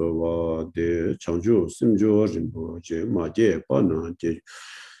Shela Sova, De Changju, Simju Rimbo, Maje Pana,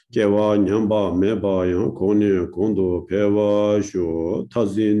 Jewa Nyamba Meba Yang Koni Kondo Pewa Sho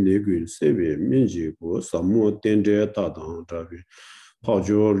Tazin Nigun Sebi Minji Gu Samu Tenje Tadang Trabi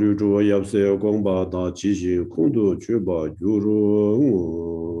Pajo Lujo Yapse Gongba Da Jishin Kondo Chuba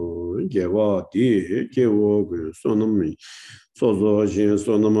Yuru Jewa Di Jewo Gu Sonami Sozo Shin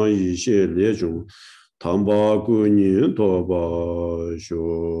Sonama Yishe Lejung Tamba Gu Nin Toba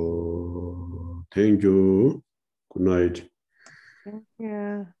Sho. Thank you. Good night. Thank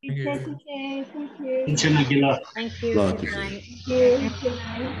you. Thank you. Thank you, Nagila. Thank you. Lot Good of night. Thank you.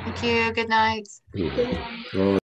 Thank you. Good night. Oh,